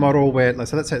create a model where,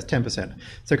 so let's say it's 10%.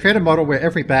 So create a model where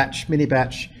every batch, mini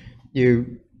batch,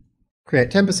 you create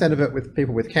 10% of it with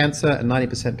people with cancer and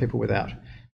 90% people without.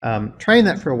 Train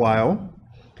that for a while.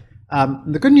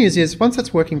 The good news is once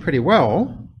that's working pretty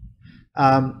well,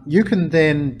 you can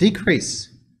then decrease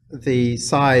the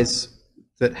size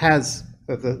that has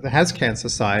cancer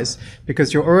size,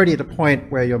 because you're already at a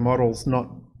point where your model's not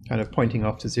kind of pointing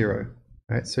off to 0,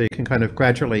 right? So you can kind of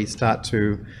gradually start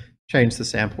to change the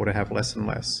sample to have less and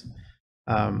less.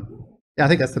 Yeah, I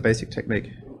think that's the basic technique.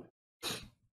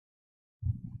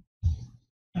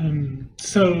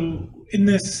 So in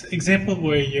this example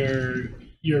where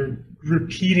you're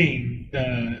repeating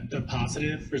the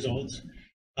positive results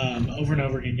over and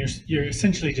over again, you're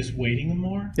essentially just weighting them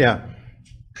more. Yeah.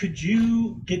 Could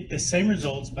you get the same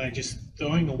results by just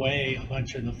throwing away a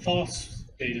bunch of the false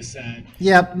data set?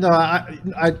 Yeah, no,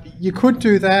 you could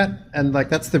do that, and like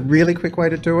that's the really quick way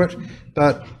to do it,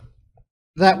 but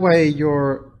that way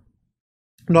you're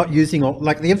not using all,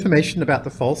 like the information about the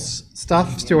false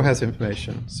stuff still has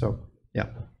information. So yeah.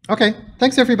 Okay,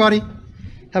 thanks everybody.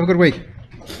 Have a good week.